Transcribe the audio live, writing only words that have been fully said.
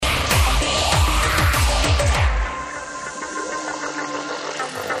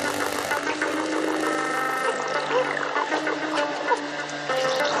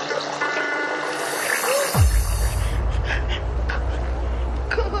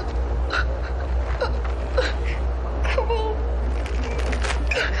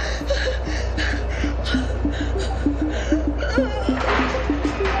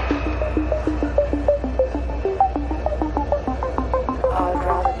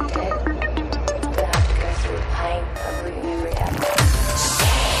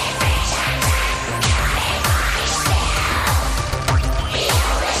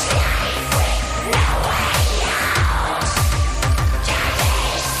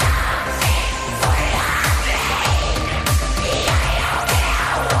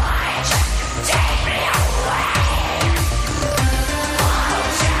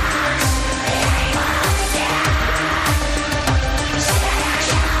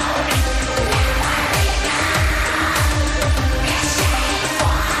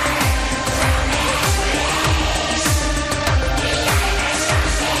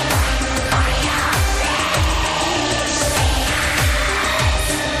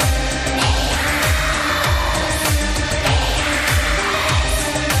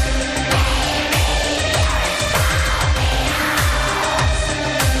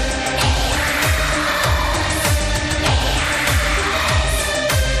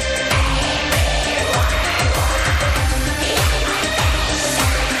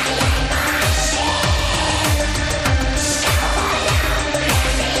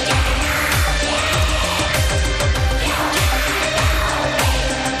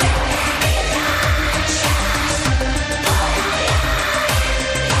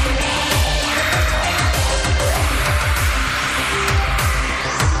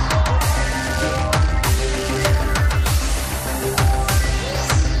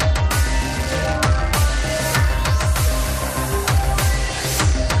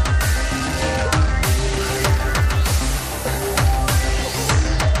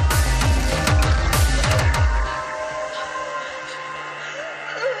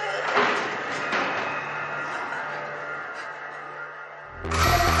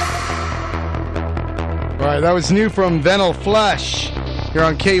right, that was new from Venal Flesh here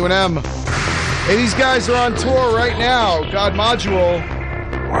on KUNM. Hey, these guys are on tour right now. God Module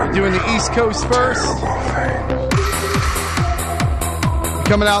doing the East Coast first.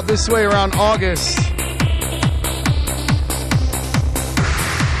 Coming out this way around August.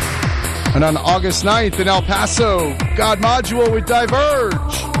 And on August 9th in El Paso, God Module with Diverge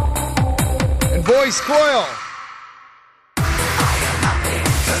and Voice Coil.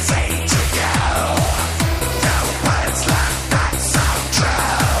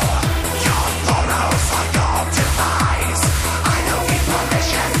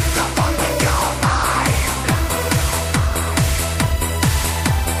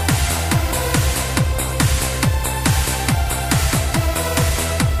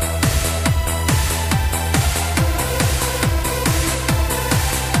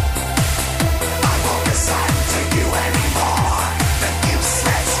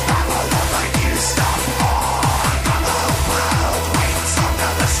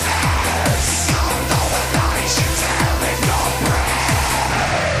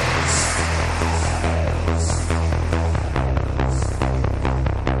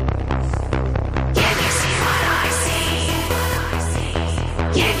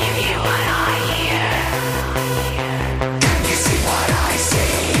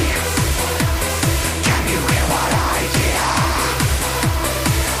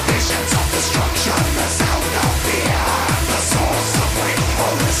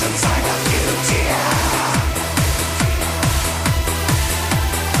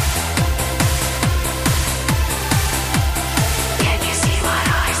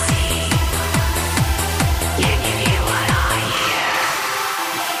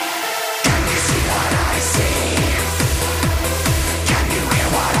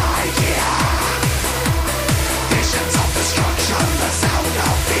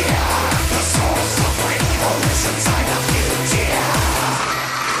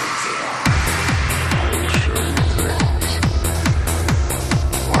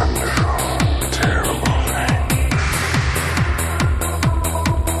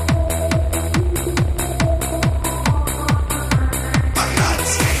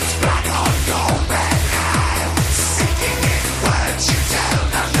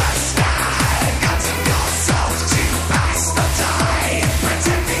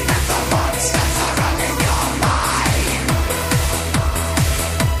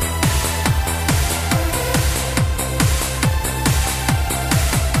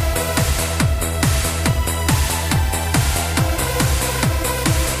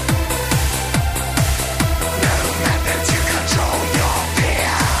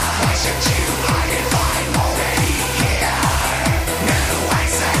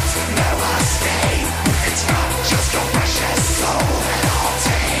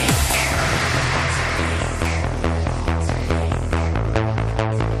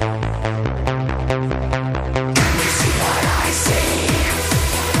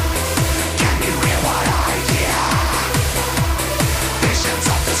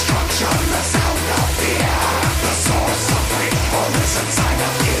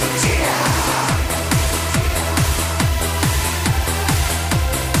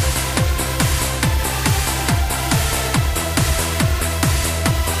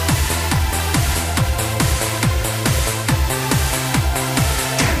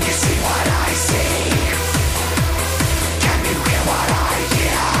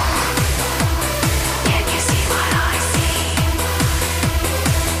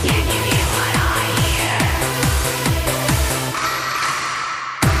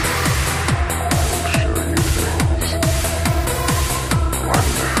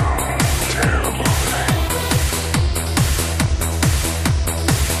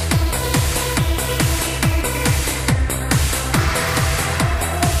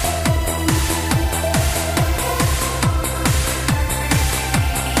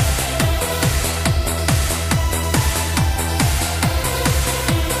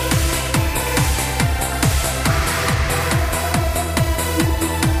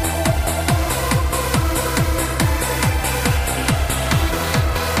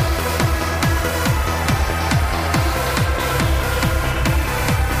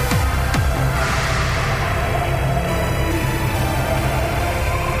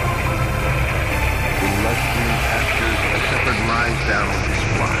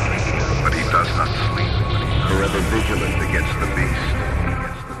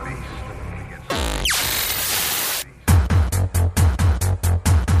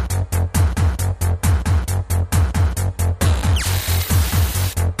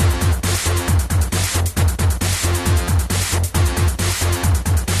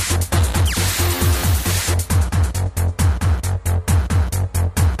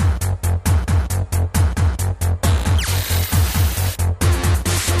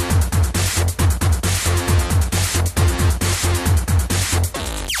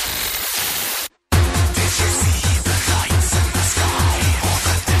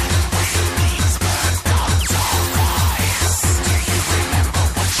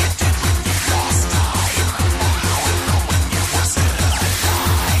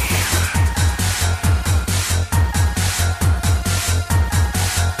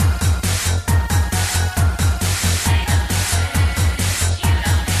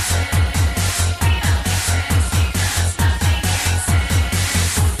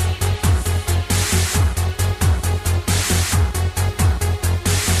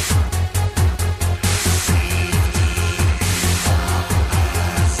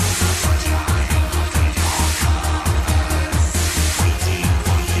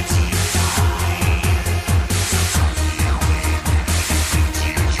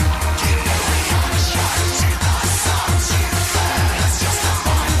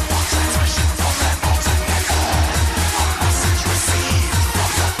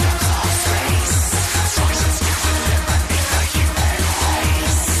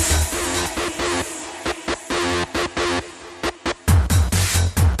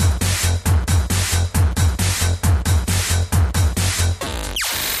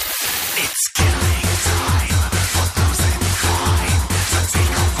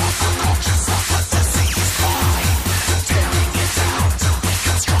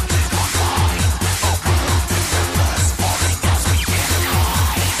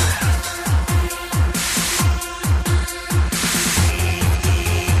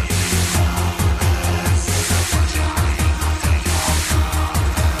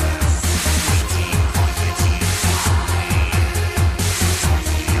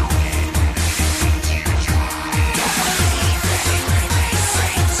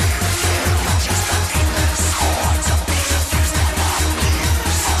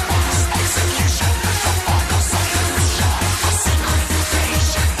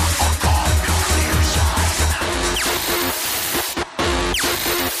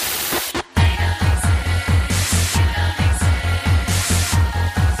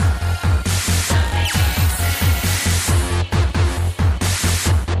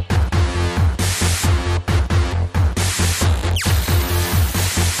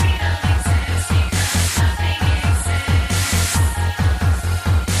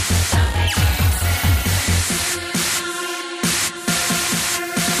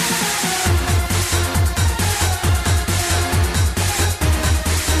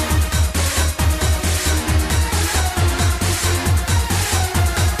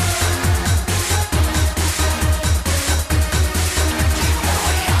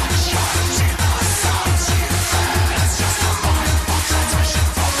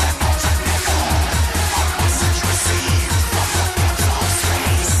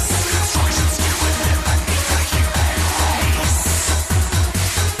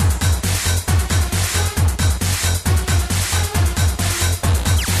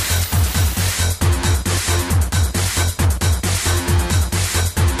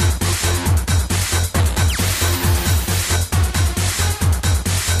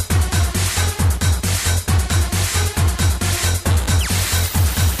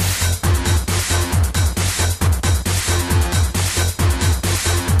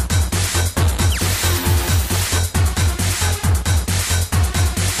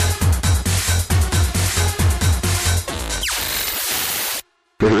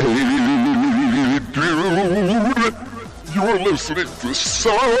 listening to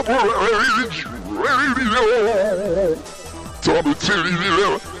Suburban Radio. Tommy Titty,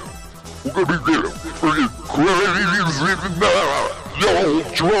 we're gonna be getting freaking crazy now. Yo,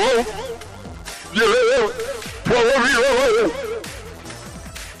 drunk. Yeah, party. Tell me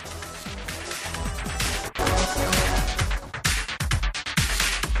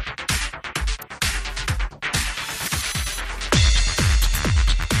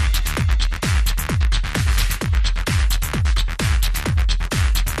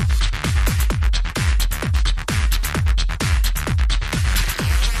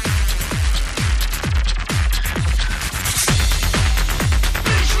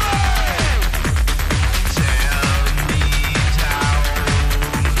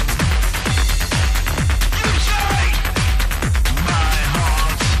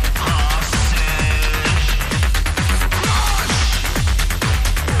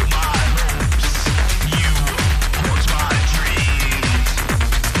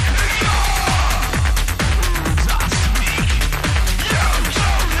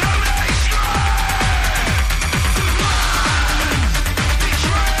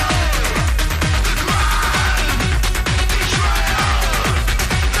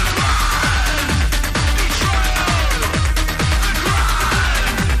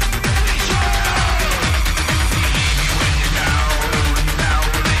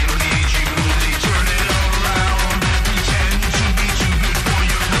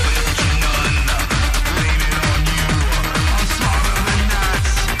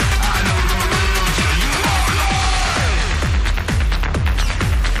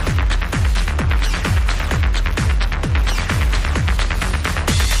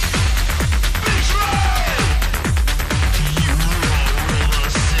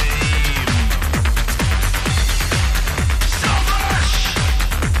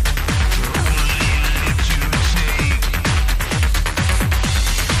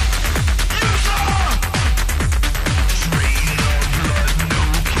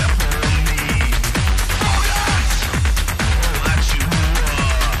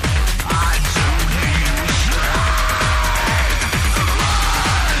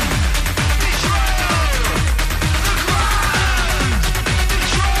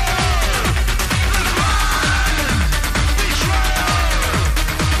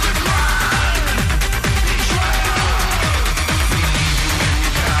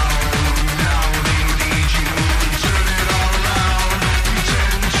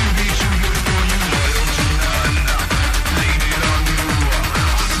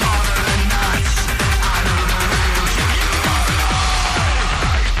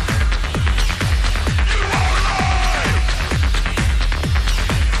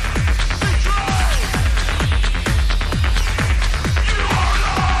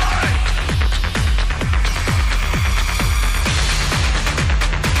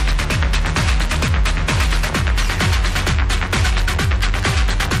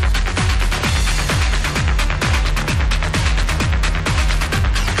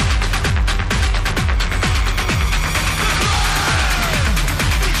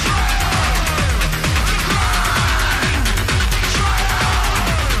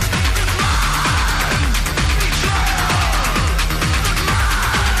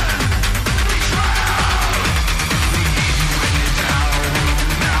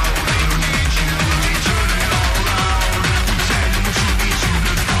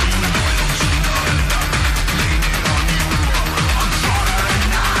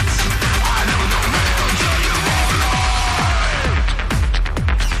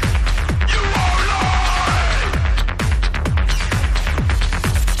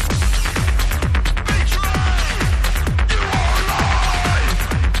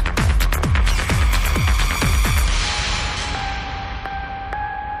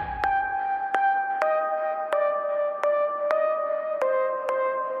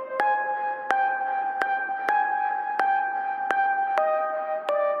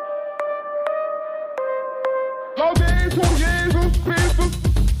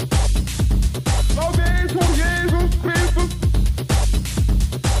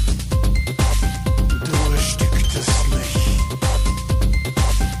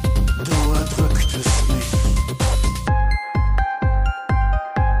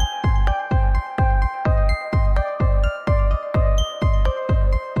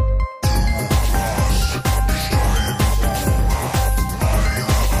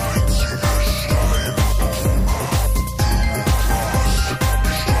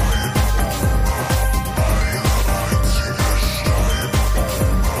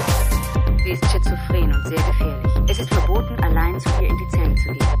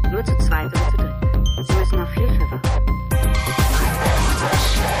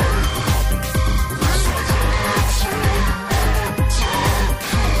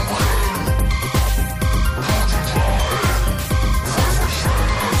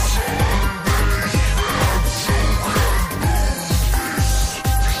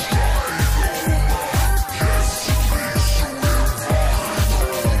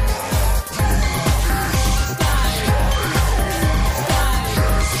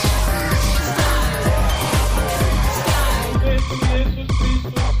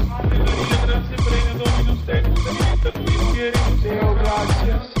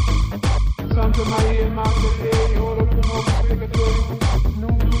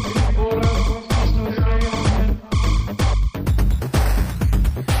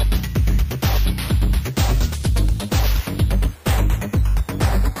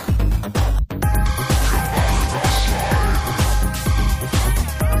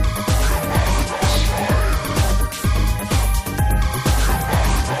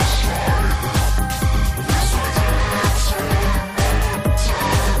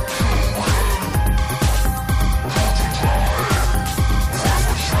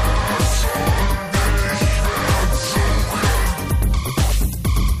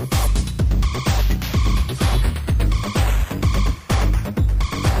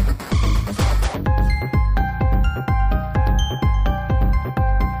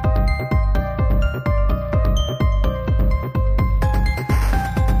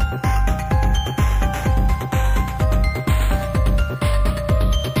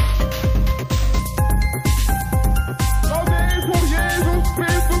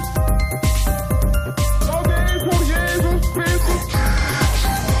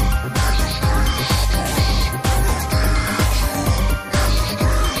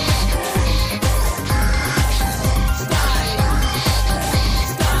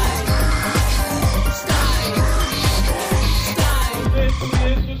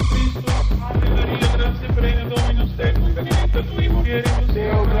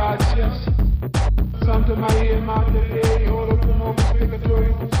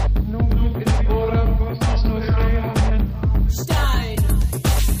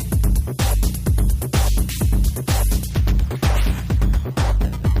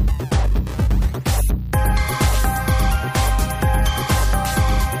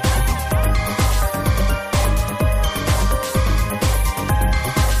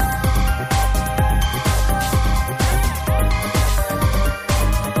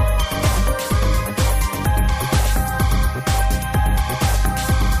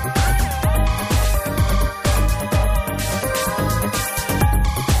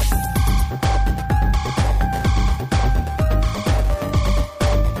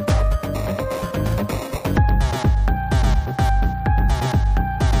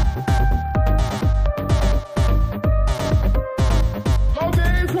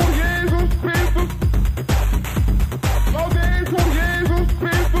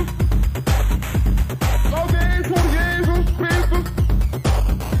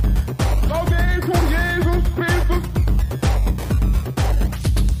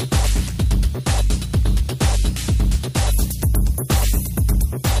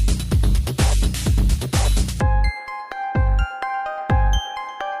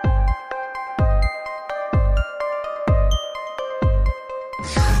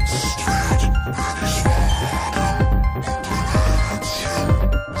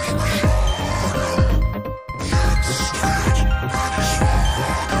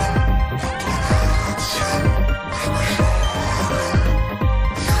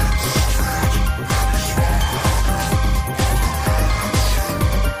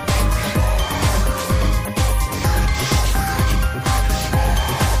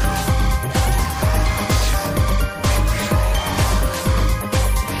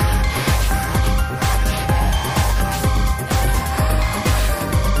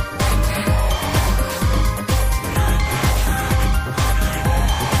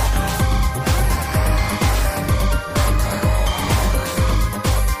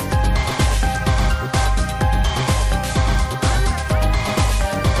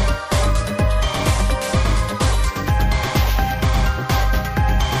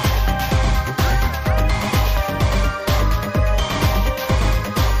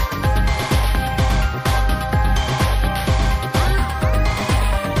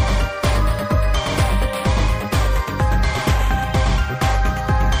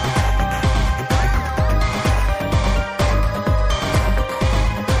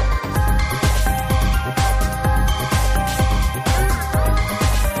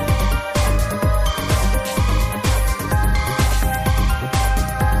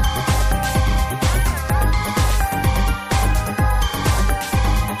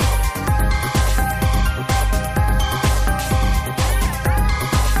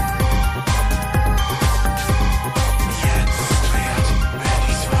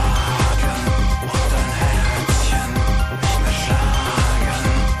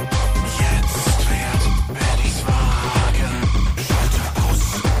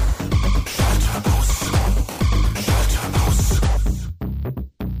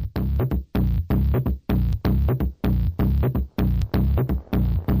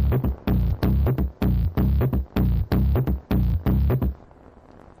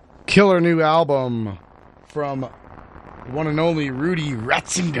Killer new album from the one and only Rudy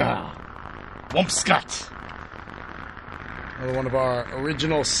Ratzinger. Wumpscut. Another one of our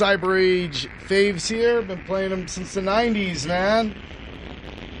original Cyber Age faves here. Been playing them since the 90s, man.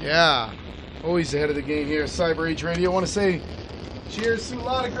 Yeah. Always ahead of the game here, Cyber Age Radio. I want to say cheers to a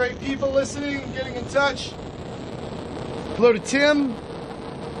lot of great people listening and getting in touch. Hello to Tim.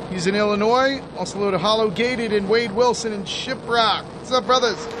 He's in Illinois. Also hello to Hollow Gated and Wade Wilson in Shiprock. What's up,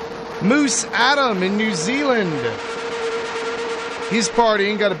 brothers? Moose Adam in New Zealand. He's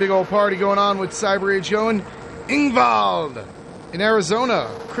partying. Got a big old party going on with Cyber Age going. Ingvald in Arizona.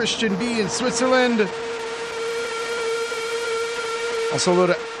 Christian B in Switzerland. Also hello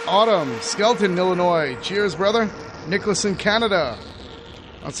to Autumn. Skelton, Illinois. Cheers, brother. Nicholas in Canada.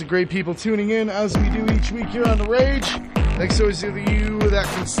 Lots of great people tuning in as we do each week here on The Rage. Thanks always to you that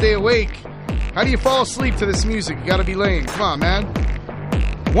can stay awake. How do you fall asleep to this music? You gotta be lame. Come on, man.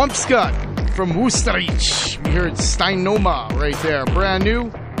 Wumpscut from Worcestershire. We heard Steinoma right there. Brand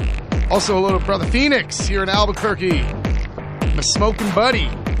new. Also hello to Brother Phoenix here in Albuquerque. My smoking buddy.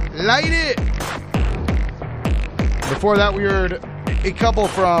 Light it. Before that we heard a couple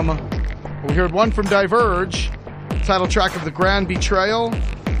from... We heard one from Diverge. Title track of The Grand Betrayal.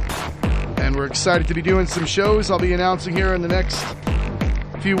 And we're excited to be doing some shows. I'll be announcing here in the next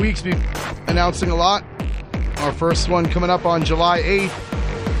few weeks. Be announcing a lot. Our first one coming up on July 8th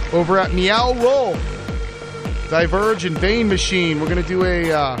over at Meow Roll. Diverge and Vein Machine. We're going to do a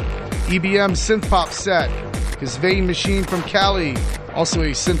EBM synth pop set. Because Vein Machine from Cali, also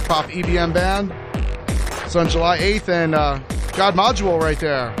a synth pop EBM band. It's on July 8th. And God Module right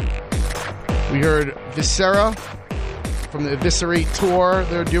there. We heard Viscera from the Eviscerate tour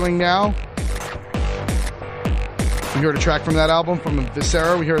they're doing now. We heard a track from that album from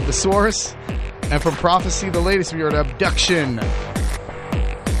Viscera. We heard The Source. And from Prophecy, the latest, we heard Abduction.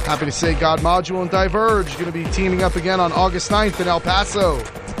 Happy to say God Module and Diverge going to be teaming up again on August 9th in El Paso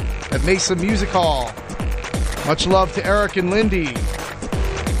at Mesa Music Hall. Much love to Eric and Lindy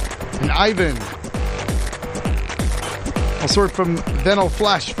and Ivan. Also heard from Venal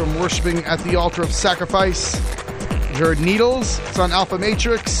Flesh from Worshipping at the Altar of Sacrifice. We heard Needles. It's on Alpha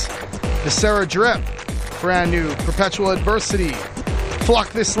Matrix. Viscera Drip. Brand new. Perpetual Adversity.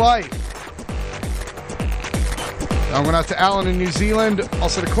 Flock This Life. I'm going out to Alan in New Zealand.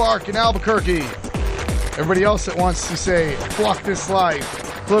 Also to Clark in Albuquerque. Everybody else that wants to say Flock This Life.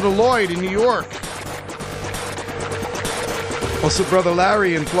 Hello to Lloyd in New York. Also Brother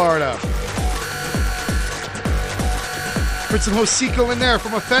Larry in Florida. Put some Hosico in there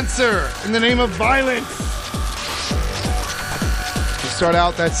from a fencer in the name of violence. Start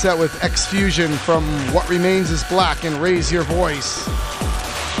out that set with X-Fusion from What Remains Is Black and Raise Your Voice.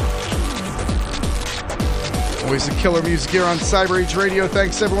 Always a killer music here on Cyber Age Radio.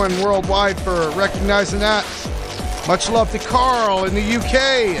 Thanks everyone worldwide for recognizing that. Much love to Carl in the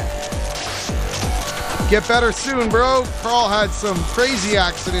UK. Get better soon, bro. Carl had some crazy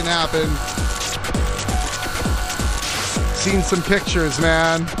accident happen. Seen some pictures,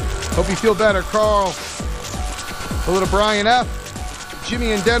 man. Hope you feel better, Carl. A little Brian F.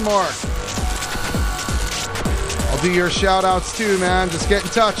 Jimmy in Denmark. I'll do your shout outs too, man. Just get in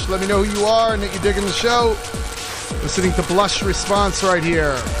touch. Let me know who you are and that you're digging the show. Listening to Blush Response right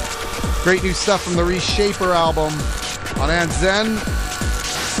here. Great new stuff from the Reshaper album on Anzen.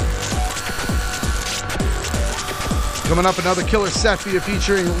 Coming up, another killer set for you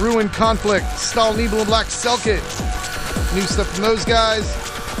featuring Ruin Conflict, Stahl Nebel and Black Selkit. New stuff from those guys.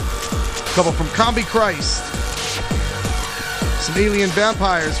 A couple from Combi Christ. Some Alien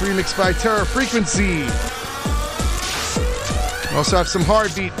Vampires remixed by Terra Frequency. We also have some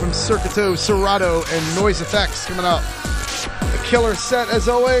Hardbeat from Circuito, Serato, and Noise Effects coming up. A killer set as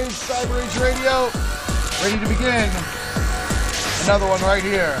always. Cyber Age Radio. Ready to begin. Another one right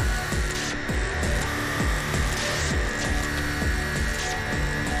here.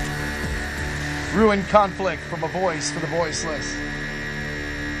 Ruin Conflict from A Voice for the Voiceless.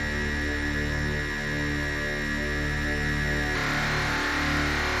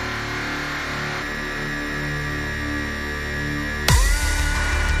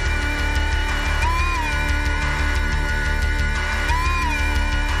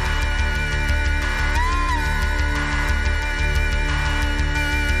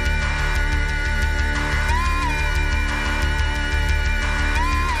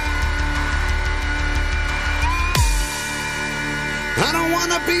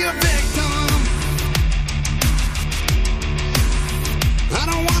 Be a victim. I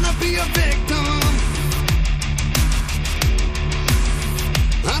don't wanna be a victim.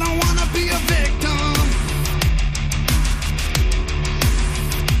 I don't wanna be a victim.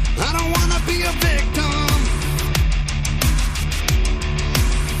 I a victim.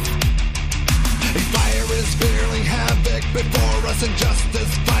 A virus bearing havoc before us,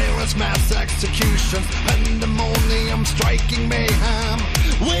 injustice, violence, mass executions, pandemonium, striking mayhem.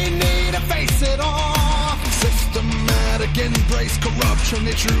 We need to face it off. Systematic embrace corruption,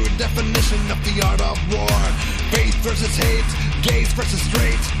 the true definition of the art of war. Faith versus hate, gays versus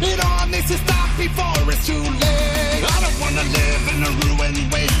straight. It all needs to stop before it's too late. I don't wanna live in a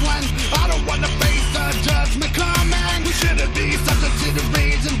ruined wasteland. I don't wanna face the judgment coming. We shouldn't be subject to the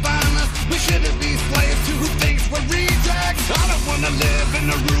rage and violence. We shouldn't be slaves to who thinks we're rejects. I don't wanna live in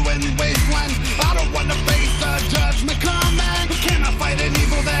a ruined wasteland. I don't wanna face the judgment coming. We cannot fight an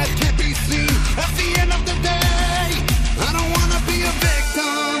evil that can't be seen. At the end of the day, I don't wanna be a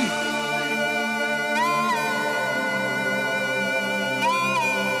victim.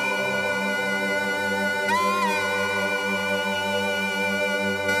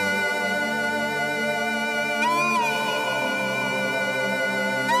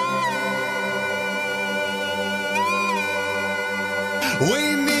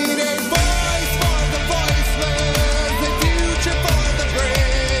 We need a voice for the voiceless, a future for the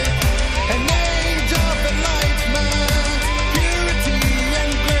brave, an age of enlightenment, purity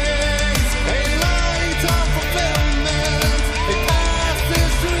and grace, a light of fulfillment, a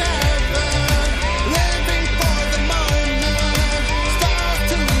passage to heaven, living for the moment, stars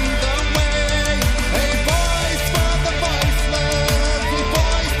to lead the way, a voice for the voiceless, a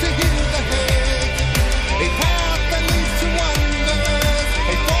voice to heal the hate, a path that leads to wonder.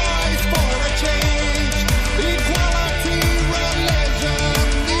 A voice for a change, equality, religion,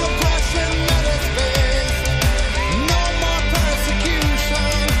 the oppression that is faced. No more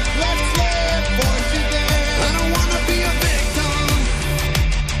persecution, let's live for today. I don't wanna be a victim.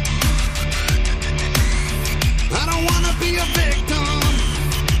 I don't wanna be a victim.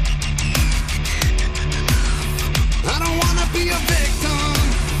 I don't wanna be a victim.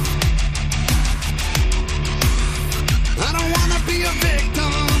 I don't wanna be a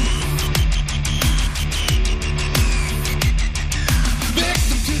victim.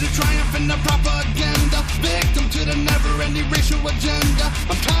 Victim to the triumph and the propaganda. Victim to the never-ending racial agenda.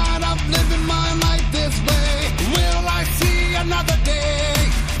 I'm tired of living my life this way. Will I see another day?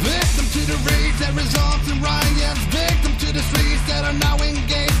 Victim to the rage that results in riots. Victim to the streets that are now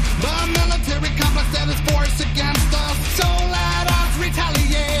engaged by a military complex that is forced against us. So let us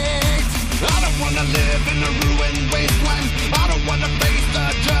retaliate. I don't wanna live in a ruined wasteland. I don't wanna face the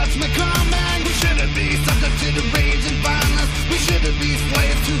judgment coming. We shouldn't be subject to the rage and violence. We shouldn't be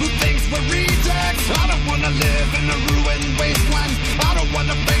slaves to who thinks we're rejects. I don't wanna live in a ruined wasteland. I don't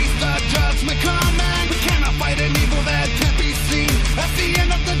wanna face the judgment coming. We cannot fight an evil that can't be seen. At the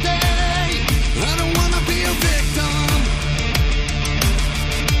end of the day, I don't wanna be a victim.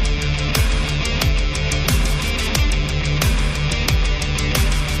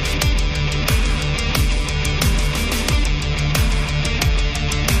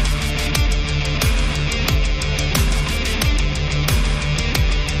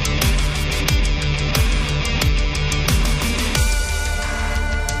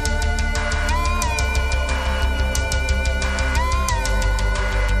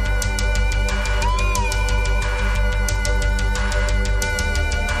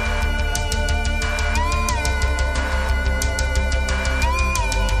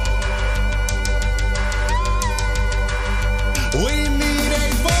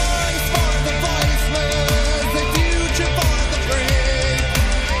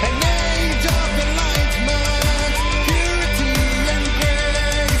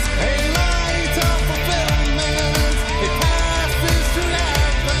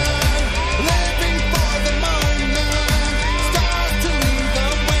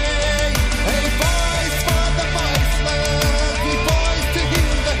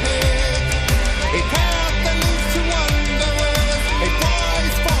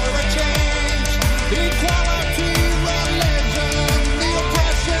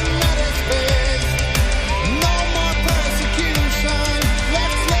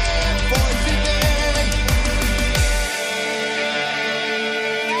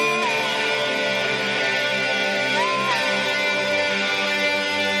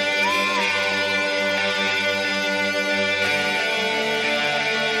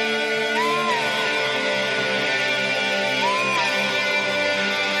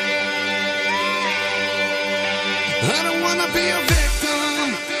 I don't wanna be a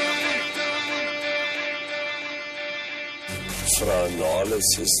victim. Frau Nahles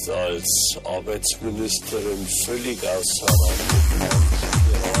ist als Arbeitsministerin völlig außer Rand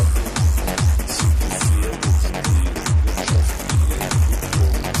geraten. Sie gefährdet die wirtschaftliche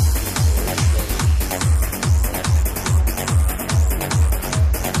Entwicklung in Deutschland.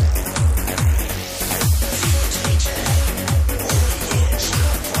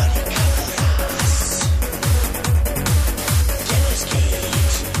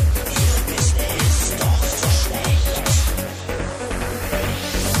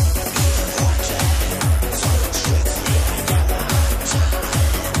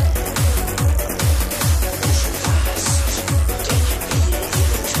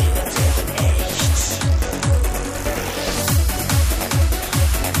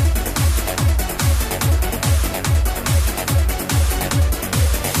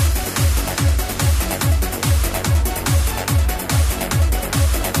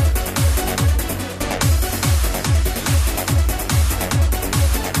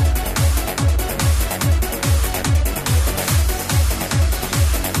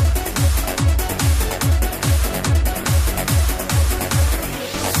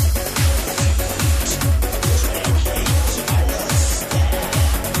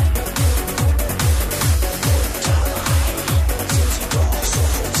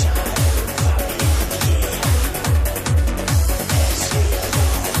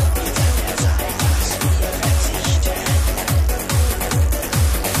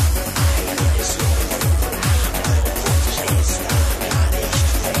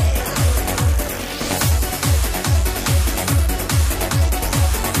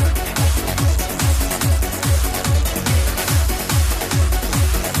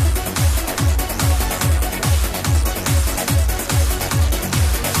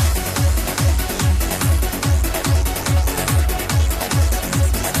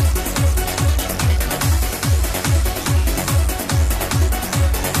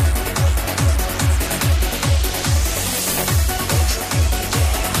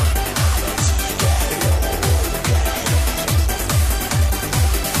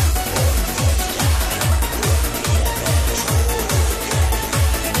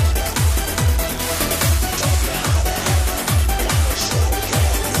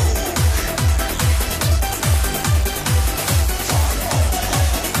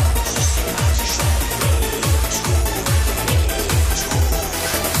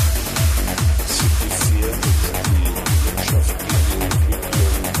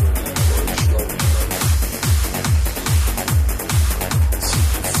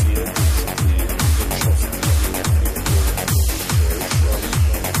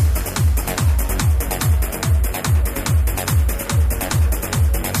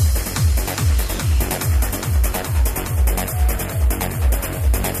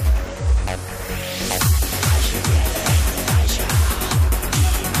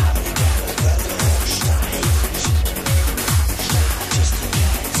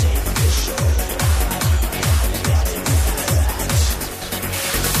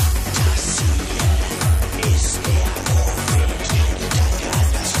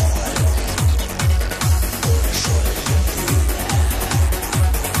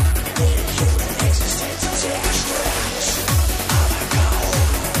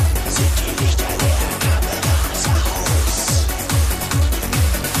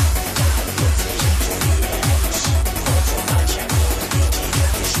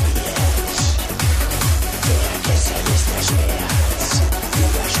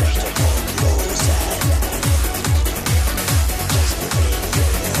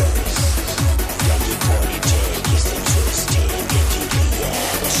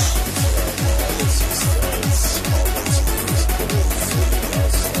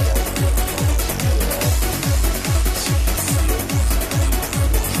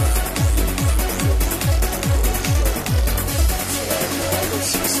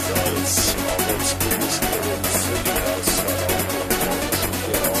 ist als Arbeitsministerin völlig außer Rand und Band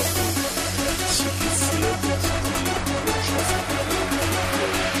geraten. Sie gefährdet die wirtschaftliche Entwicklung in Deutschland.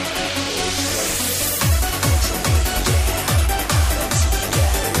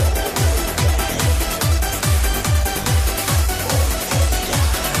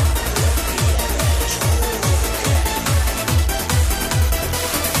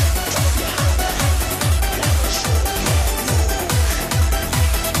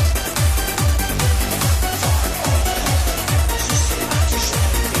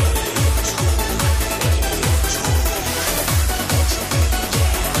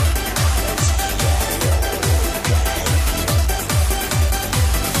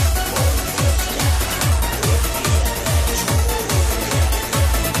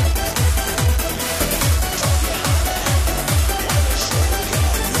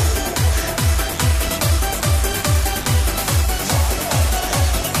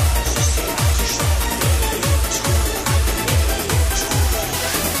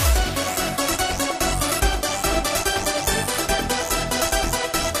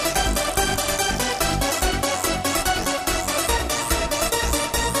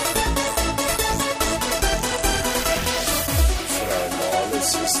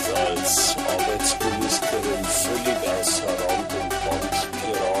 Nahles ist als Arbeitsministerin völlig außer Rand und Band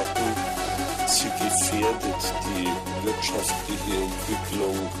geraten. Sie gefährdet die wirtschaftliche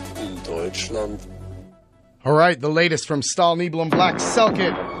Entwicklung in Deutschland. All right, the latest from Stahl, Nebel, and Black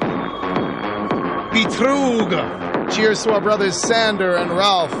Selkit. Betrug. Cheers to our brothers Sander and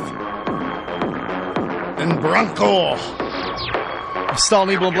Ralph. And Branko. Stahl,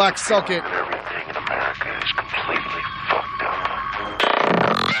 Nebel, and Black Selkit. Everything in America is completely fucked up.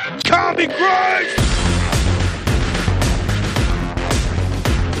 Combi Christ!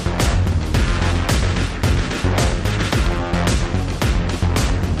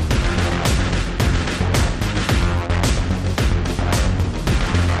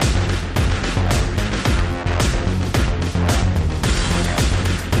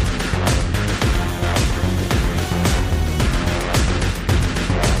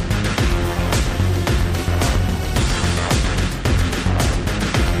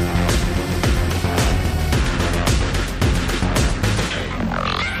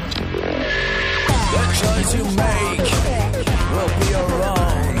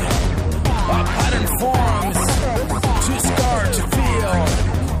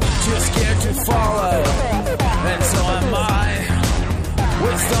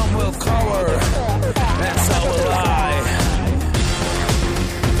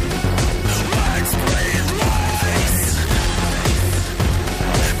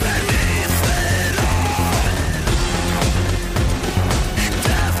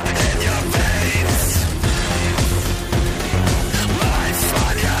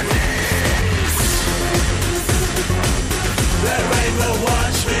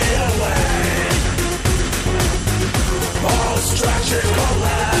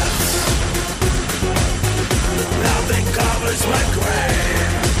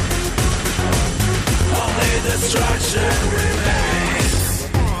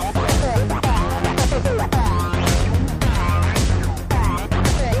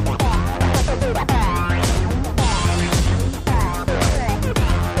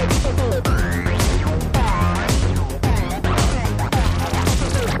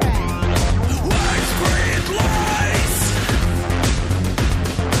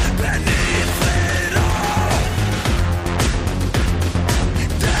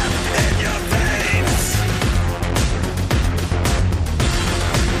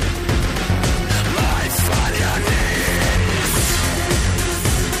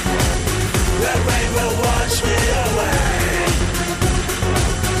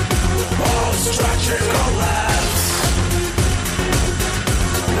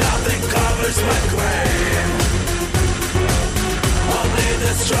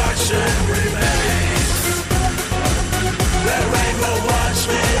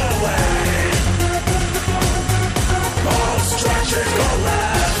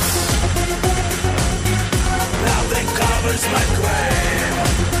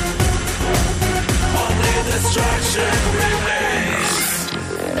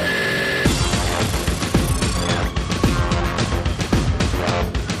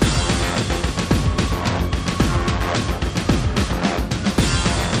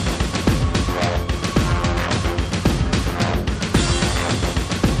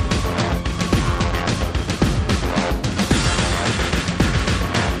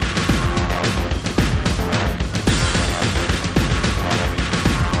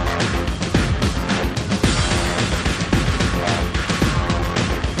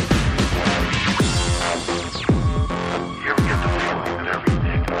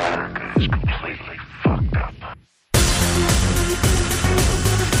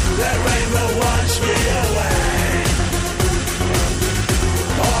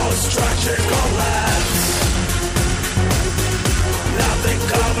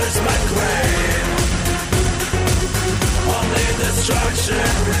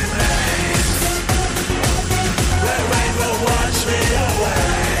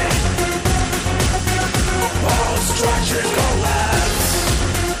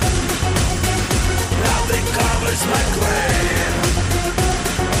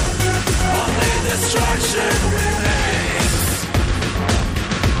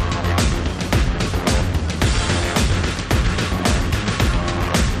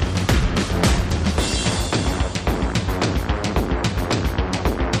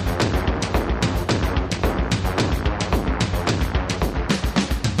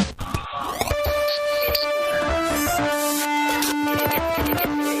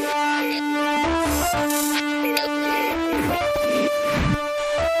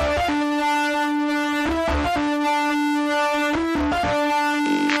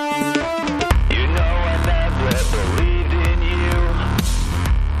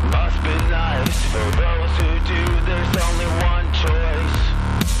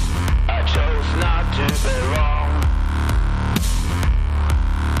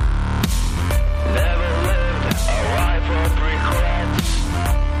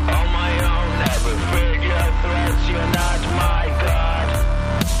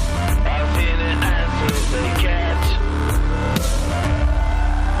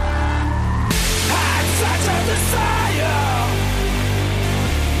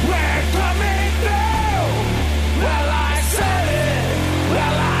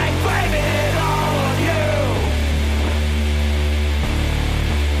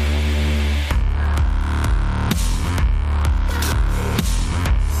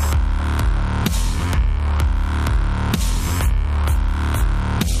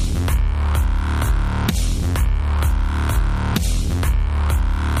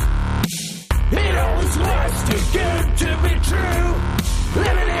 too good to be true.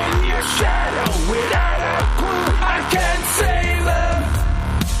 Living in your shadow without a clue. I can't save them.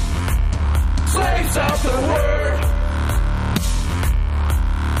 Slaves of the word.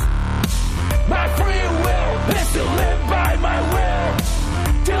 My free will is to live by my will.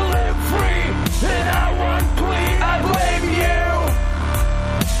 To live free, and I want plea. I blame you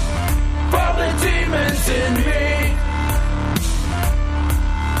for the demons in me.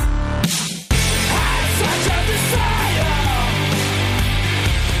 I have such a desire.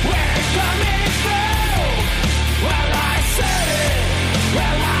 Where it's coming through. Well, I said it.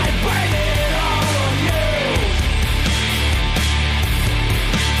 Well, I blame it all on you.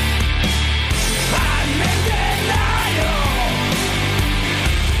 I'm in denial.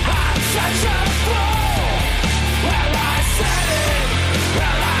 I'm such a fool. Well, I said it.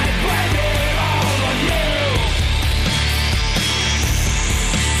 Well, I blame it all on you.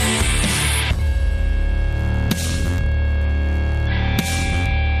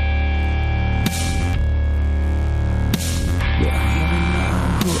 But I don't know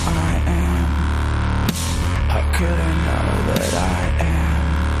who I am. How could I know that I am?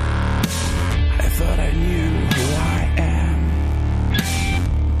 I thought I knew who I am.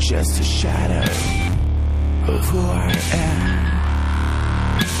 Just a shadow of who I am.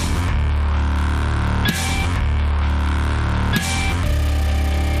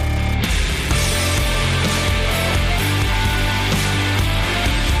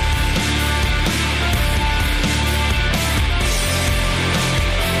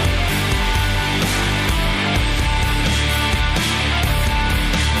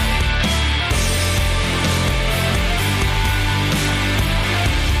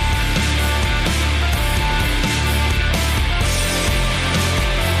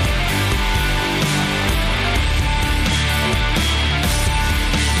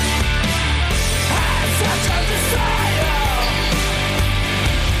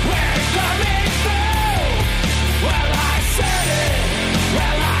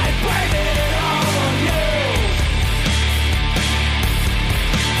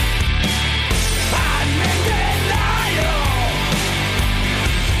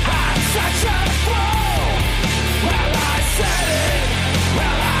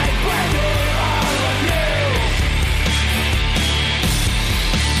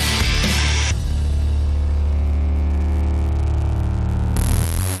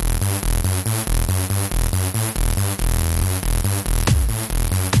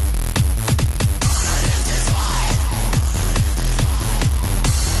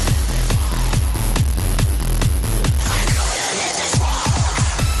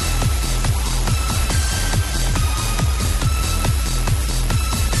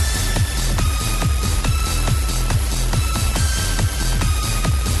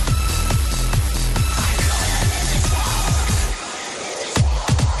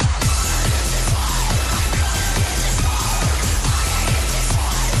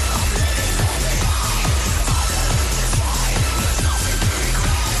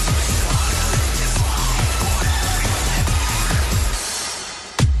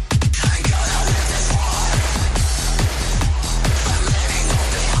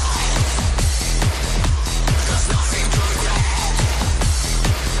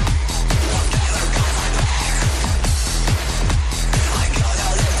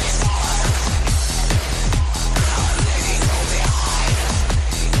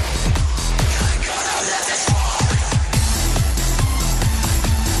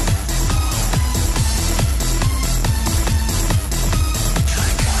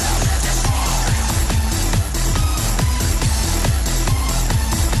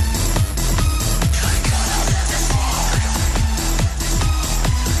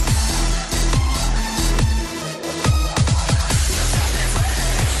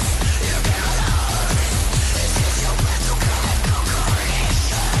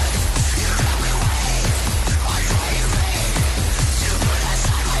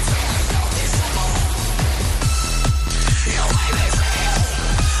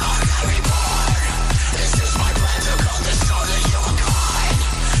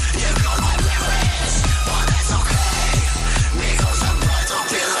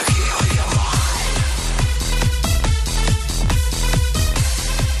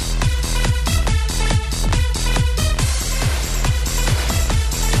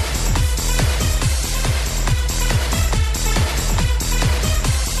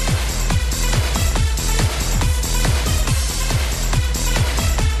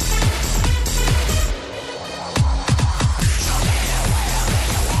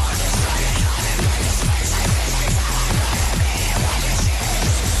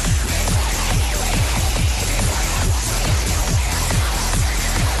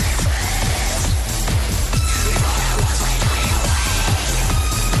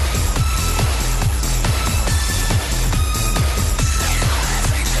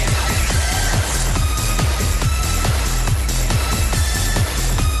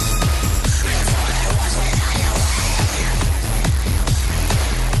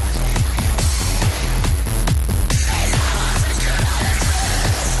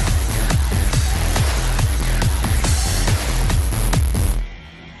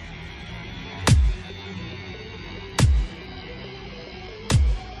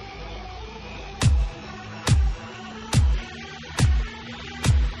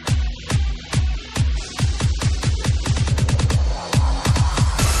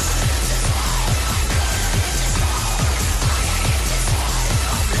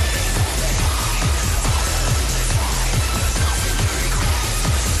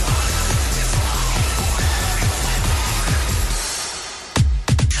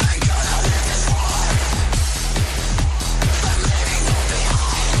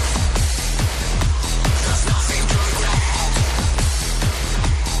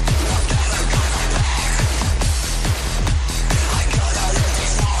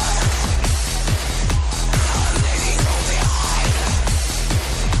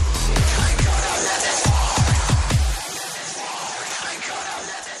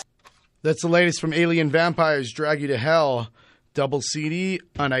 That's the latest from Alien Vampires Drag You to Hell. Double CD,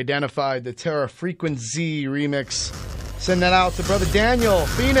 Unidentified, the Terra Frequency remix. Send that out to Brother Daniel,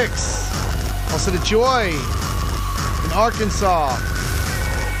 Phoenix. Also to Joy in Arkansas.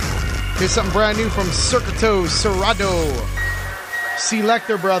 Here's something brand new from Circuito Cerrado.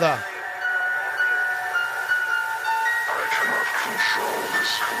 Selector, brother.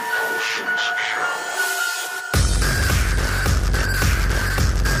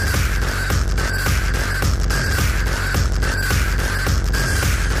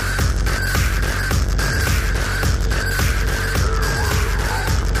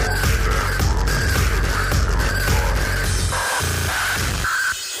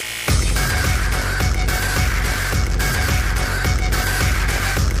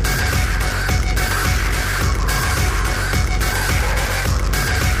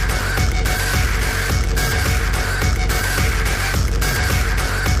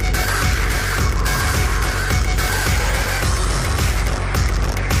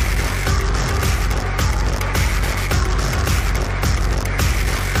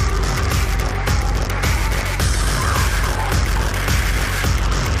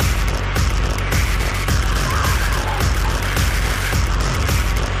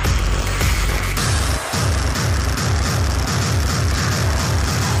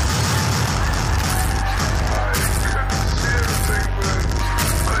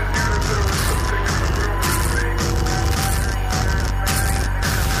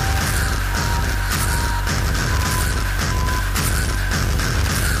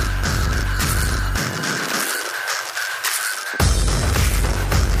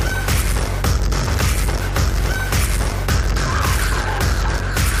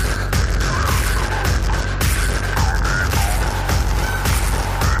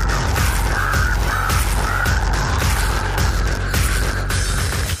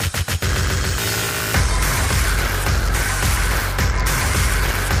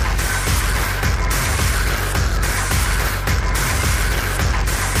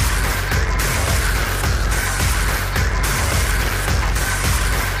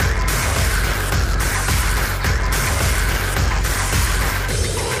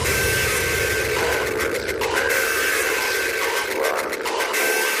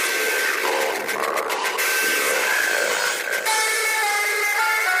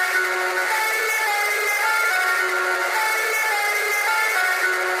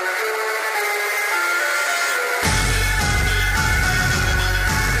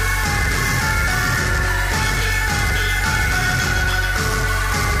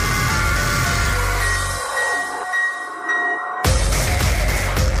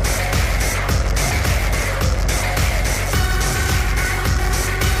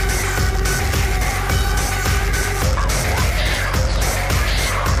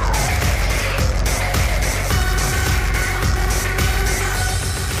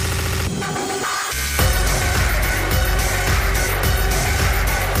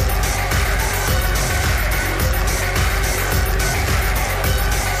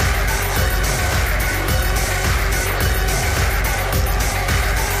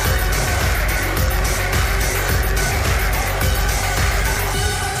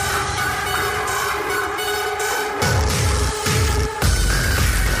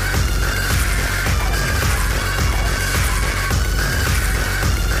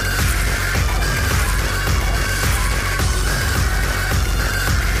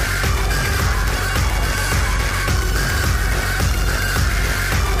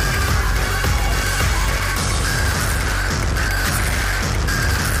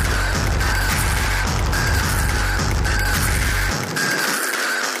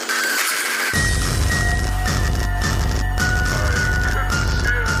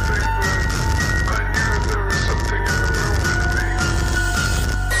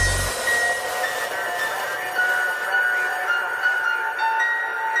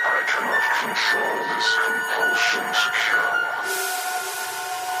 I cannot control this compulsion to kill.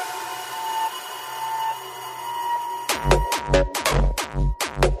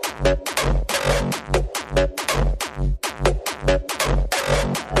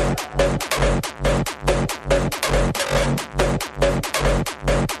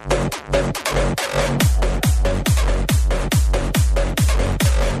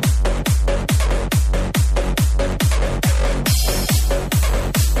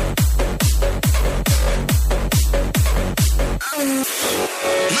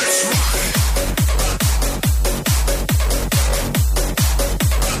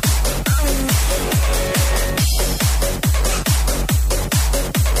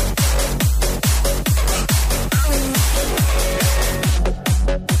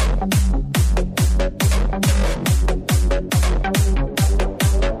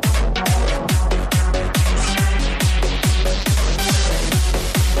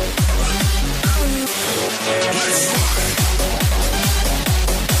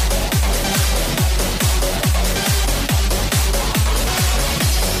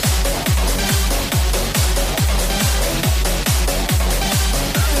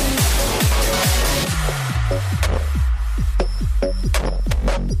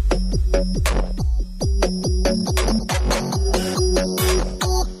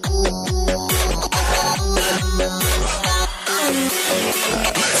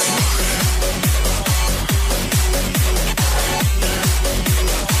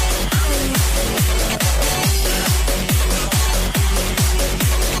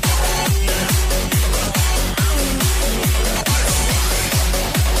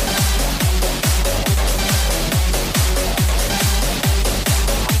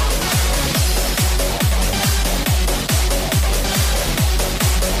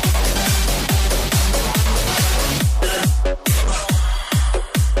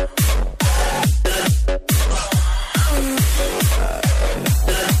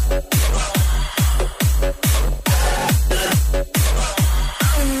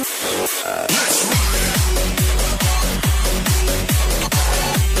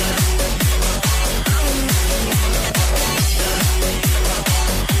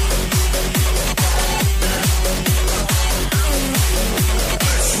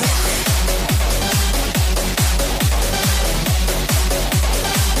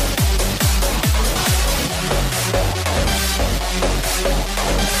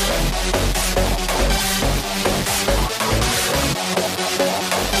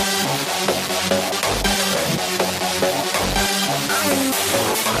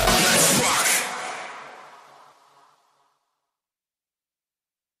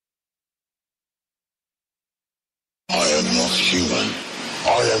 I am not human.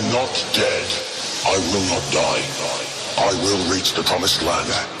 I am not dead. I will not die. I will reach the promised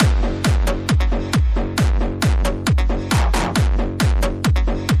land.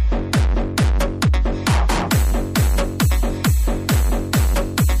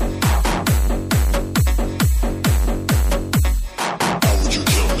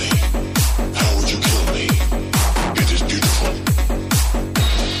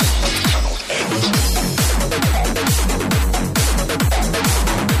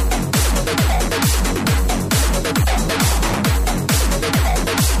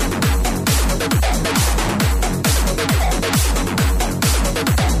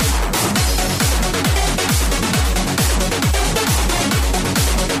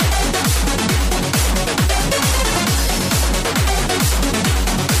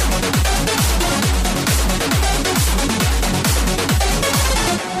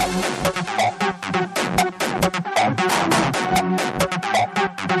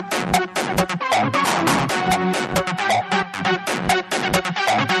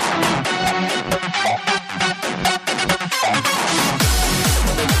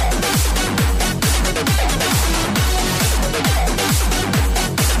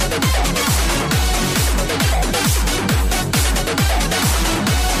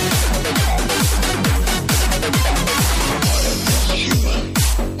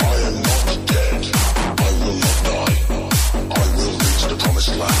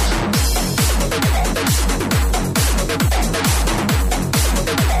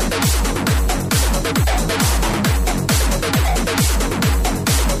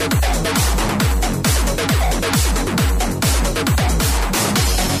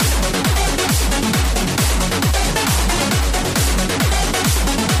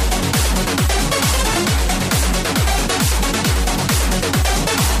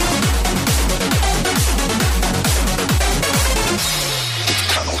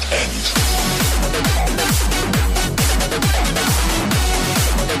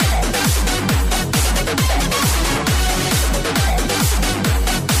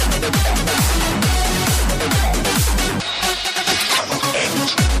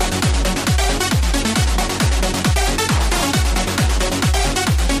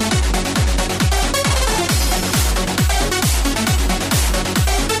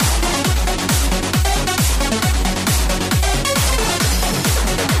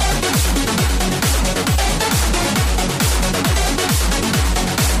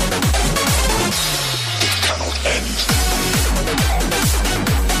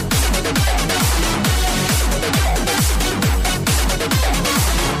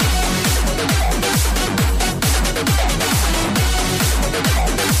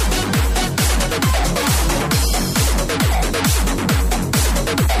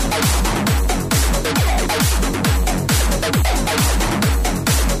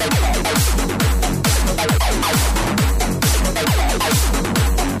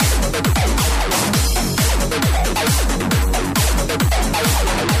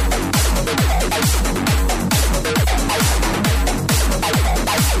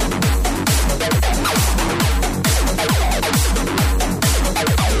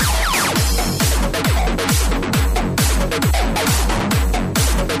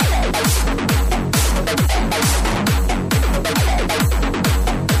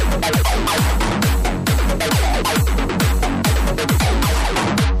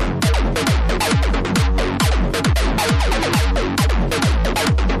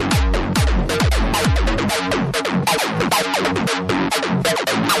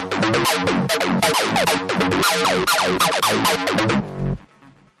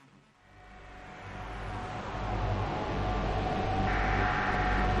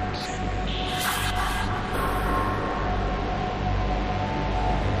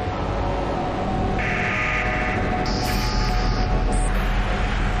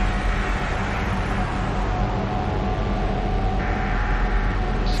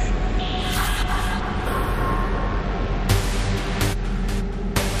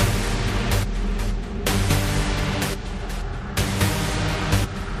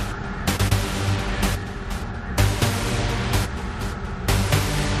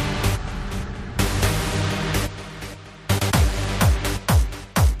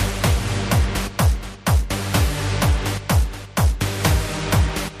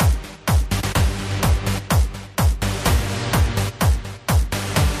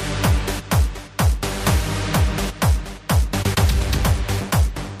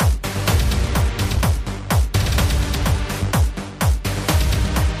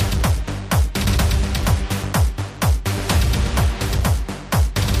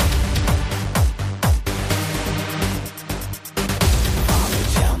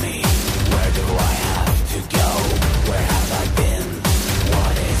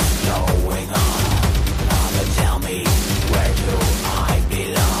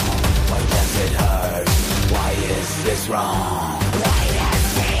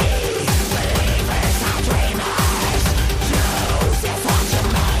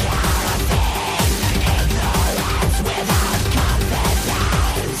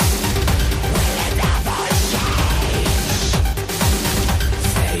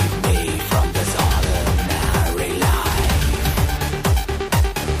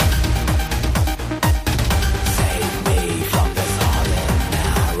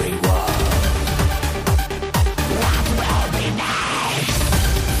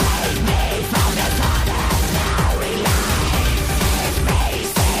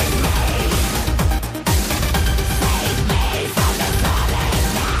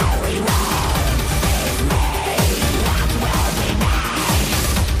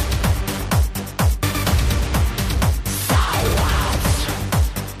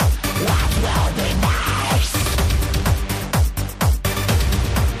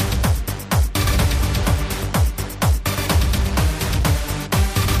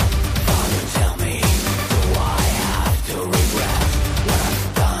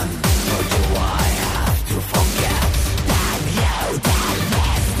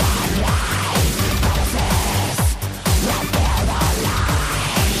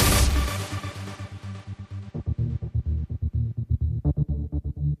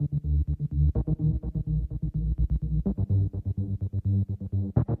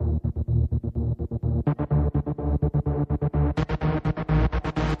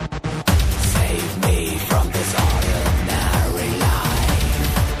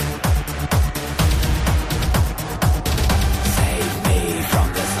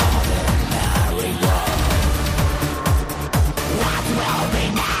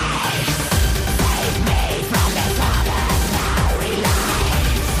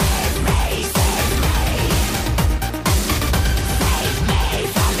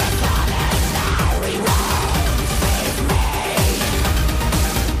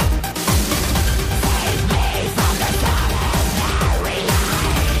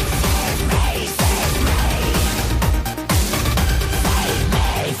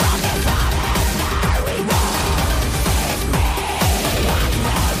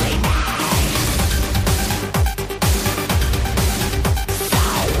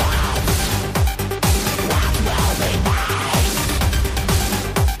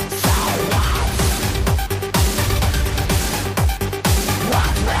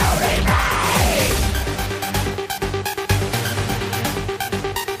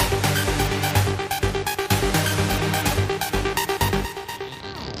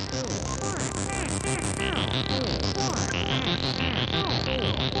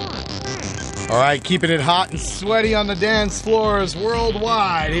 All right, keeping it hot and sweaty on the dance floors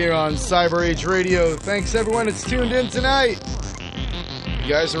worldwide here on Cyber Age Radio. Thanks, everyone that's tuned in tonight. You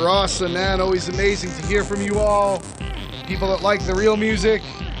guys are awesome, man. Always amazing to hear from you all. People that like the real music.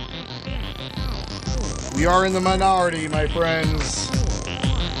 We are in the minority, my friends.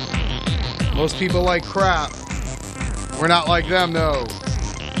 Most people like crap. We're not like them, though.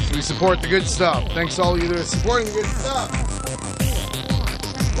 So we support the good stuff. Thanks to all of you that are supporting the good stuff.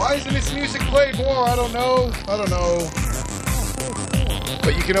 Why isn't this music played more? I don't know.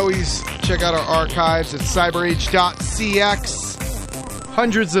 But you can always check out our archives at cyberage.cx.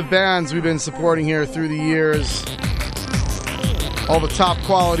 Hundreds of bands we've been supporting here through the years. All the top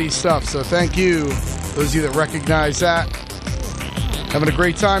quality stuff. So thank you, those of you that recognize that. Having a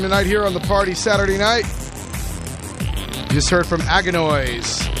great time tonight here on the party Saturday night. You just heard from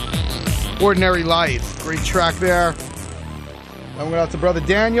Aganoids, Ordinary Life. Great track there. I'm going out to brother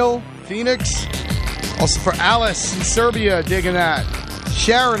Daniel, Phoenix. Also for Alice in Serbia, digging that.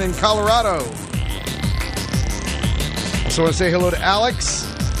 Sharon in Colorado. Also want to say hello to Alex.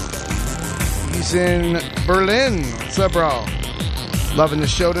 He's in Berlin. What's up, bro? Loving the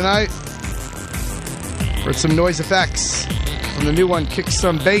show tonight. Heard some noise effects from the new one, Kick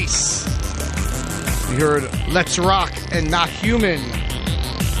Some Bass. We heard Let's Rock and Not Human.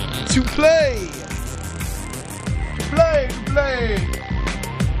 To play.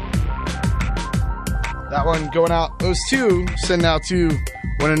 That one going out, those two sending out to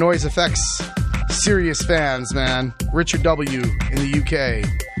one of Noise Effects serious fans, man. Richard W. in the UK.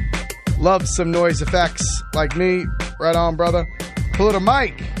 Loves some Noise Effects like me. Right on, brother. Hello to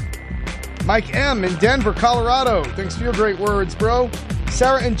Mike M. in Denver, Colorado. Thanks for your great words, bro.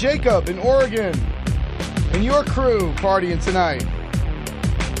 Sarah and Jacob in Oregon. And your crew partying tonight.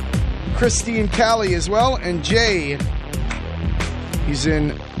 Christy and Callie as well. And Jay, he's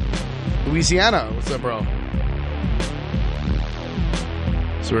in Louisiana. What's up, bro?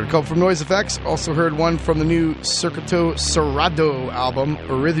 So we heard a couple from Noise Effects. Also heard one from the new Circuito Cerrado album,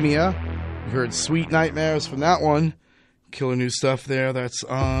 Arrhythmia. We heard Sweet Nightmares from that one. Killer new stuff there. That's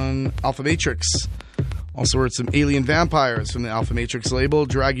on Alpha Matrix. Also heard some Alien Vampires from the Alpha Matrix label.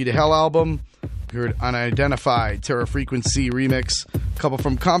 Drag You to Hell album. We heard Unidentified Terra Frequency remix. A couple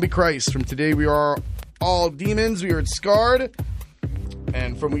from Combi Christ. From Today We Are All Demons, we heard Scarred.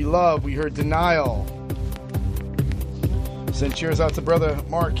 And from We Love, we heard Denial. Send cheers out to brother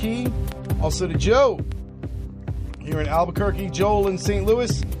Marquis. Also to Joe here in Albuquerque. Joel in St.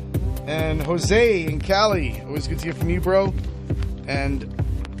 Louis. And Jose in Cali. Always good to hear from you, bro. And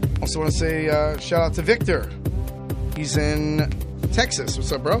also want to say shout out to Victor. He's in Texas.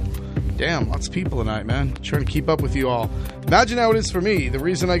 What's up, bro? Damn, lots of people tonight, man. Trying to keep up with you all. Imagine how it is for me. The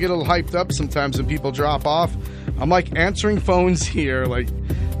reason I get a little hyped up sometimes when people drop off, I'm like answering phones here like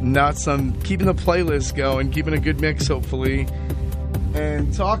nuts. I'm keeping the playlist going, keeping a good mix, hopefully.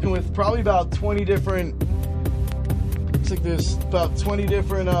 And talking with probably about 20 different... Looks like there's about 20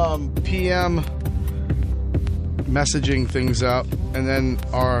 different PM messaging things up. And then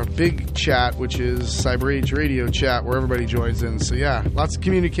our big chat, which is Cyber Age Radio chat, where everybody joins in. So yeah, lots of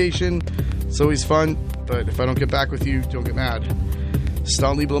communication. It's always fun. But if I don't get back with you, don't get mad.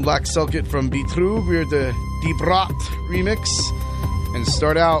 Stan Liebel and Black Selkit from Betrug. We're the Die Brat remix. And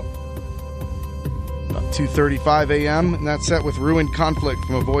start out about 2:35 a.m. And that set with Ruined Conflict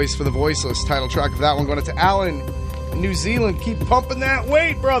from A Voice for the Voiceless. Title track of that one going out to Alan in New Zealand. Keep pumping that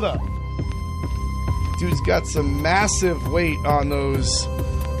weight, brother. Dude's got some massive weight on those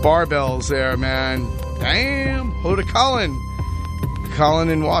barbells there, man. Damn. Hello to Colin. Colin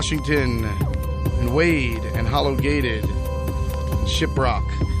in Washington. And Wade and Hollow Gated. And Shiprock.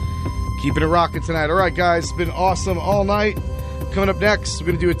 Keeping it rocking tonight. All right, guys. It's been awesome all night. Coming up next, we're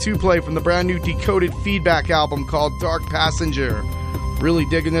going to do a 2-play from the brand new Decoded Feedback album called Dark Passenger. Really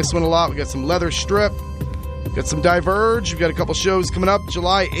digging this one a lot. We got some Leather Strip. Got some Diverge. We've got a couple shows coming up.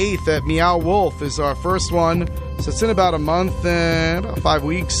 July 8th at Meow Wolf is our first one. So it's in about a month and about 5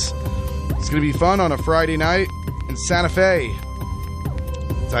 weeks. It's going to be fun on a Friday night in Santa Fe.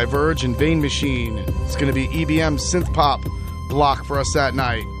 Diverge and Vein Machine. It's going to be EBM synth pop block for us that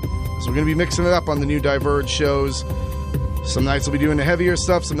night. So we're going to be mixing it up on the new Diverge shows. Some nights we'll be doing the heavier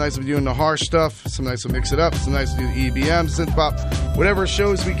stuff. Some nights we'll be doing the harsh stuff. Some nights we'll mix it up. Some nights we'll do the EBM, synth pop. Whatever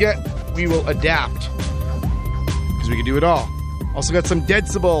shows we get, we will adapt. Because we can do it all. Also got some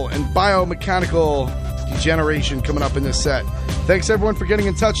Deadsible and Biomechanical Degeneration coming up in this set. Thanks everyone for getting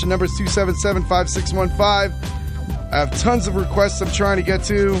in touch. The number is 277-5615. I have tons of requests I'm trying to get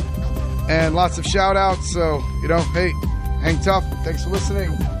to. And lots of shout outs. So, hey, hang tough. Thanks for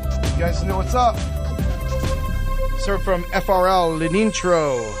listening. You guys know what's up. Served from FRL,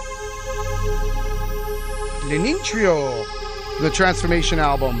 L'Intro. Lenintrio, the Transformation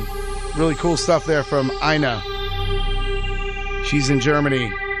album. Really cool stuff there from Ina. She's in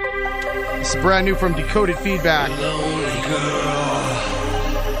Germany. This is brand new from Decoded Feedback. Lonely girl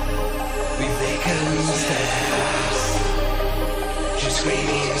with vacant stares, just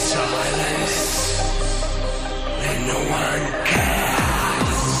screaming silence when no one cares.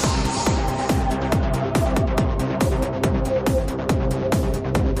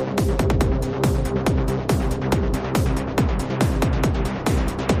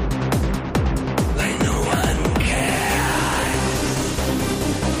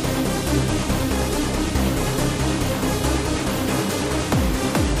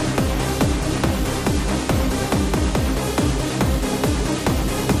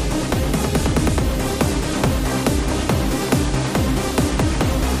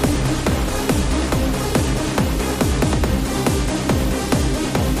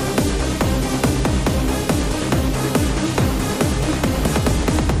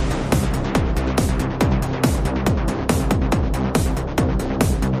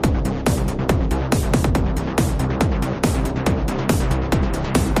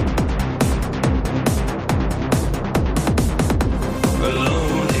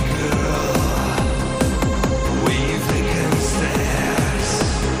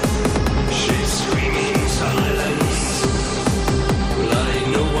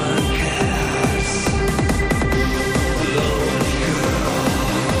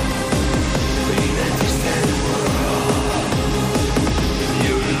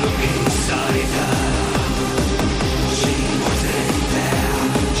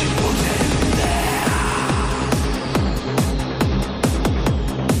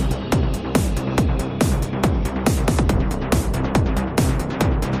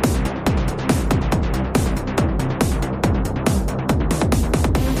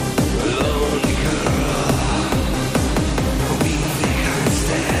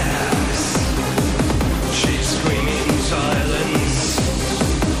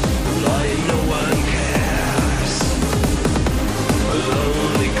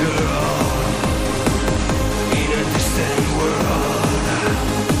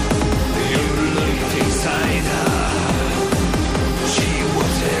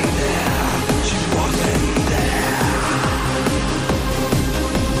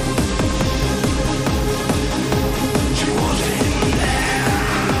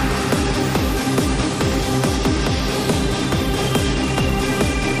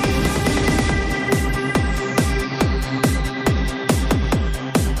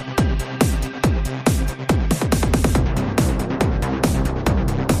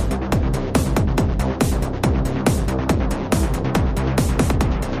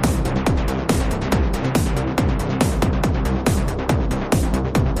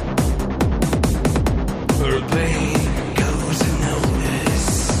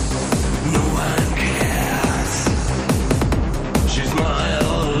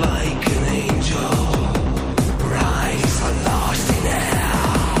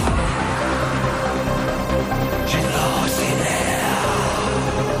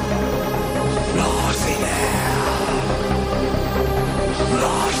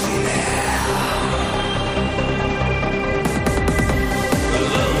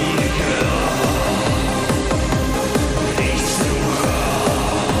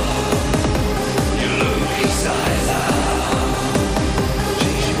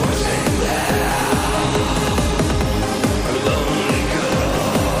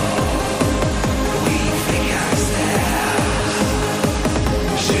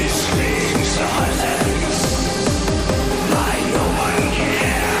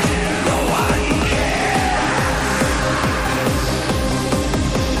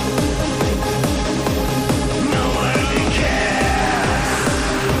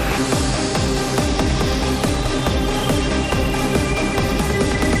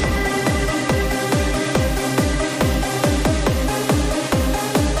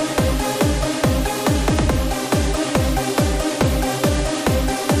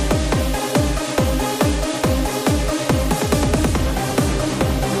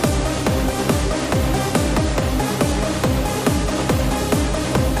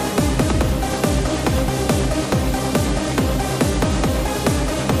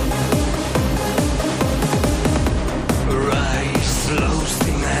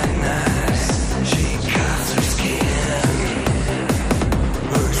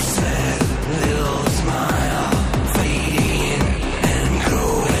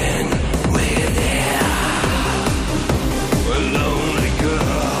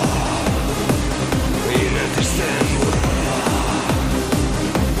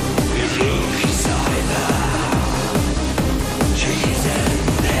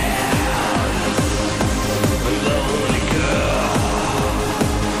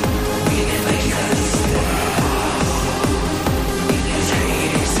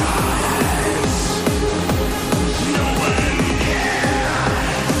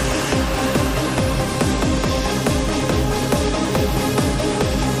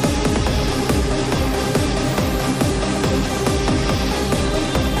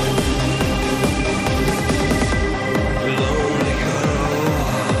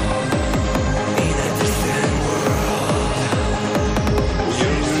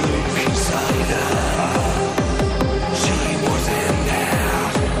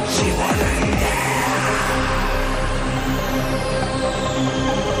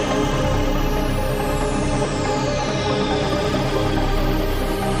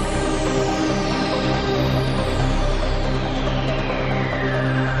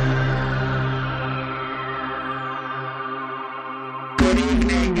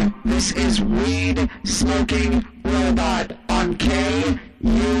 smoking robot on KUNM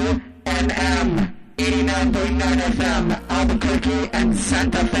 89.9 FM, Albuquerque and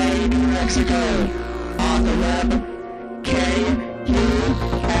Santa Fe, New Mexico. On the web, KUNM.org.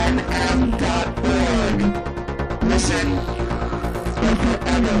 Listen, will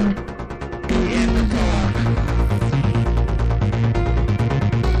forever be in the dark.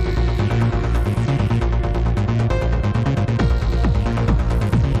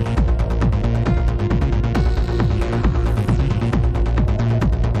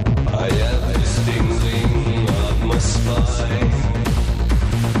 I have this tingling up my spine.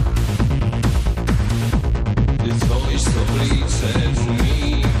 This voice that bleeds at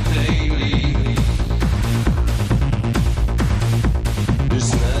me daily. This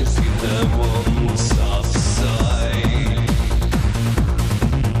nasty that won't stop sigh.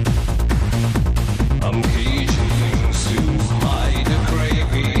 I'm caging things to hide the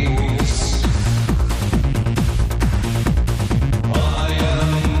cravings. I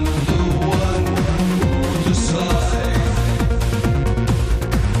am the one who decides.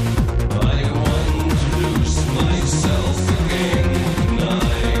 I want to lose myself again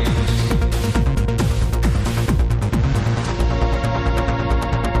tonight.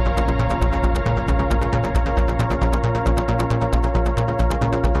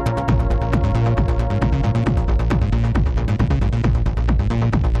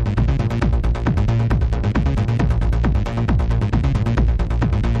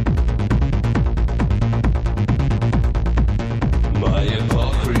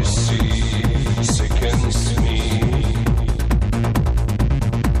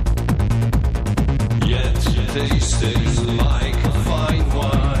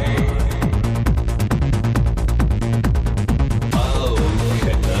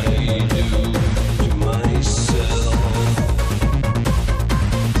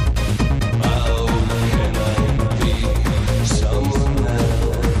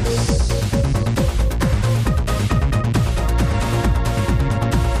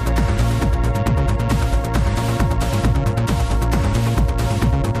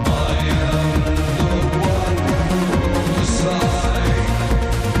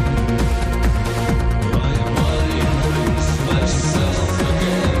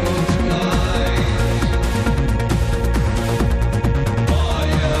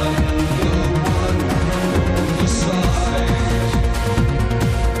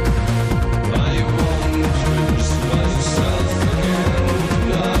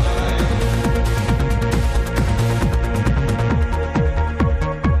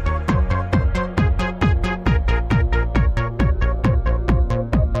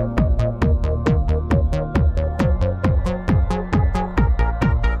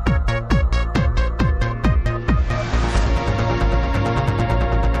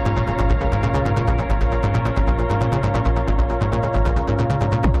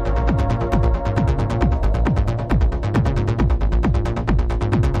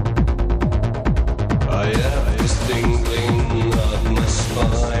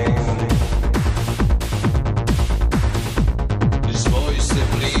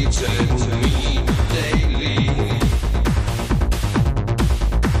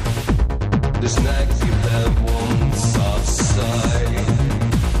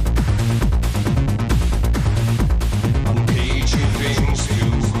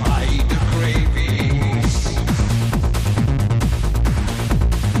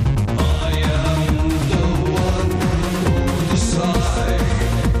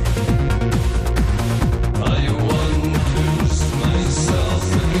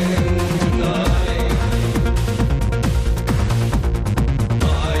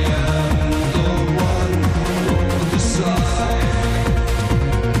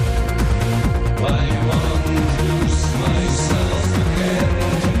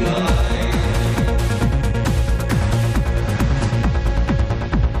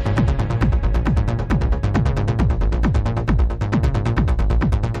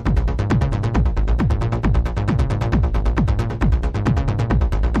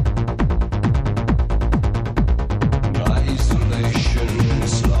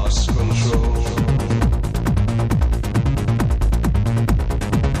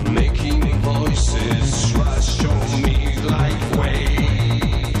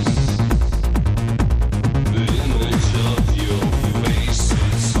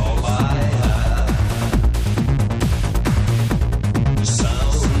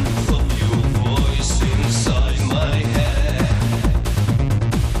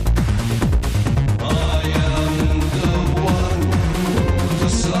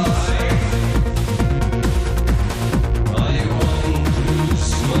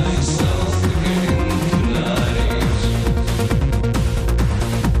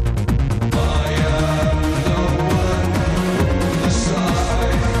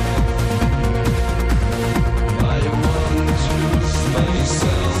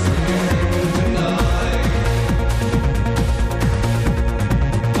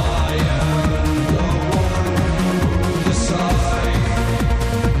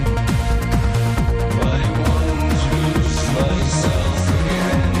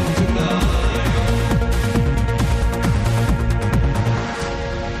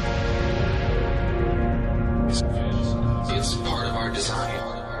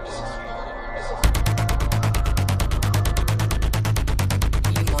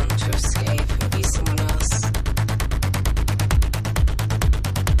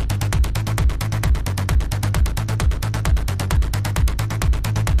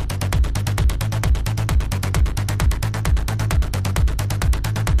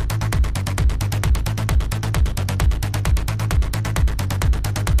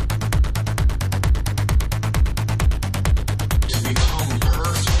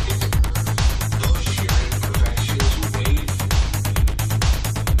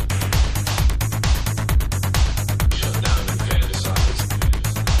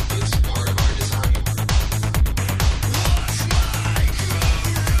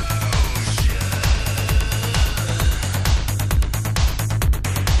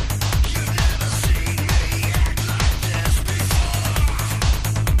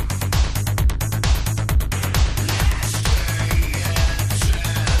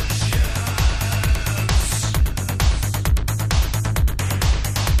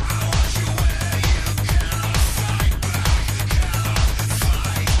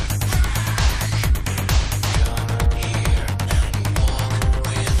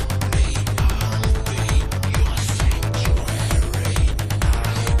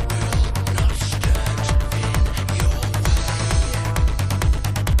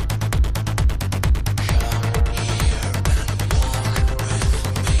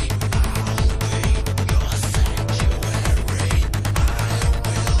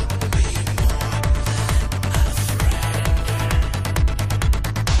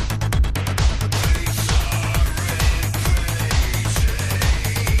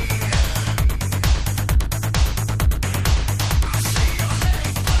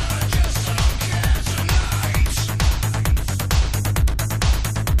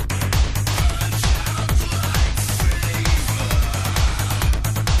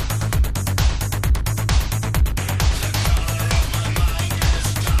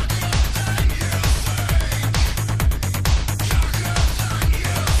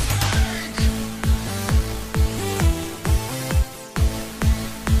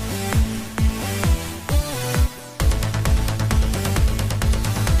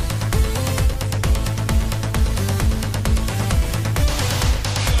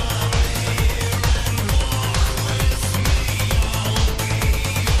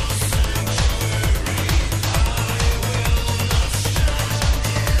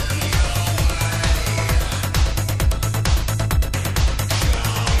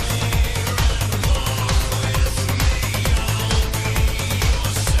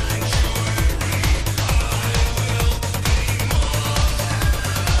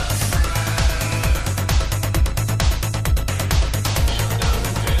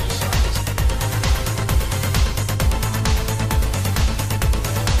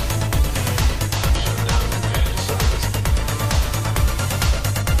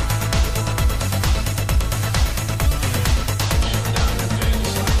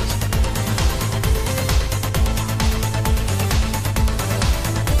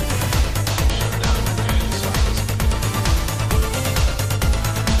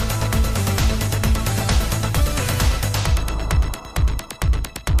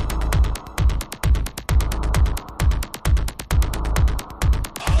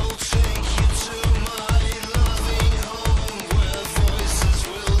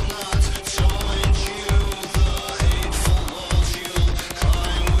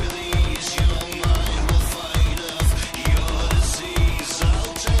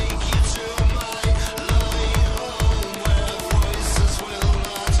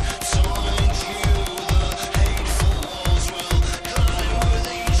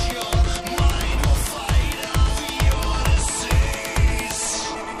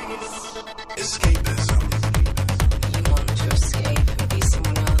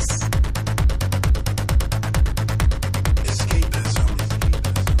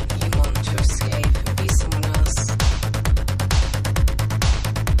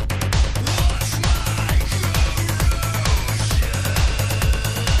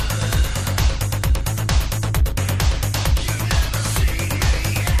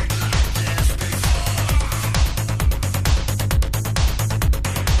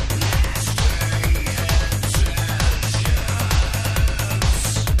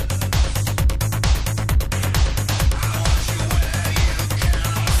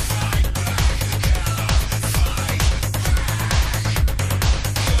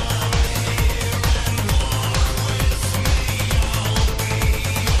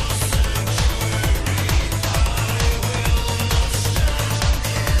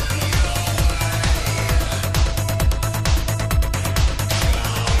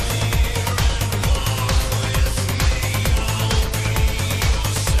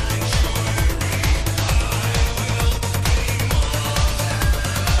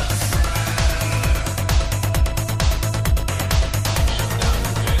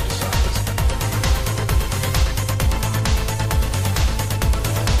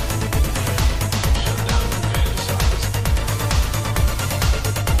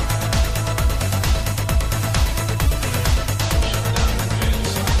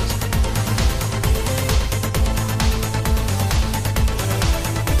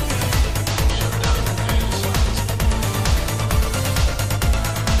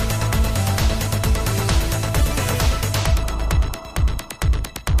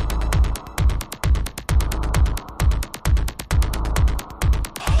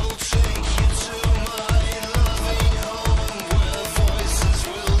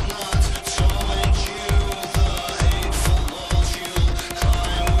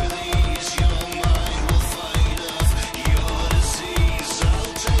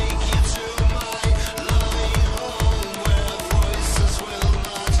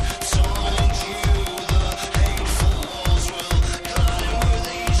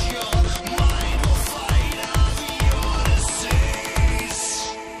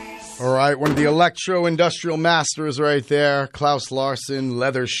 right, one of the electro-industrial masters right there, Klaus Larson,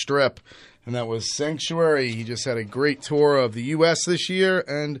 Leather Strip. And that was Sanctuary. He just had a great tour of the U.S. this year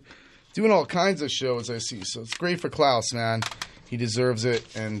and doing all kinds of shows, I see. So it's great for Klaus, man. He deserves it,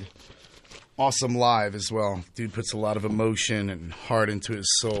 and awesome live as well. Dude puts a lot of emotion and heart into his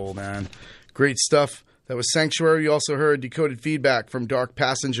soul, man. Great stuff. That was Sanctuary. You also heard Decoded Feedback from Dark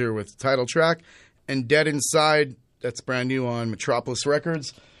Passenger with the title track. And Dead Inside, that's brand new on Metropolis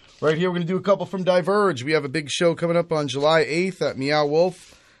Records. Right here, we're going to do a couple from Diverge. We have a big show coming up on July 8th at Meow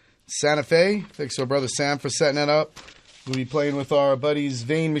Wolf, Santa Fe. Thanks to our brother Sam for setting that up. We'll be playing with our buddies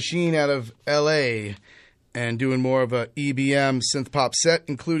Vain Machine out of L.A. and doing more of a EBM synth pop set,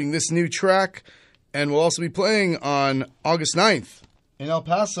 including this new track. And we'll also be playing on August 9th in El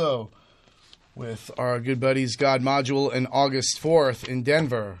Paso with our good buddies God Module, and August 4th in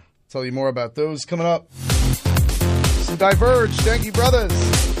Denver. Tell you more about those coming up. So Diverge, thank you,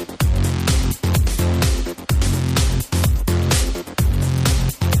 brothers.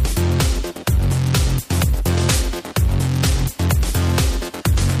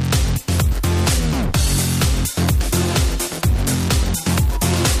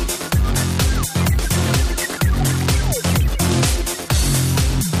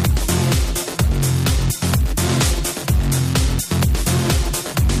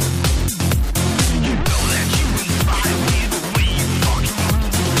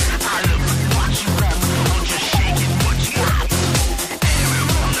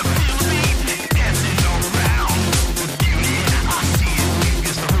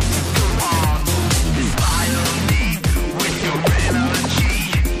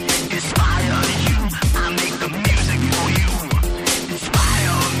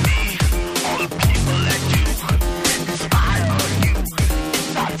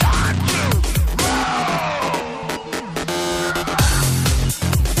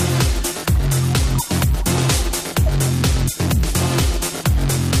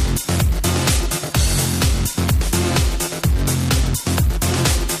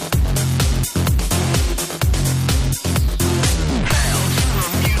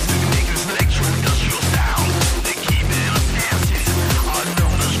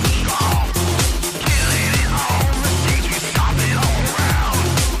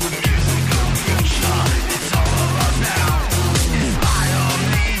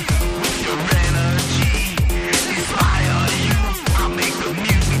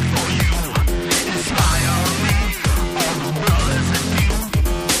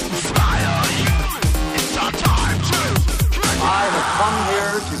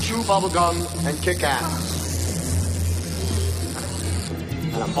 Bubblegum and kick ass.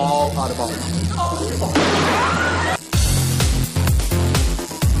 And I'm all out of bubblegum.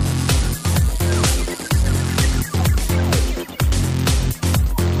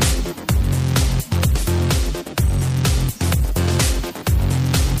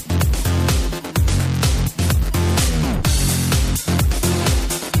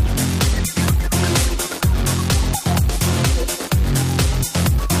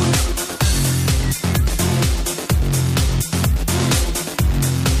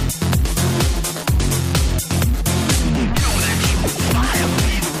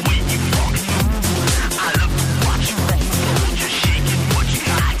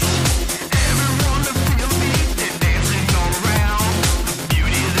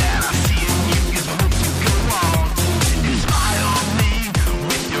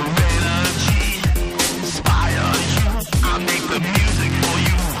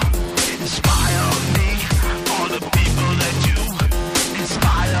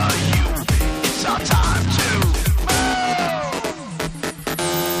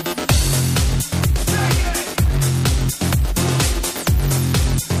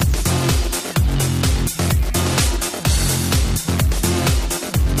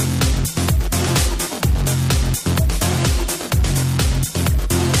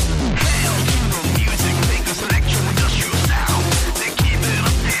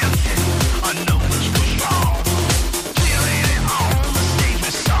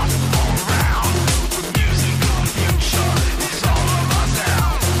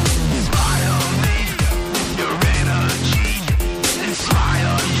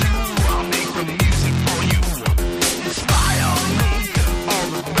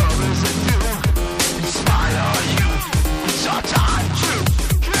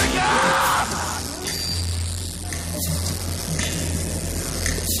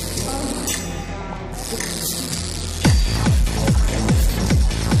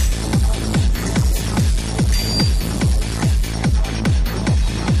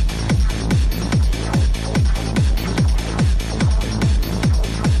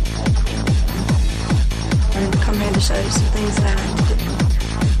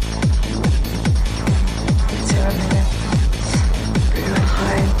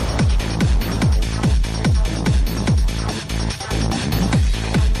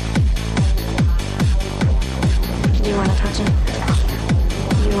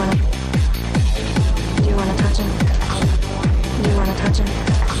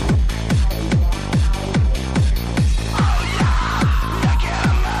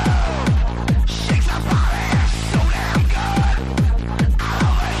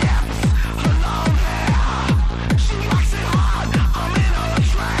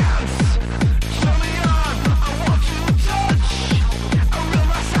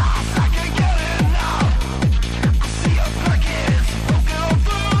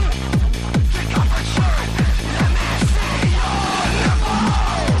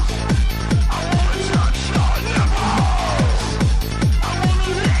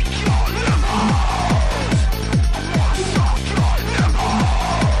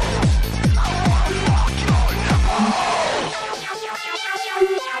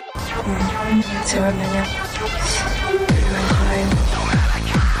 меня.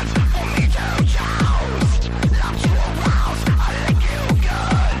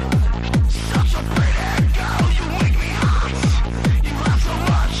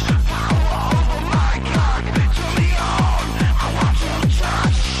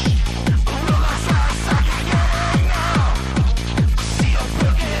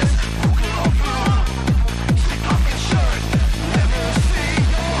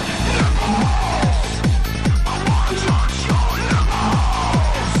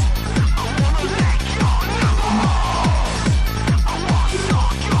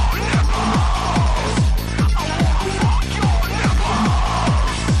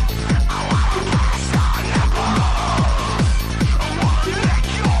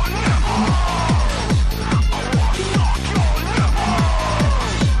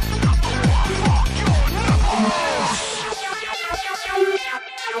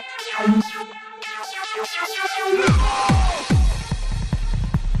 Понимаешь?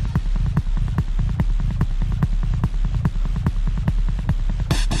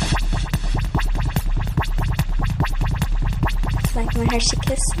 Like my Hershey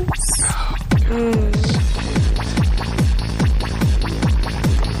Kisses.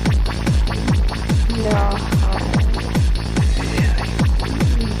 No.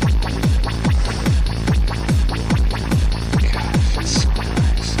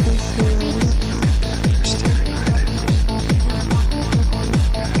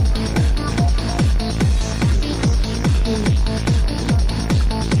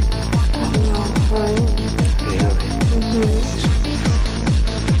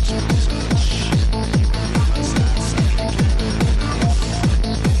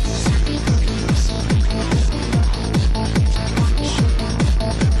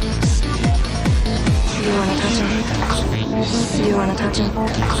 You wanna touch him?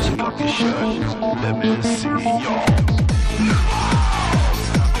 Let me see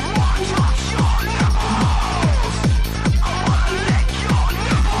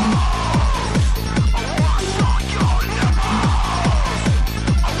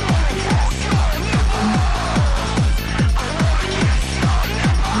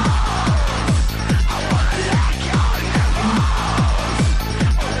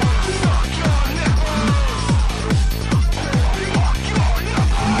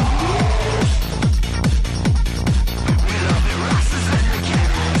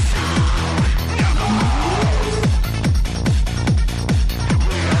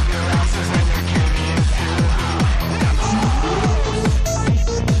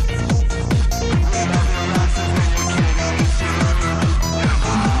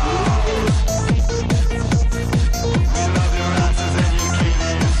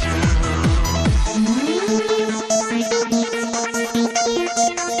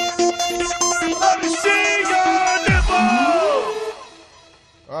your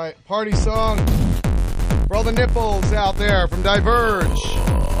party song for all the nipples out there from Diverge.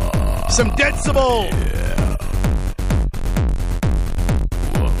 Some Decibel. Yeah.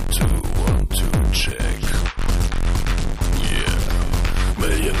 1, 2, 1, 2, check. Yeah.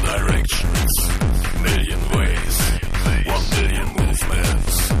 Million directions, million ways, 1 billion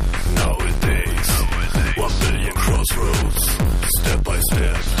movements. Nowadays, 1 billion crossroads, step by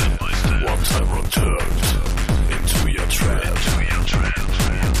step. One time wrong turn into your trap.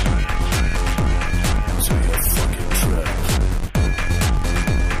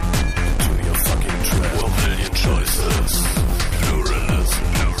 To your fucking trap.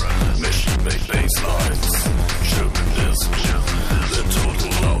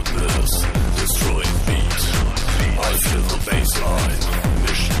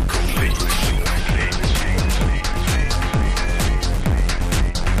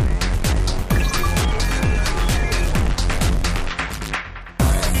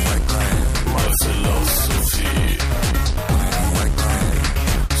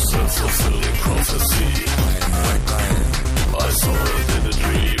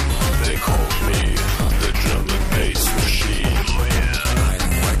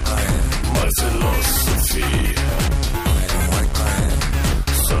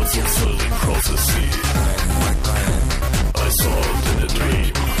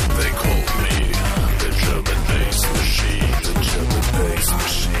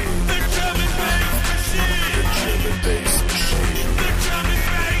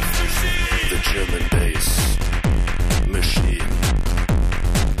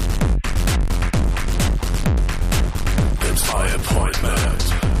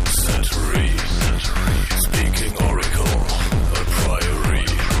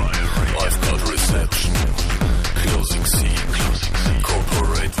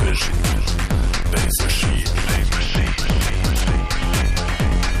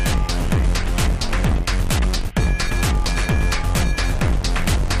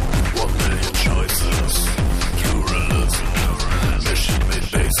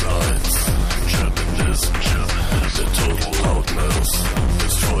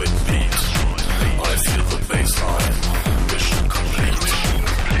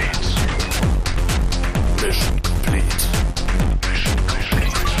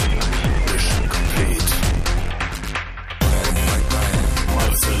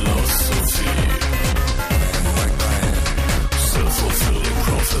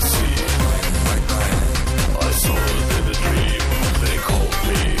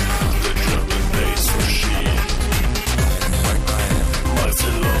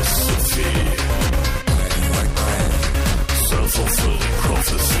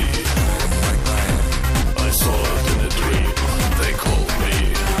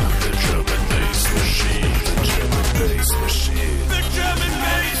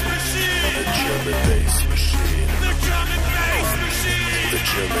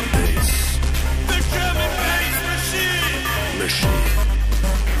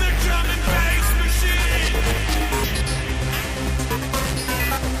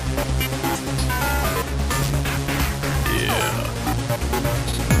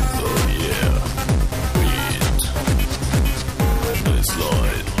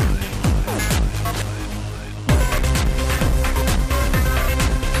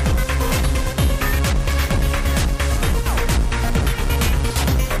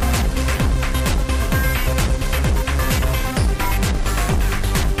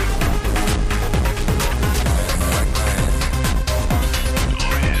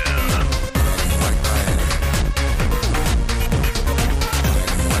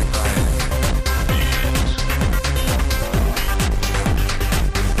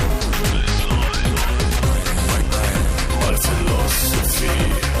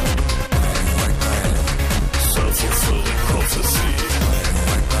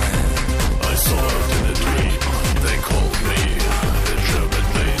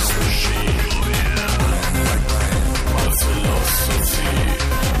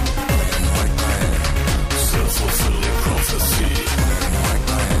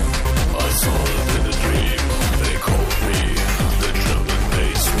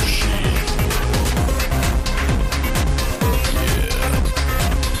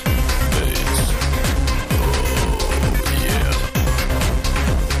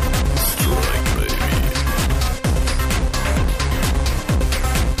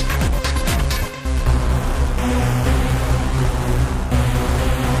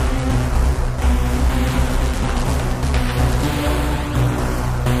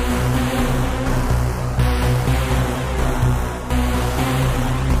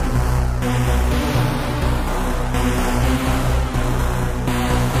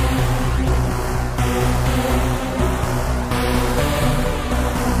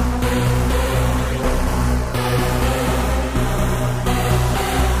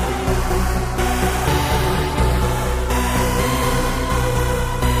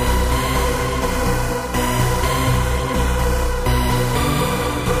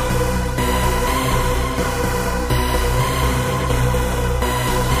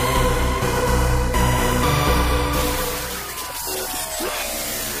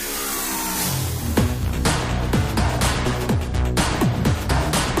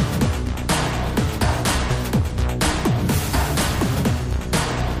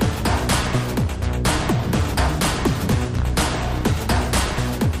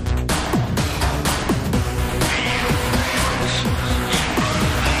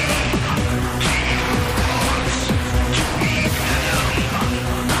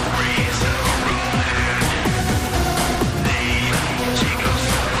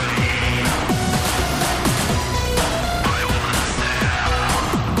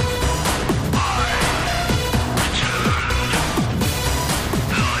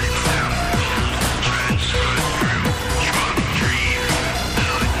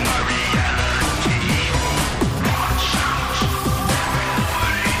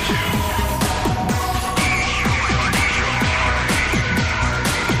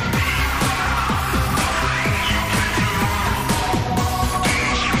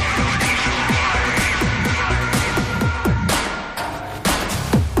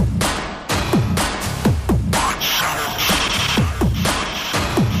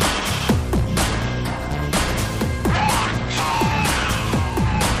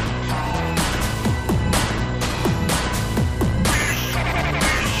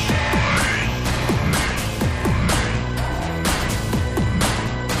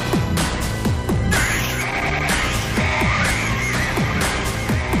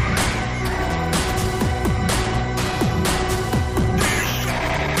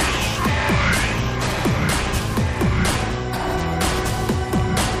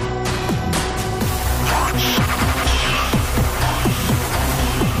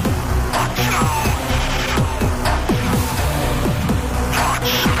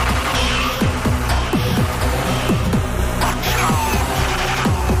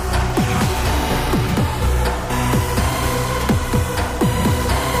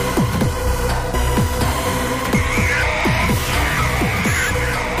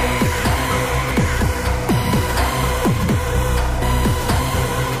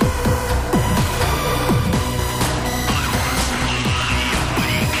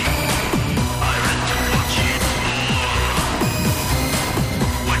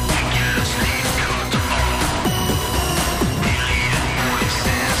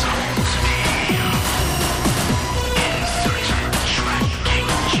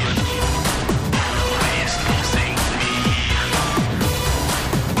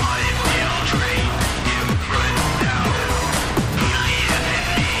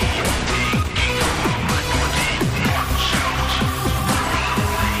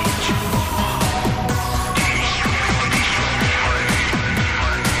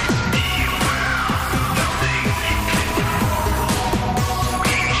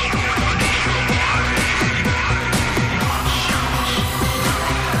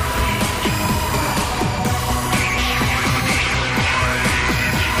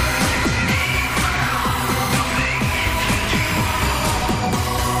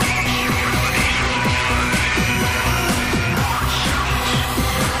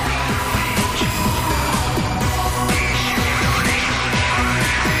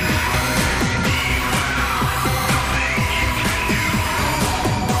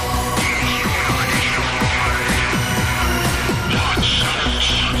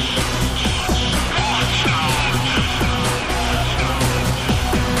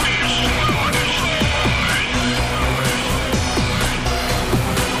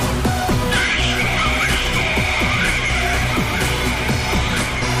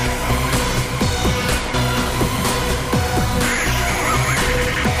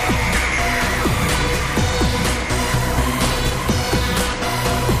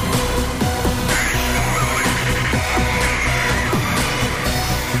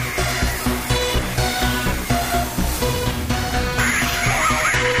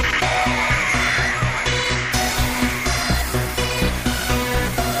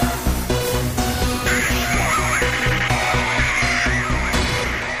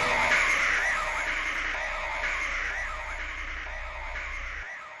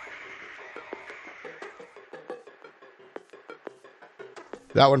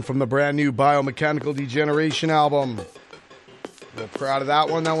 That one from the brand new Biomechanical Degeneration album. Real proud of that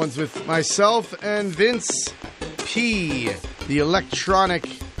one. That one's with myself and Vince P, the electronic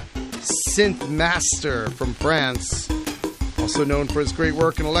synth master from France. Also known for his great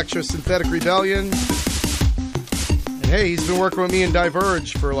work in Electrosynthetic Rebellion. And hey, he's been working with me in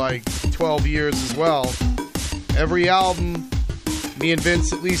Diverge for like 12 years as well. Every album, me and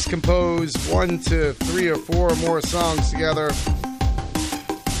Vince at least compose 1 to 3 or 4 or more songs together.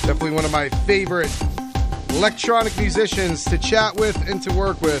 Definitely one of my favorite electronic musicians to chat with and to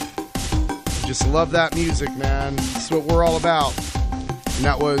work with. Just love that music, man. That's what we're all about. And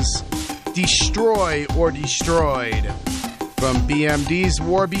that was Destroy or Destroyed from BMD's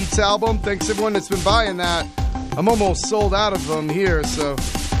War Beats album. Thanks everyone that's been buying that. I'm almost sold out of them here, so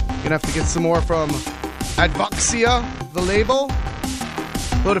gonna have to get some more from Advoxia, the label.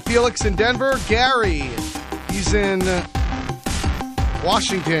 Hello to Felix in Denver. Gary, he's in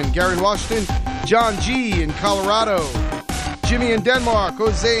Washington. Gary in Washington. John G in Colorado. Jimmy in Denmark.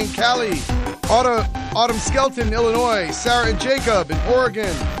 Jose in Cali. Autumn Skelton in Illinois. Sarah and Jacob in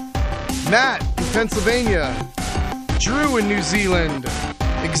Oregon. Matt in Pennsylvania. Drew in New Zealand.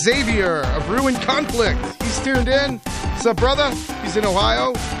 Xavier of Ruined Conflict. He's tuned in. What's up, brother? He's in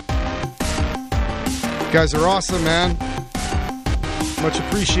Ohio. You guys are awesome, man. Much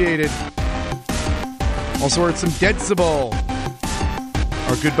appreciated. Also heard some Deadsable.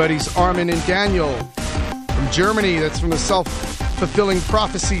 Our good buddies Armin and Daniel from Germany. That's from the Self-Fulfilling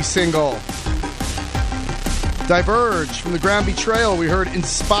Prophecy single. Diverge from the Grand Betrayal. We heard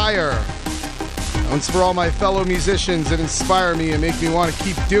Inspire. That one's for all my fellow musicians that inspire me and make me want to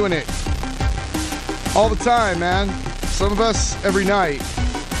keep doing it. All the time, man. Some of us every night.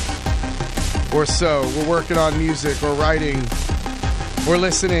 Or so. We're working on music or writing. We're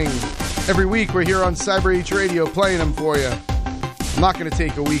listening. Every week we're here on Cyber Age Radio playing them for you. I'm not going to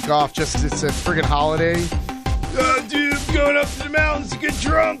take a week off just because it's a friggin' holiday. Oh, dude, I'm going up to the mountains to get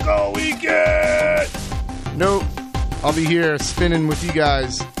drunk all weekend. Nope. I'll be here spinning with you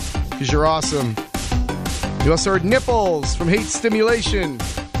guys because you're awesome. You also heard Nipples from Hate Stimulation.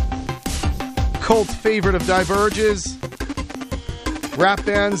 Cult favorite of Diverges. Rap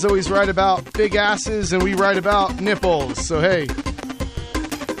bands always write about big asses and we write about nipples. So hey,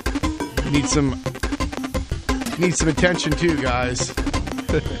 need some attention too, guys.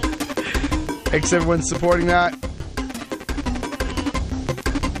 Thanks everyone supporting that.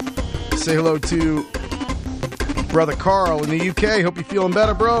 Say hello to brother Carl in the UK. Hope you're feeling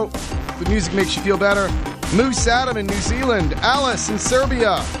better, bro. The music makes you feel better. Moose Adam in New Zealand. Alice in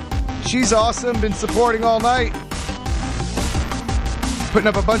Serbia. She's awesome. Been supporting all night. Putting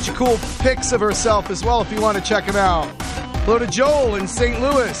up a bunch of cool pics of herself as well if you want to check them out. Hello to Joel in St.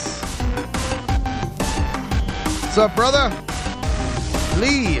 Louis. What's up, brother?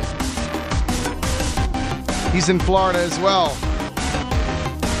 Lee. He's in Florida as well.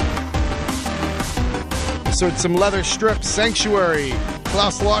 So it's some Leather Strip, Sanctuary.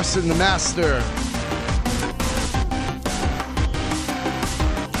 Klaus Larson, the master.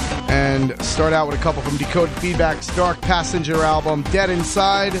 And start out with a couple from Decoded Feedback's Dark Passenger album, Dead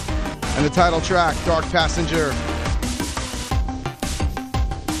Inside, and the title track, Dark Passenger.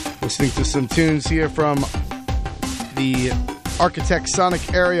 Listening to some tunes here from the Architect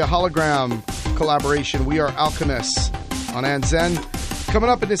Sonic Area Hologram collaboration, We Are Alchemists on Anzen. Coming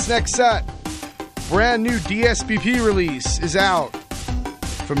up in this next set, brand new DSPP release is out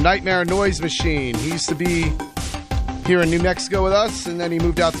from Nightmare Noise Machine. He used to be here in New Mexico with us, and then he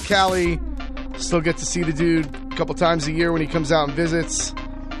moved out to Cali. Still get to see the dude a couple times a year when he comes out and visits.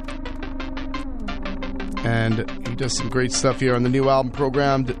 And he does some great stuff here on the new album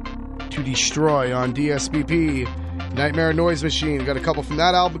Programmed to Destroy on DSPP. Nightmare Noise Machine. Got a couple from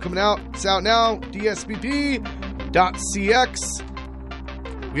that album coming out. It's out now. DSPP.cx.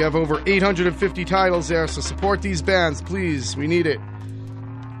 We have over 850 titles there, so support these bands, please. We need it.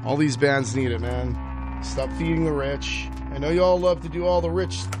 All these bands need it, man. Stop feeding the rich. I know y'all love to do all the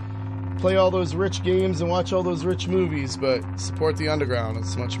rich, play all those rich games and watch all those rich movies, but support the underground.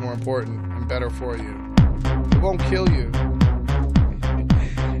 It's much more important and better for you. It won't kill you.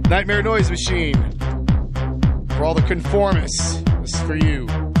 Nightmare Noise Machine. For all the conformists, this is for you.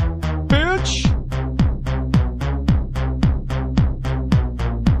 Bitch!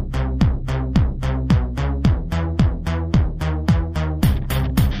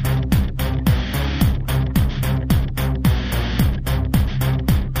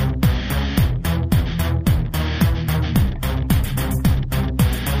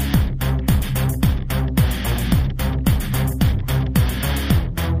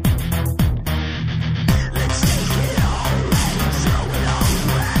 Let's take it all, right, throw it all.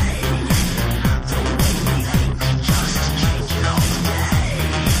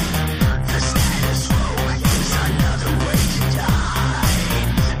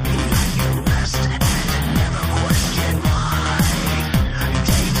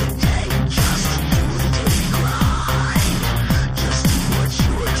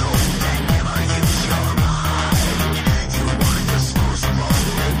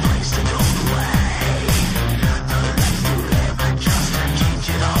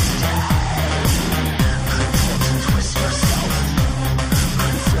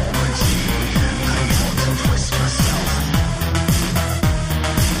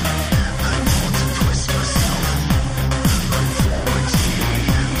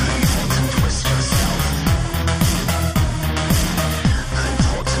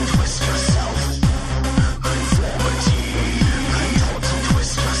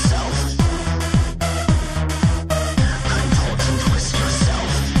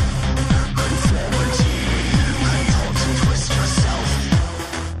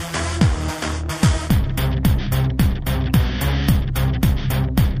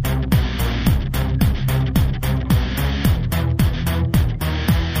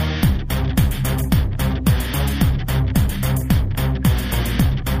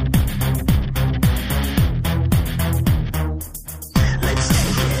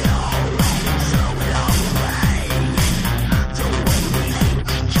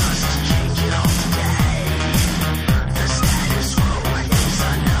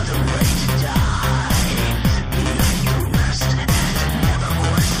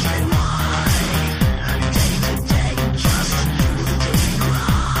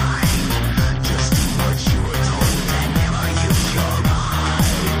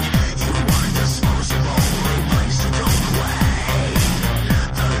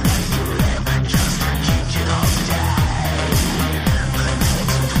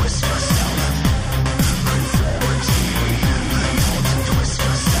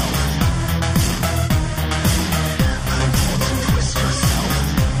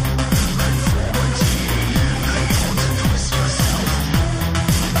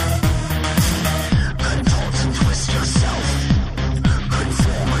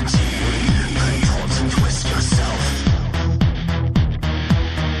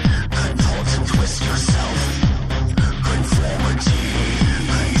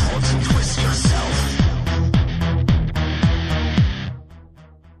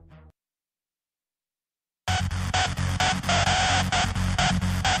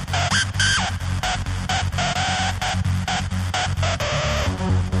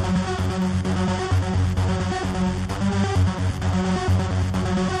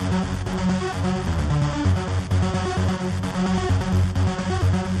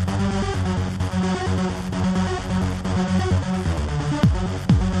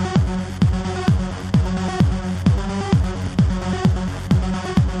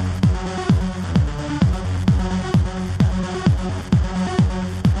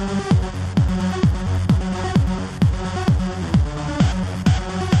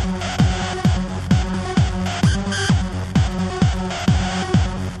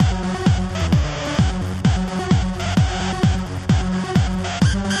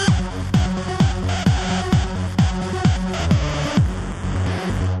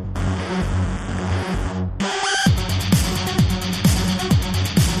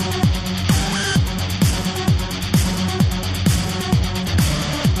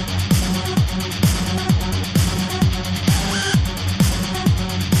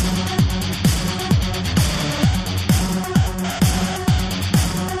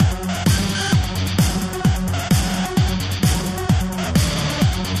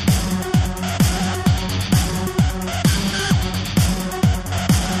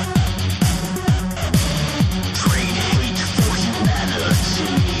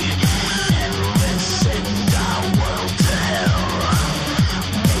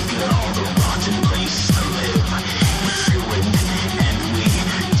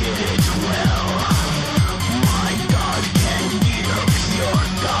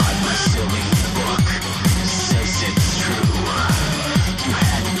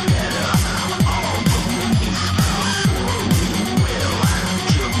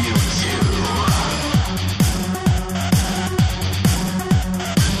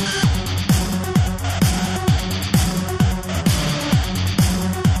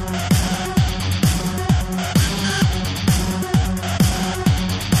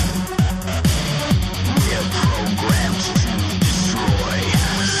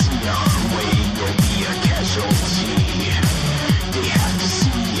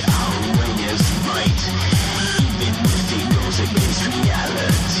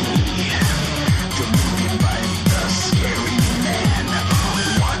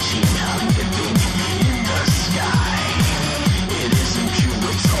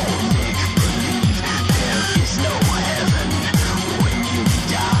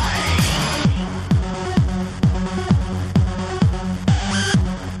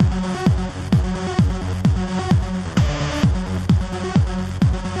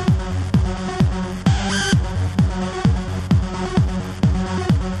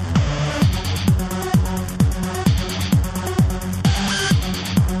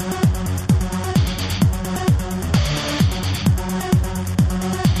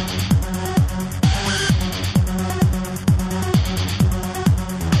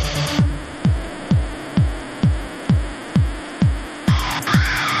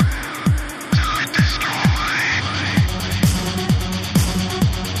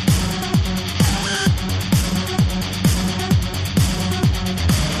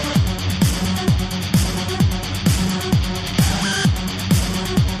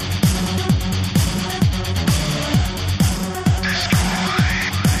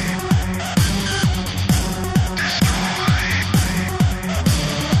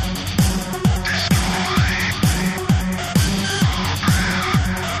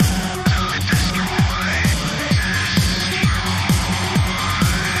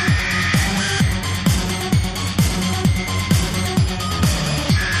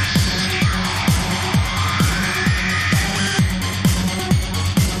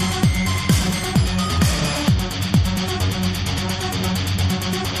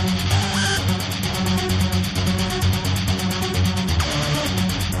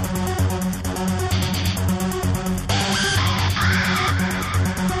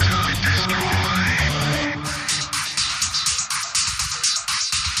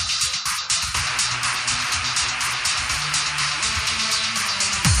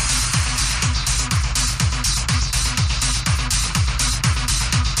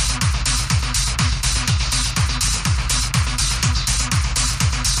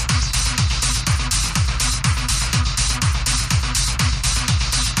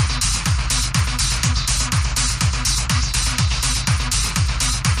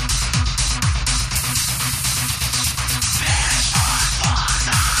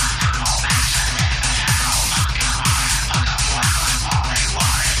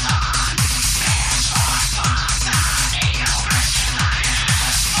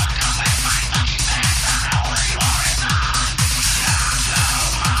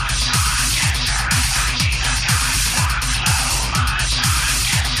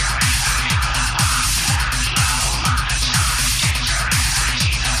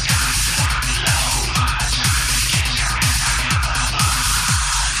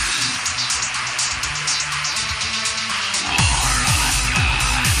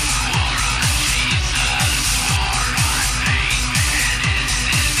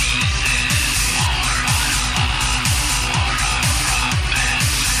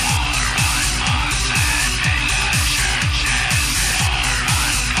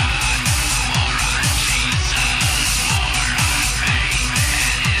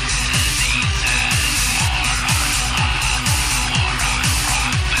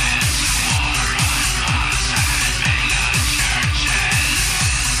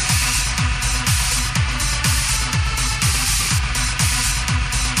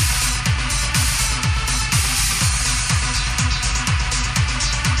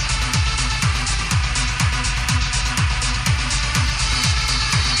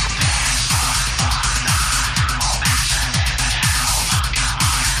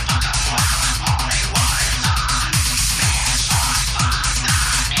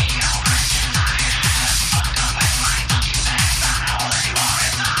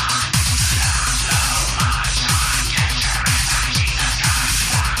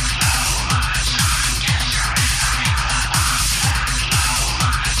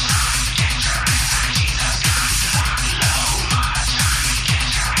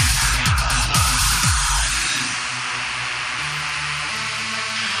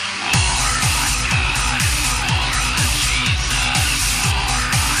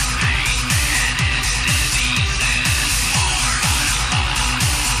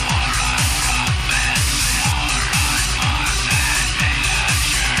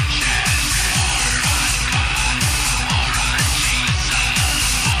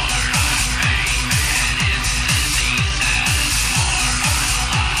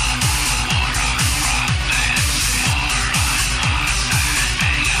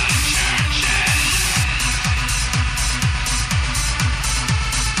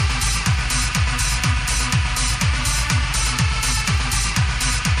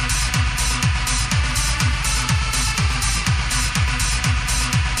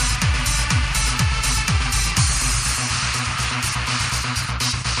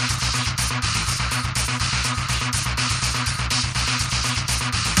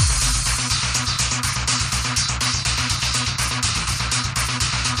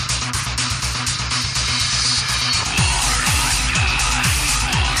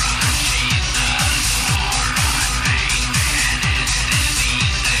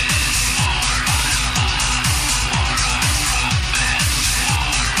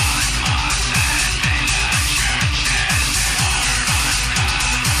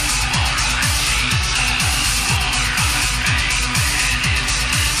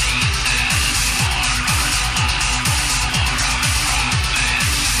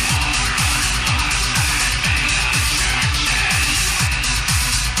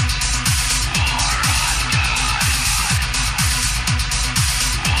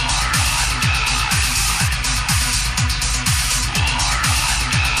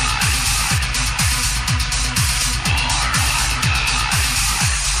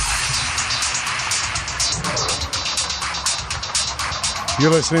 You're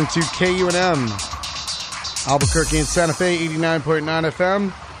listening to KUNM, Albuquerque and Santa Fe, 89.9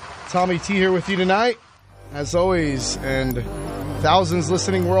 FM. Tommy T here with you tonight, as always, and thousands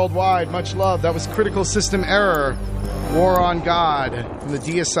listening worldwide. Much love. That was Critical System Error, War on God, from the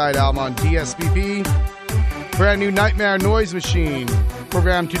Deicide album on DSBP. Brand new Nightmare Noise Machine,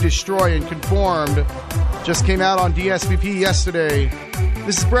 programmed to destroy and conformed, just came out on DSBP yesterday.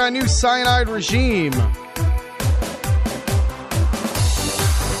 This is brand new Cyanide Regime.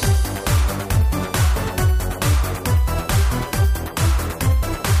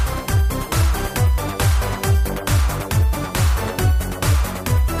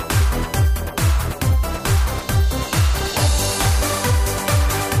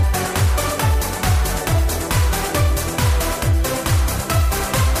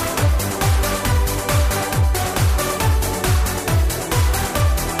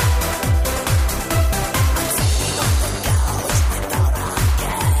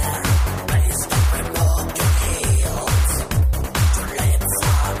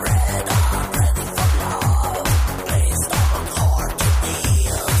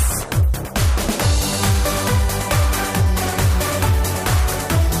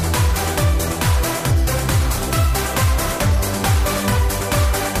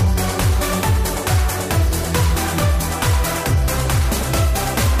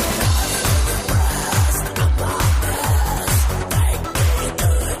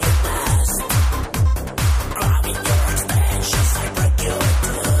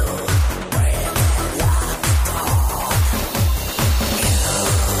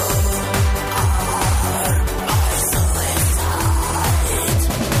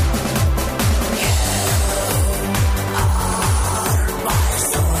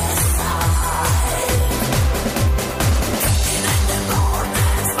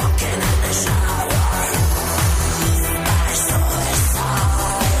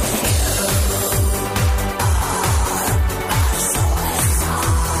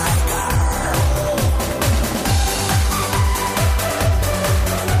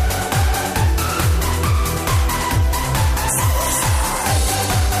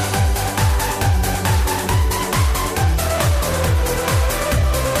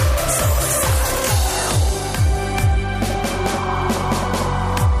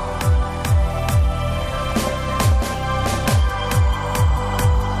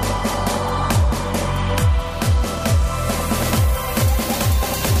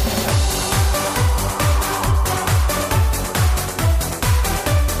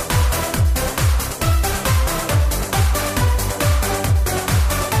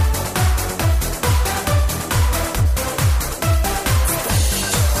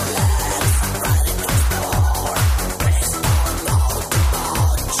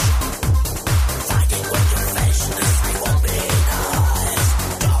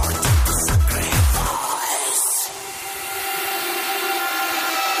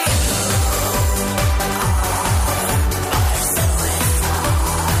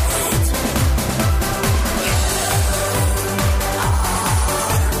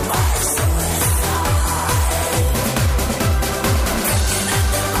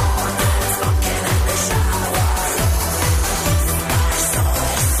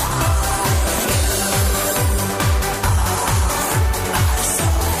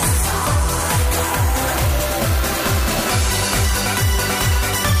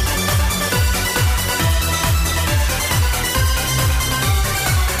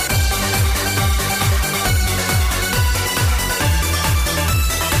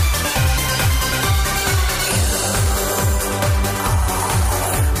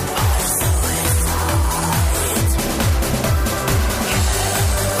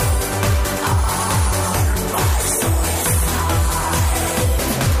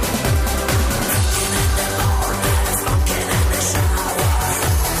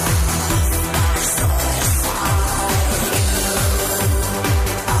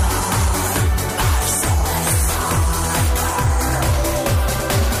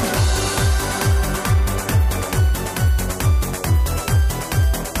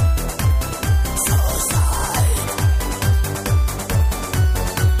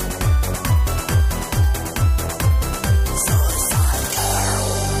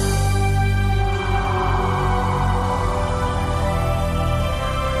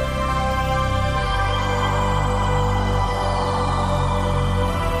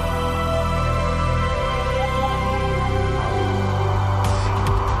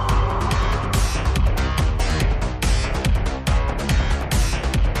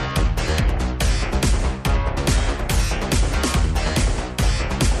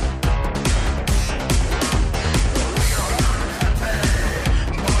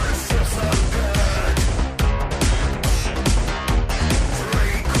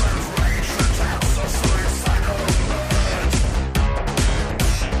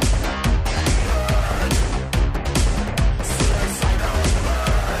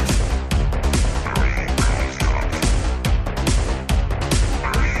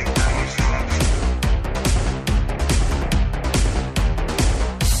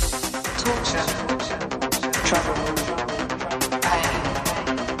 torture, trouble, pain.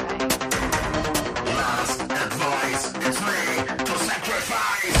 Last advice is free to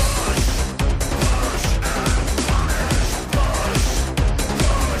sacrifice.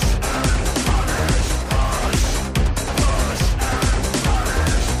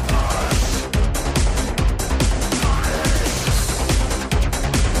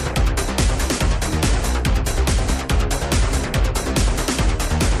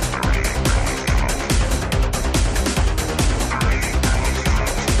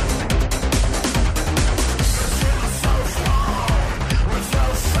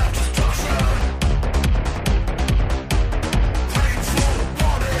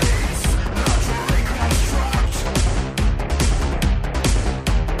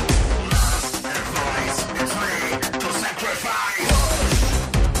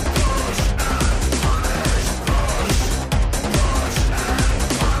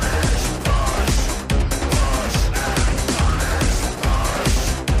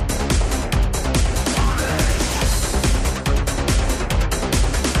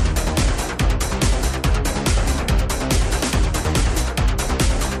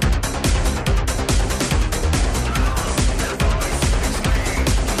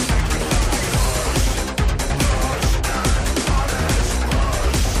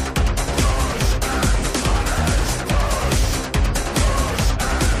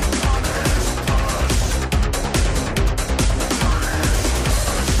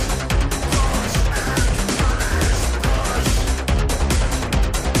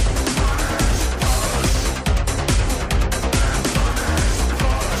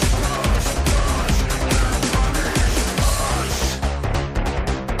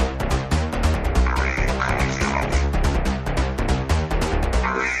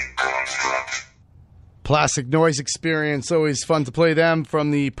 Classic Noise Experience, always fun to play them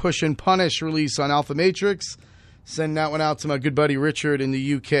from the Push and Punish release on Alpha Matrix. Sending that one out to my good buddy Richard in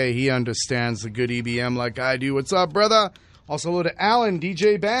the UK. He understands the good EBM like I do. What's up, brother? Also hello to Alan,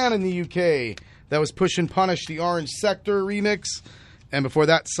 DJ Ban in the UK. That was Push and Punish, the Orange Sector remix. And before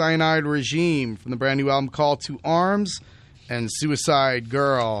that, Cyanide Regime from the brand new album Call to Arms and Suicide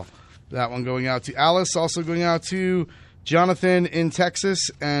Girl. That one going out to Alice, also going out to Jonathan in Texas,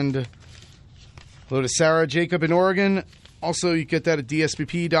 and hello to Sarah Jacob in Oregon. Also, you get that at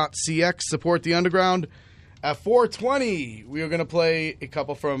dspp.cx. Support the underground. At 4:20, we are going to play a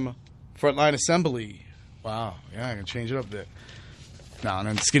couple from Frontline Assembly. Wow, yeah, I'm going to change it up a bit. No, and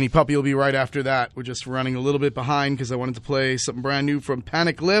then Skinny Puppy will be right after that. We're just running a little bit behind because I wanted to play something brand new from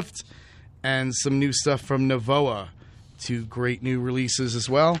Panic Lift and some new stuff from Navoa. Two great new releases as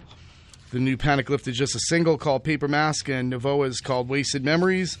well. The new Panic Lift is just a single called Paper Mask, and Navoa is called Wasted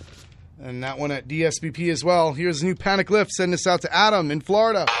Memories. And that one at DSBP as well. Here's a new Panic Lift. Send this out to Adam in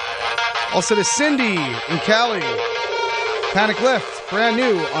Florida. Also to Cindy in Cali. Panic Lift, brand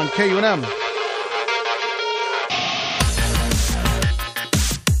new on KUNM.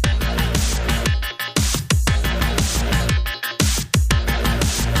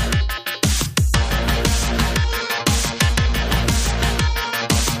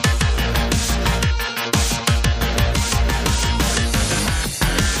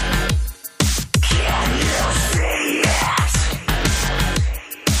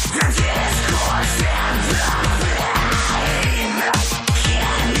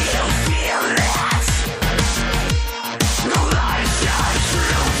 Feel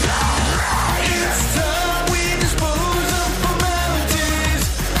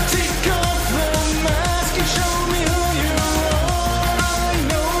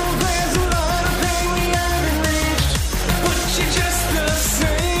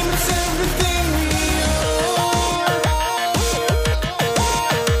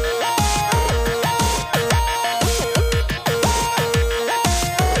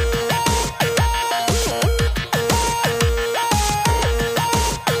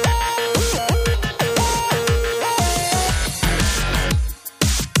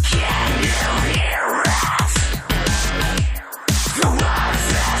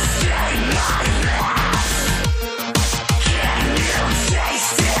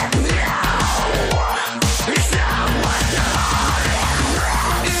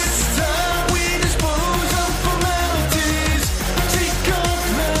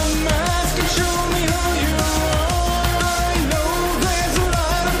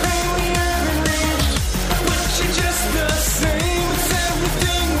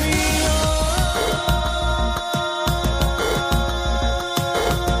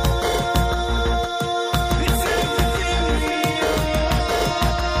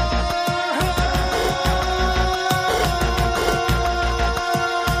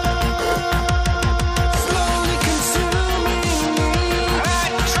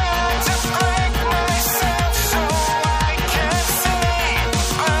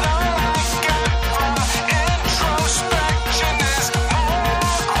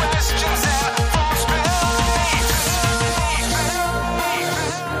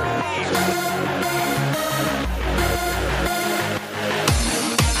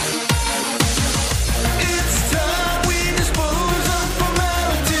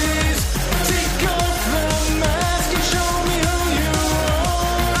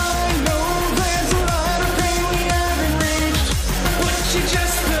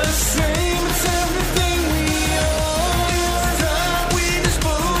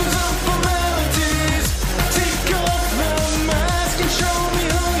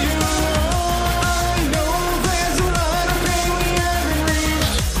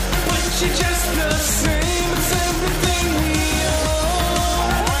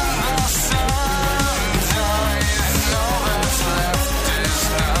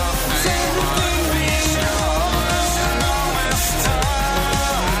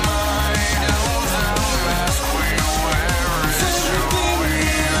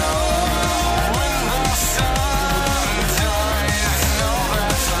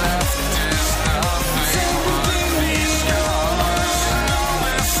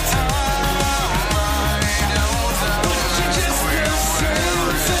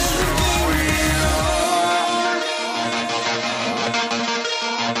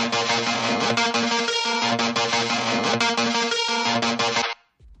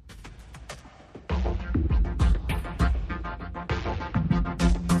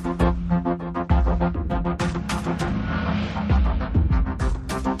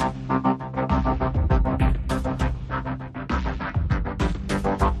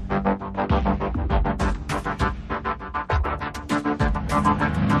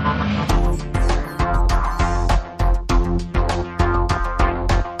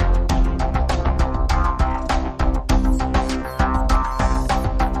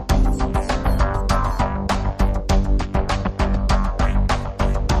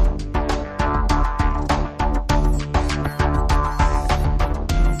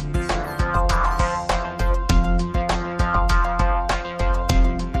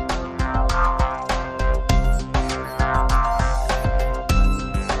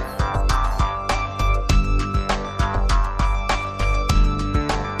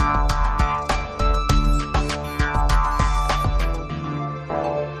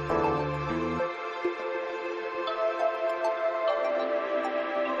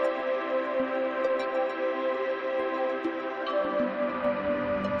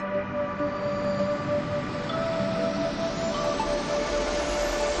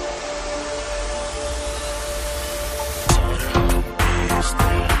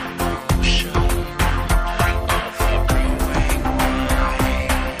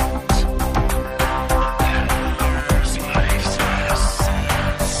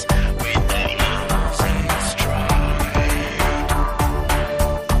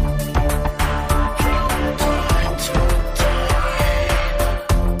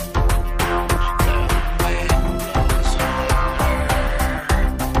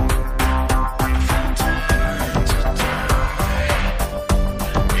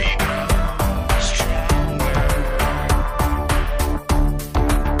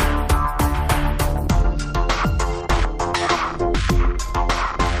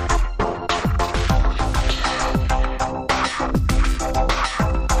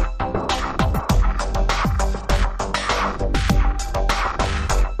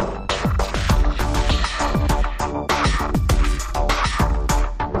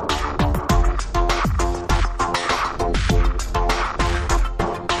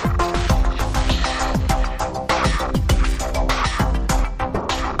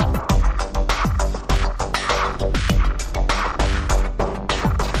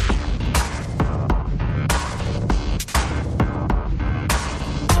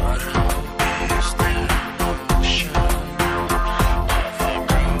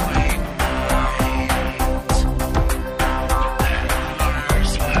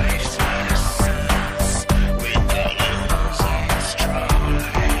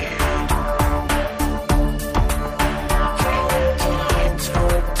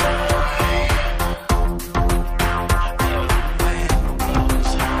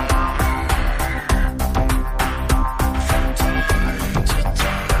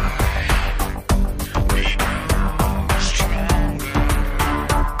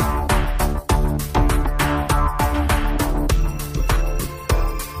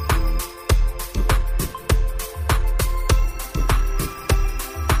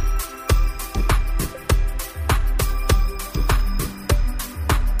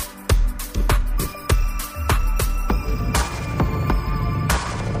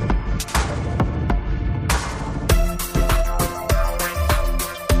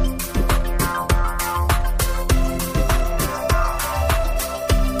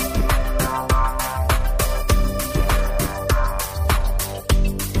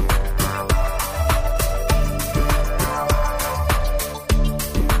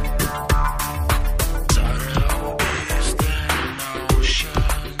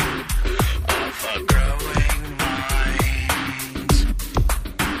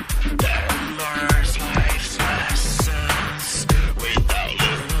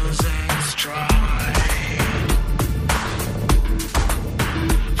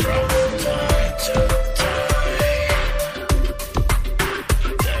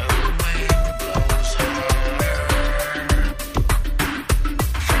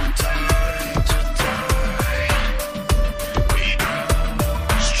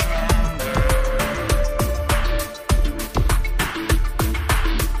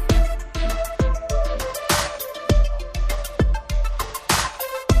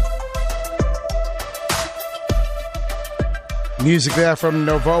Music there from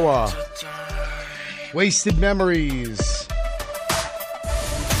Novoa. Wasted Memories.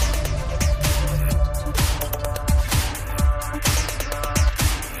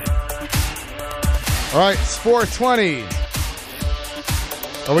 All right, it's 4:20.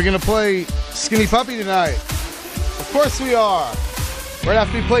 Are we going to play Skinny Puppy tonight? Of course we are. Right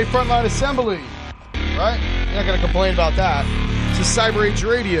after we play Frontline Assembly. Right? You're not going to complain about that. This is Cyber Age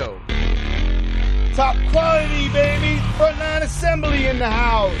Radio. Top quality, baby. Frontline Assembly in the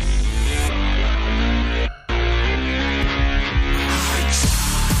house.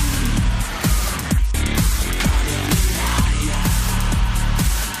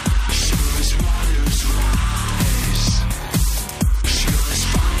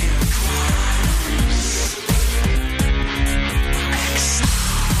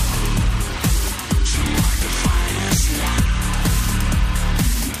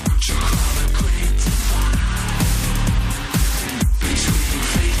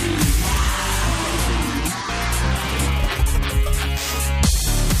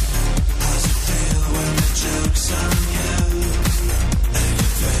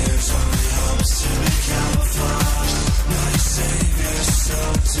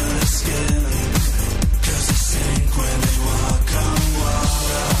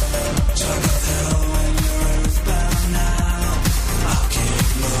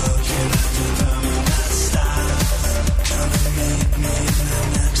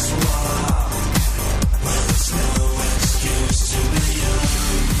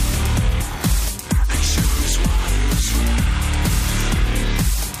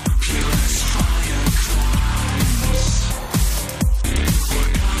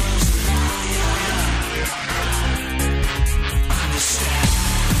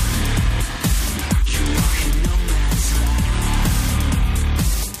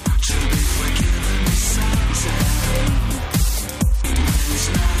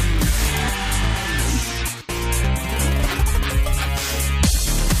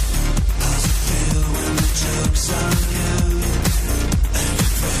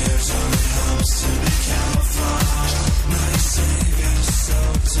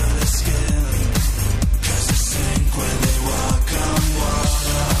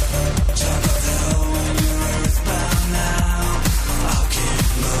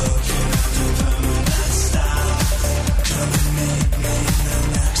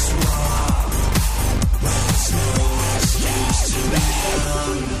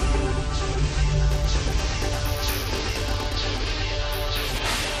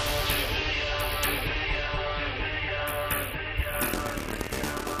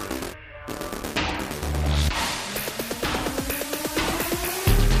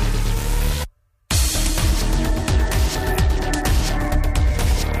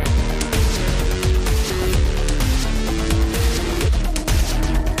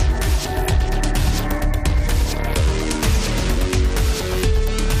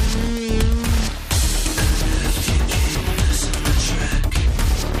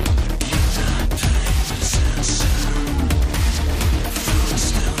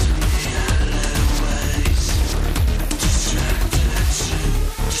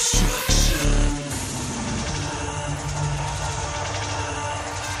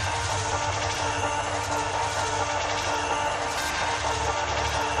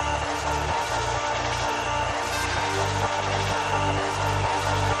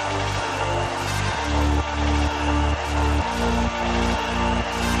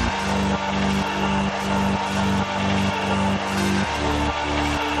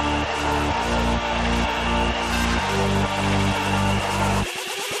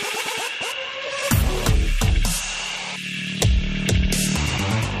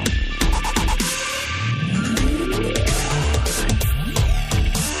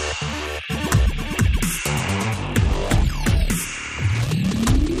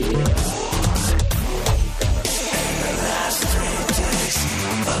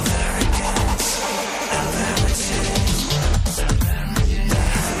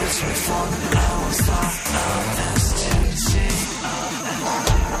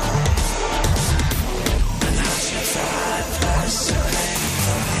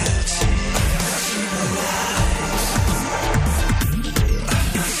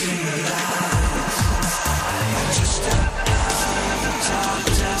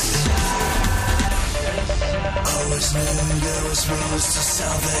 was rose to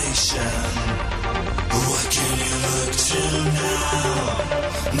salvation. What can you look to now?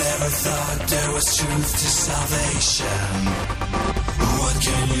 Never thought there was truth to salvation. What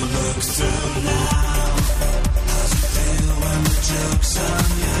can you look through now? How's it feel when the joke's on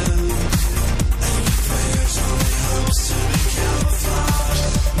you? And your prayers only hopes to be counted?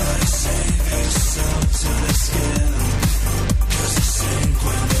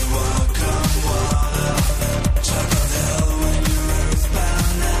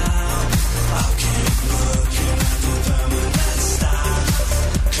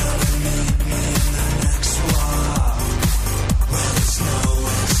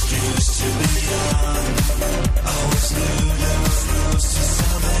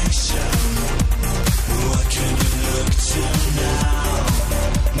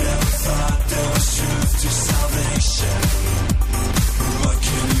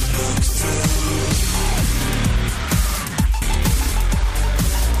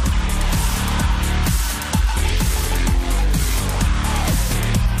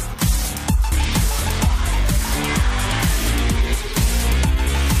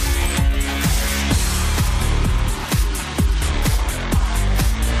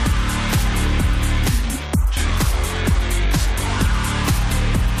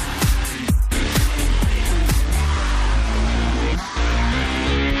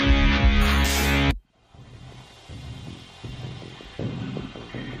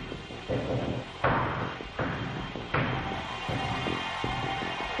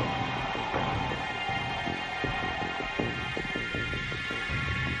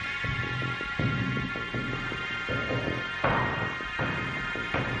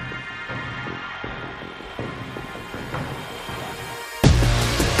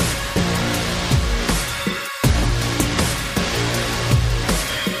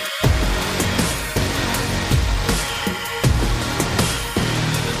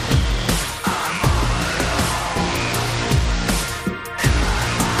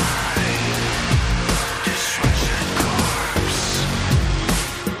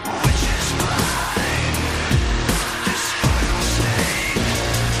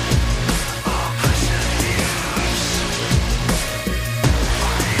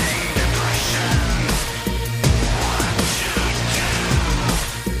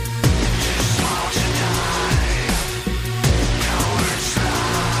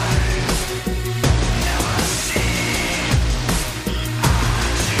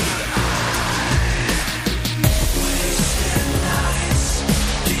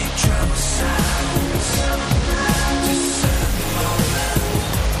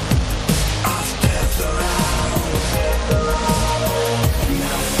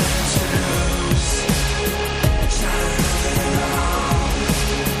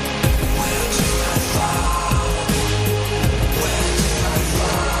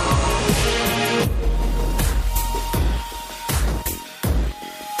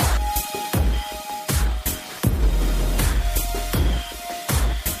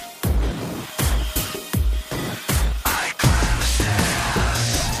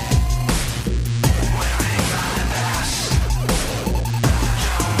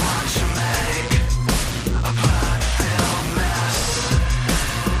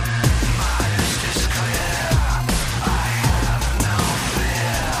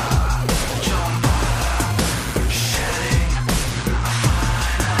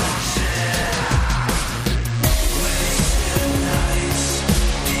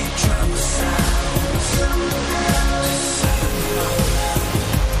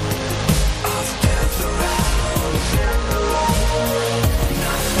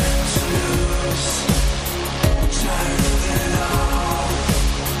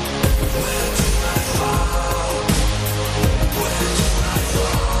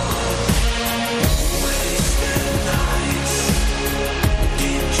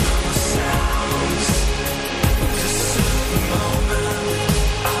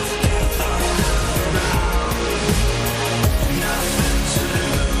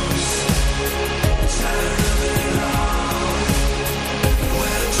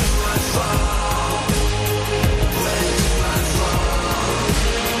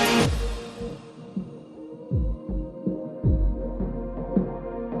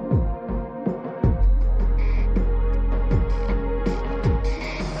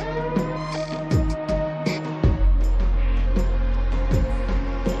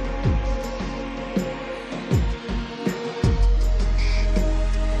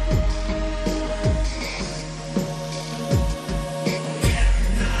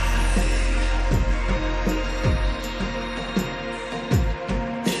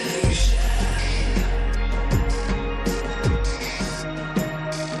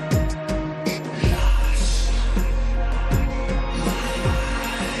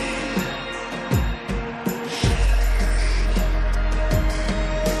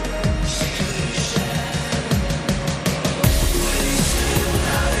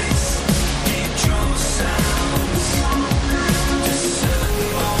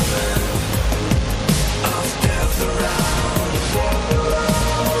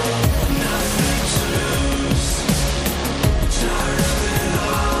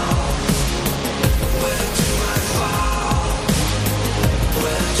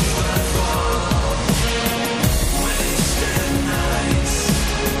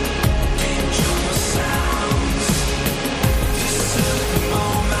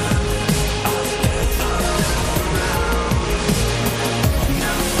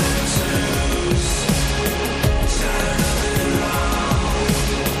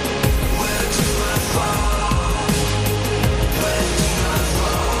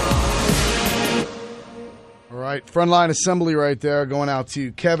 right, Frontline Assembly right there, going out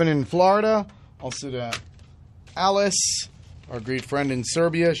to Kevin in Florida. Also to Alice, our great friend in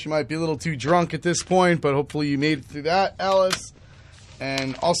Serbia. She might be a little too drunk at this point, but hopefully you made it through that, Alice.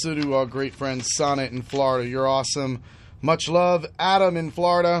 And also to our great friend Sonnet in Florida. You're awesome. Much love. Adam in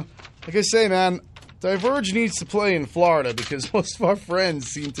Florida. Like I say, man, Diverge needs to play in Florida because most of our friends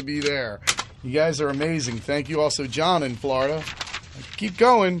seem to be there. You guys are amazing. Thank you also, John in Florida. Keep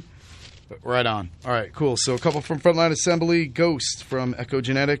going. But right on. All right, cool. So a couple from Frontline Assembly, Ghost from Echo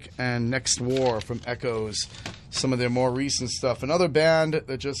Genetic, and Next War from Echoes. Some of their more recent stuff. Another band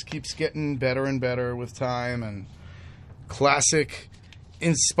that just keeps getting better and better with time, and classic,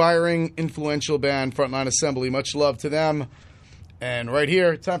 inspiring, influential band, Frontline Assembly. Much love to them. And right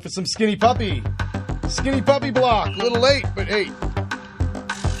here, time for some Skinny Puppy. Skinny Puppy block. A little late, but hey.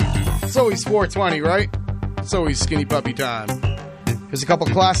 It's always 420, right? It's always Skinny Puppy time. Here's a couple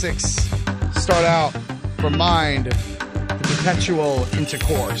classics. Start out from Mind, The Perpetual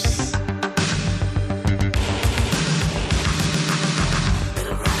Intercourse.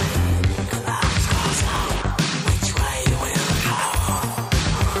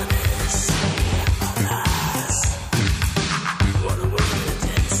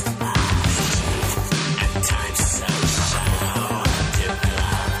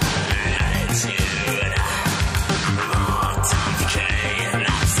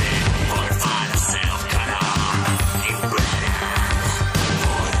 Fortify the self, cut off, you better.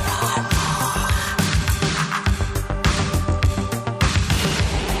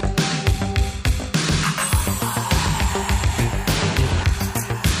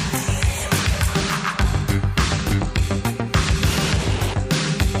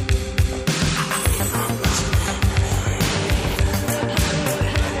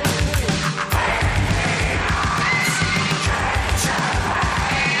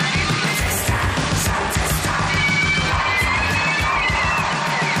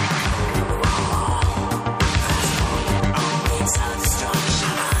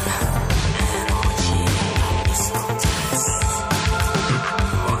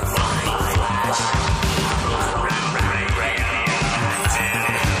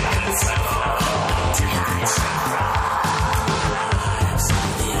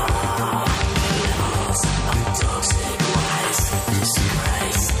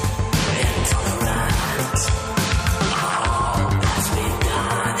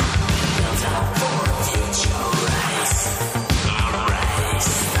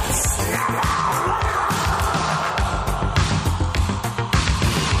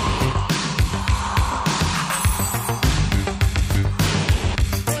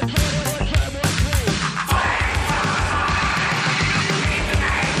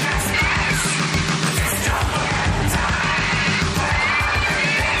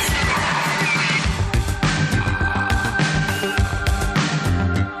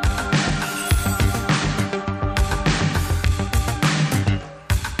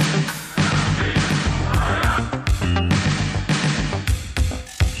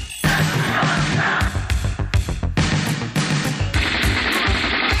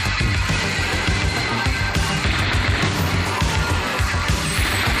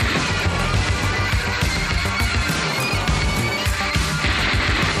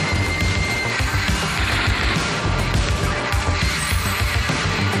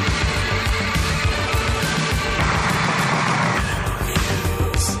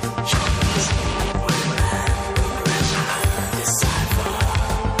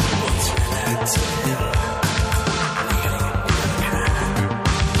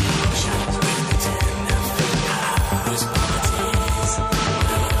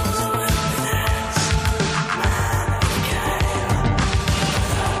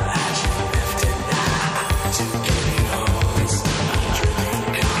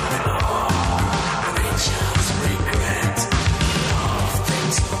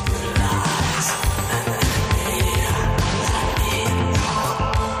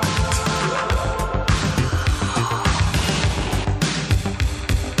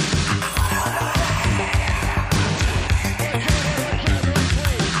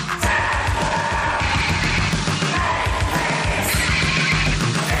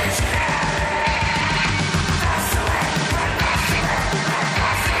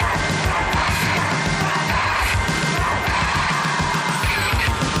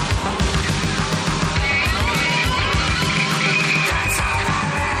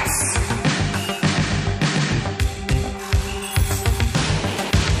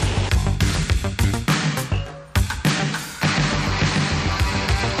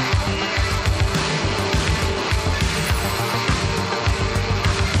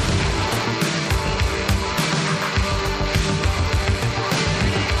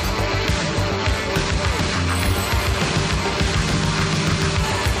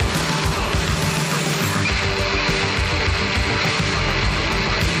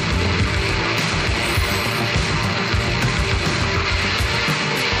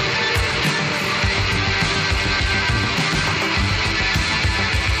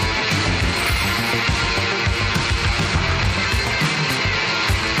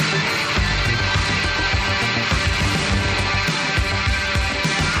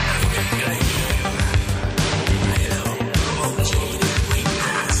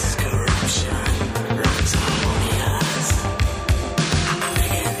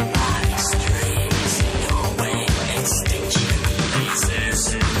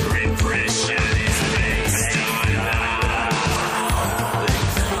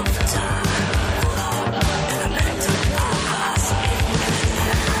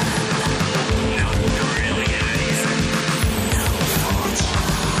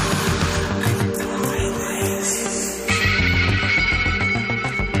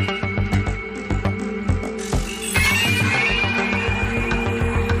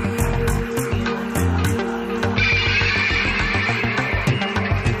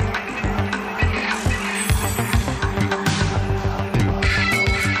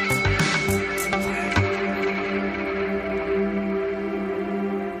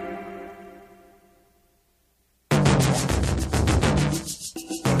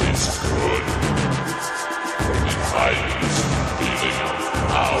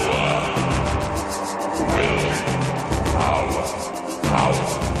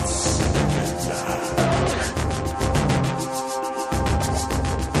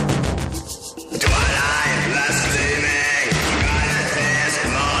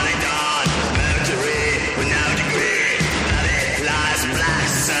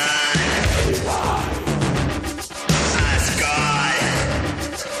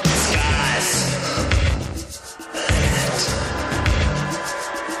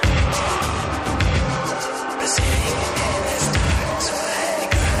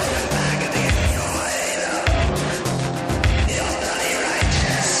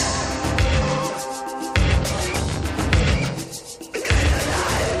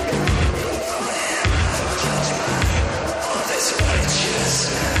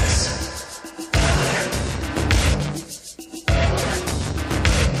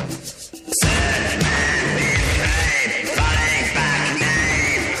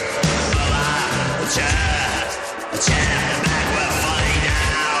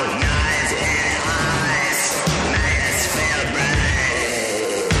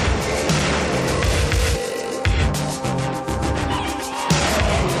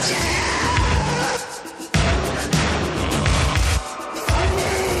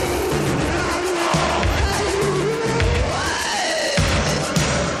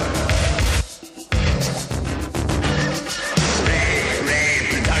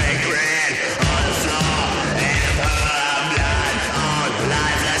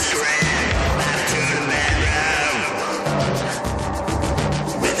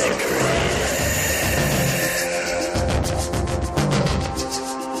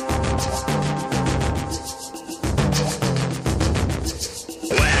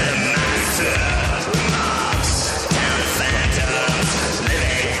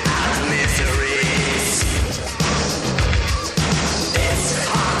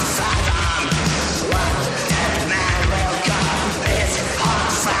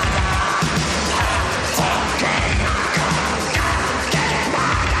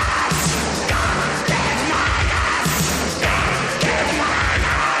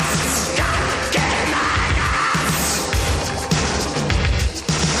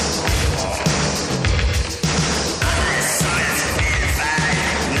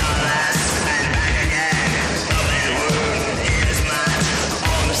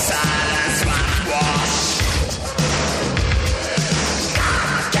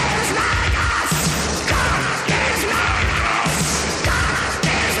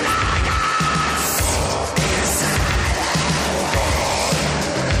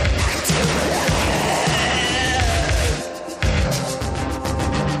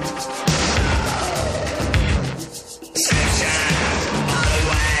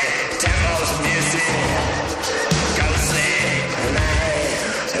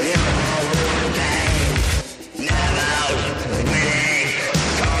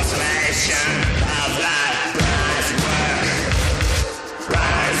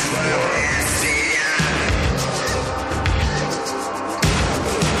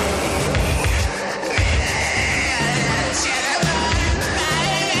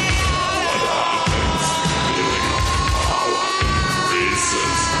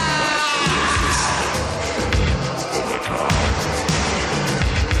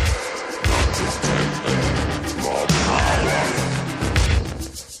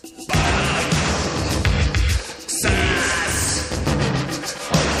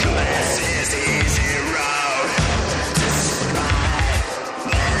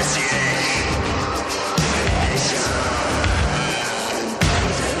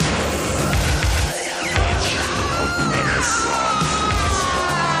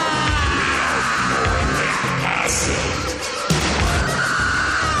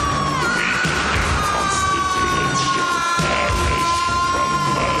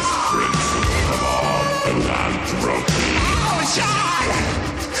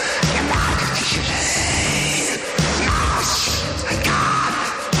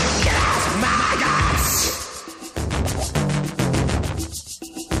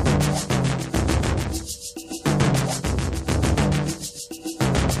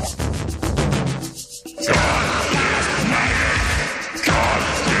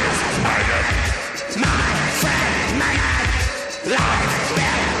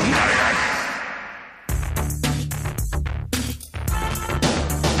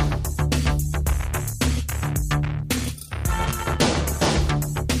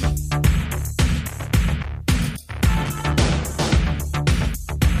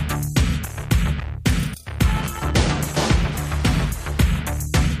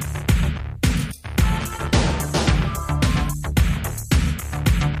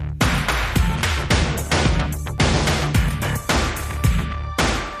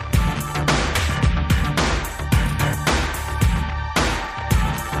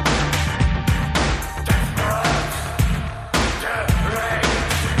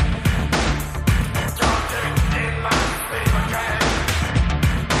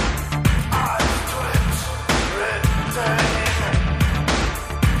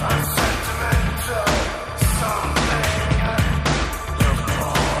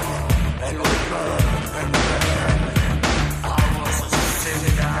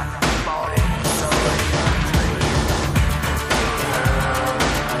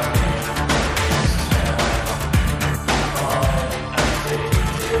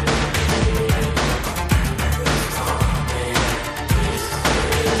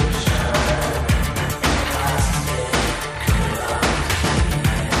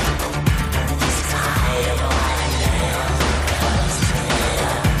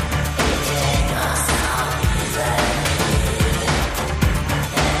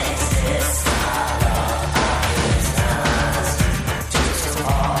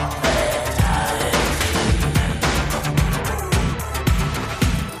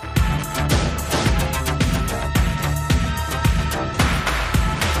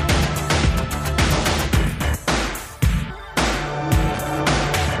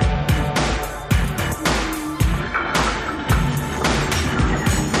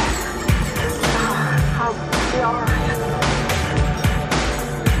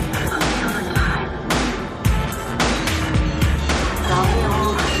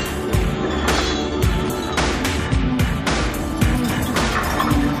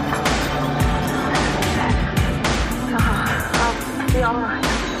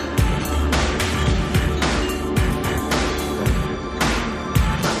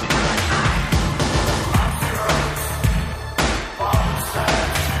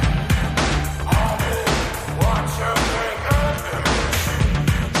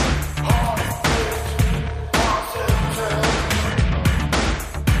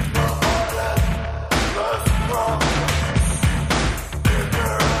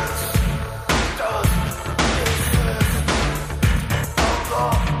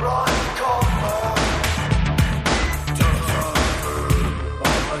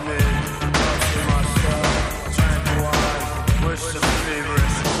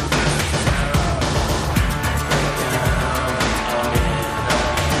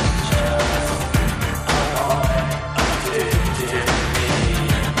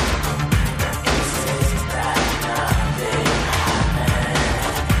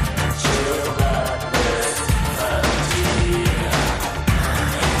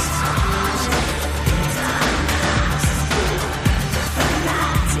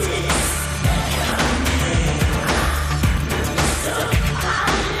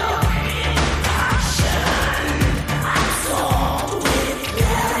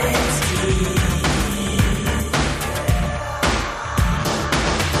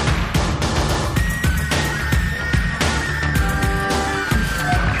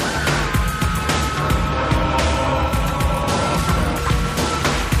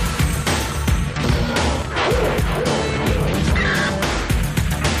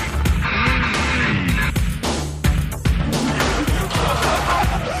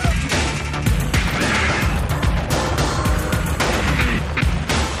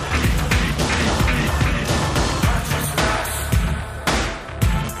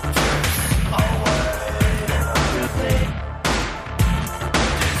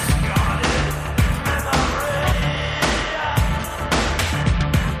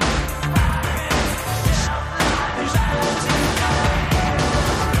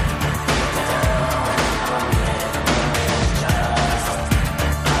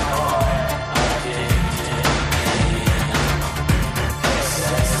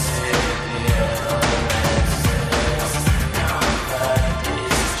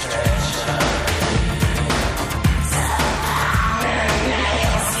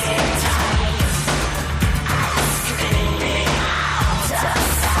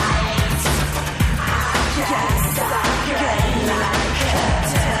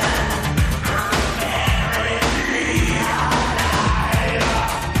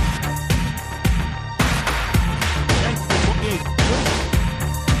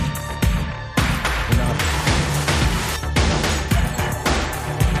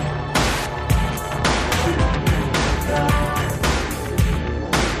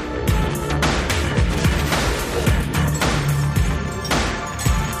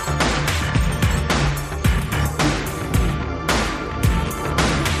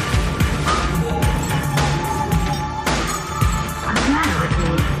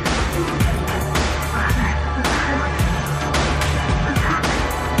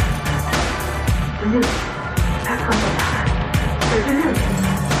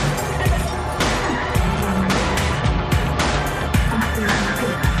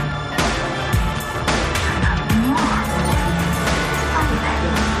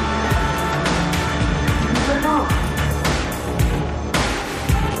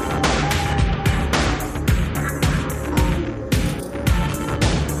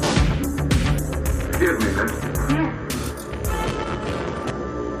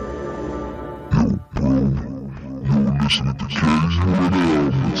 Listening to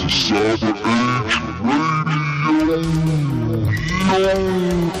K1M. It's a Cyber Age Radio.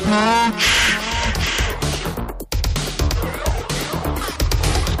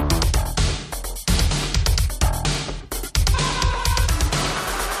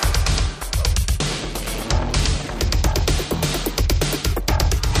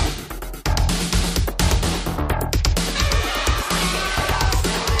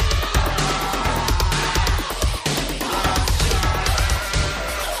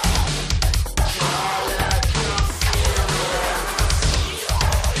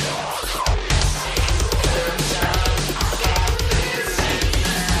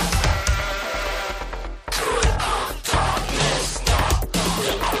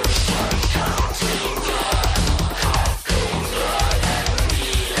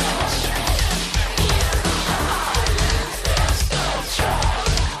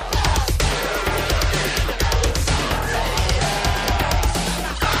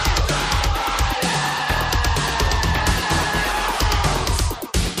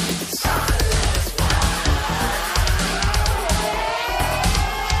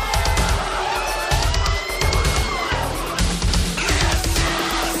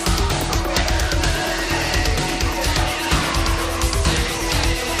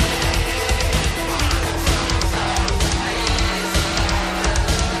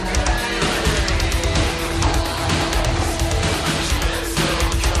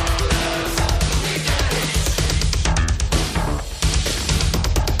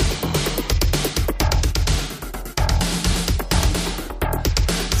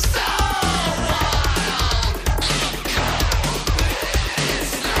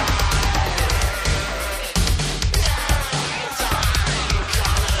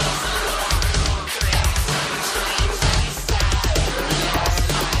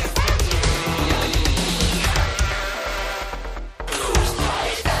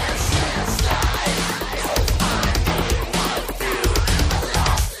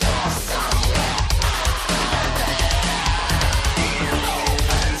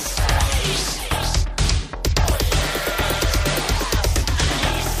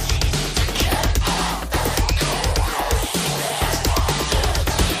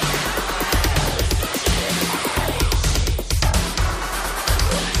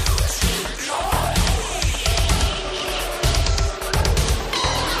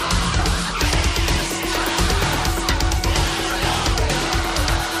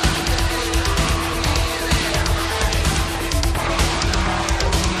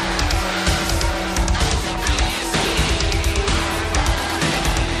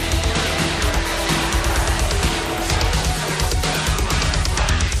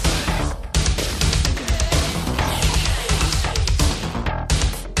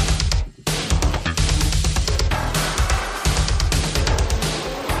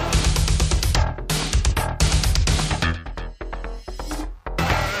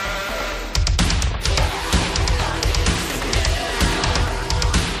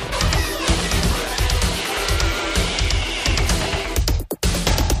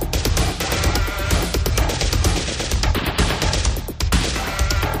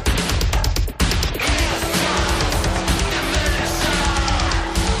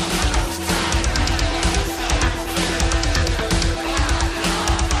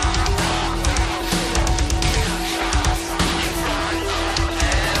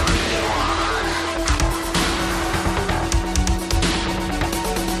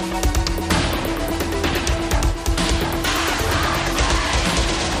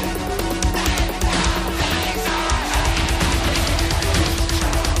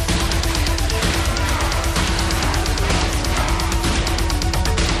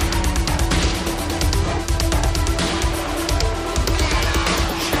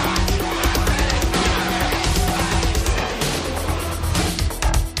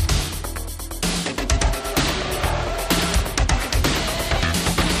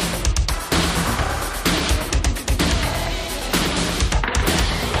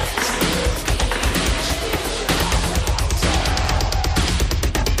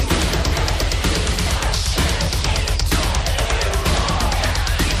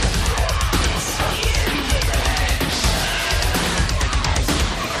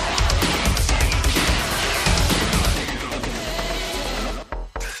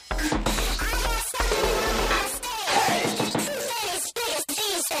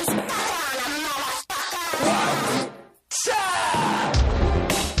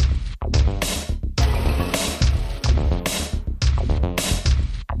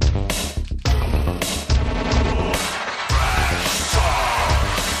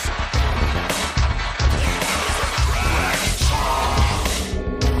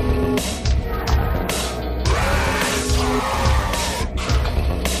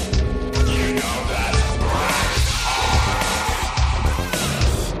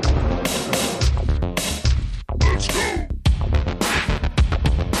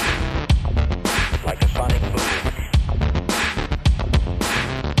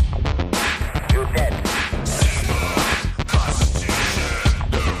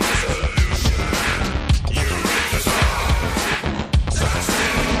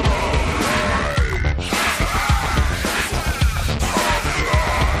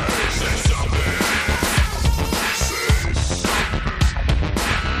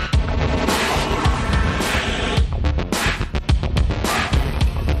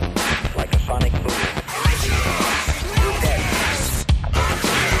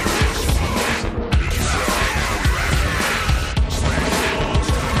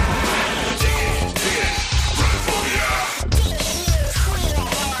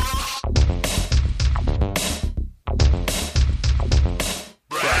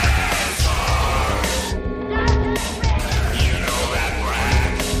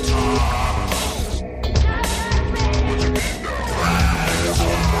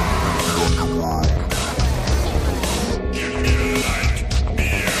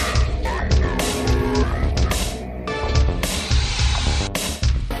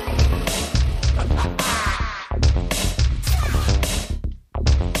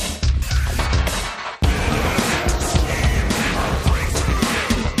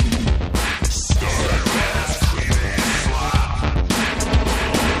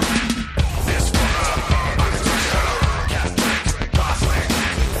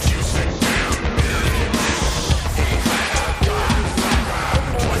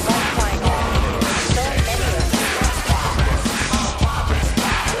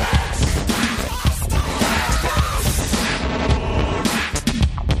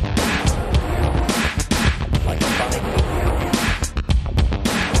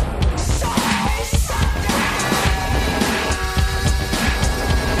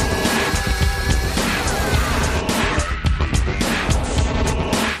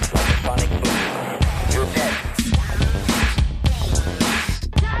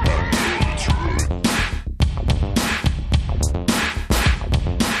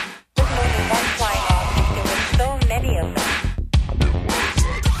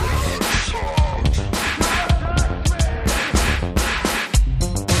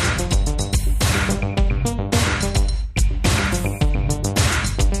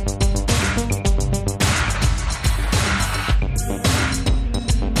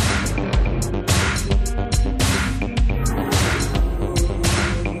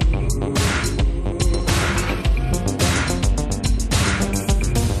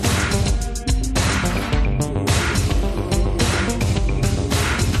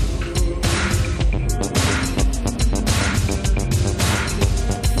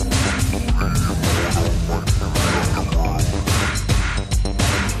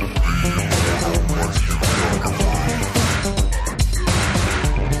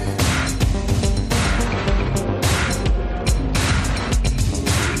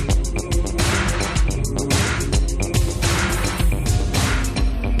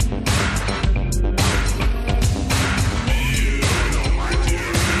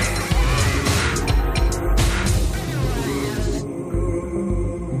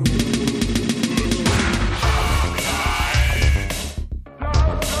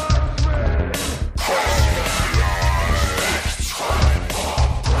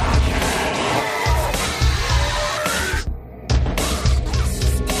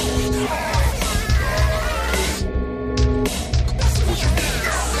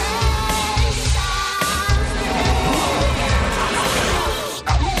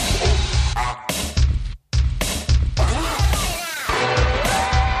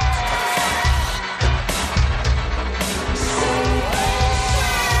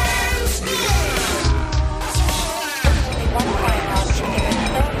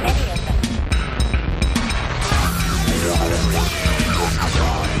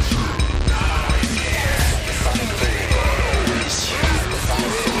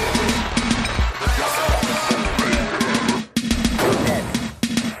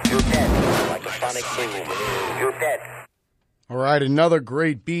 right, another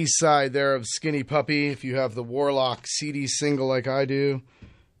great B-side there of Skinny Puppy. If you have the Warlock CD single like I do.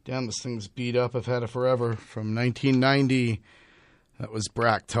 Damn, this thing's beat up. I've had it forever. From 1990. That was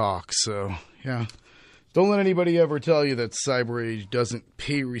Brack Talk. So, yeah. Don't let anybody ever tell you that Cyber Age doesn't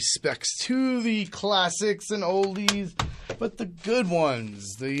pay respects to the classics and oldies, but the good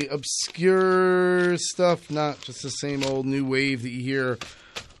ones. The obscure stuff, not just the same old new wave that you hear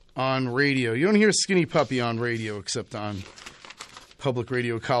on radio. You don't hear Skinny Puppy on radio except on public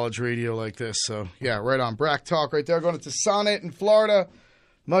radio, college radio like this. So, yeah, right on. Brack Talk right there. Going to Sonnet in Florida.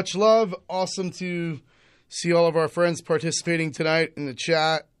 Much love. Awesome to see all of our friends participating tonight in the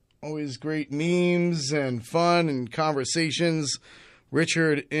chat. Always great memes and fun and conversations.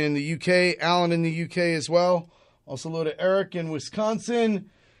 Richard in the UK. Alan in the UK as well. Also hello to Eric in Wisconsin.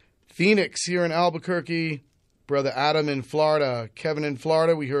 Phoenix here in Albuquerque. Brother Adam in Florida. Kevin in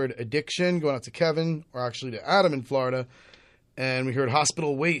Florida. We heard Addiction. Going out to Kevin, or actually to Adam in Florida. And we heard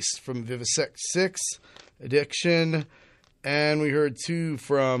Hospital Waste from Vivisect 6. Addiction. And we heard 2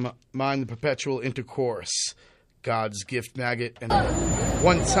 from Mind the Perpetual Intercourse. God's Gift Maggot, and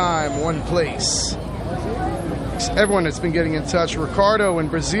One Time, One Place. Everyone that's been getting in touch. Ricardo in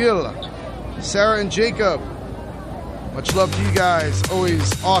Brazil. Sarah and Jacob. Much love to you guys.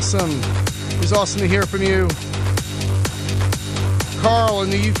 Always awesome. It was awesome to hear from you. Carl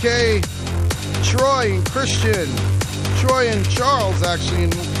in the UK. Troy and Christian. Troy and Charles, actually,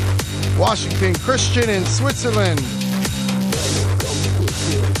 in Washington. Christian in Switzerland.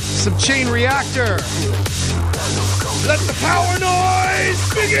 Some Chain Reactor. Let the power noise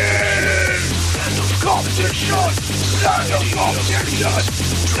begin! Stand of competition! Stand of competition!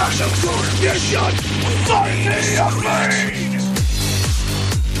 Stand of competition! Authority of pain!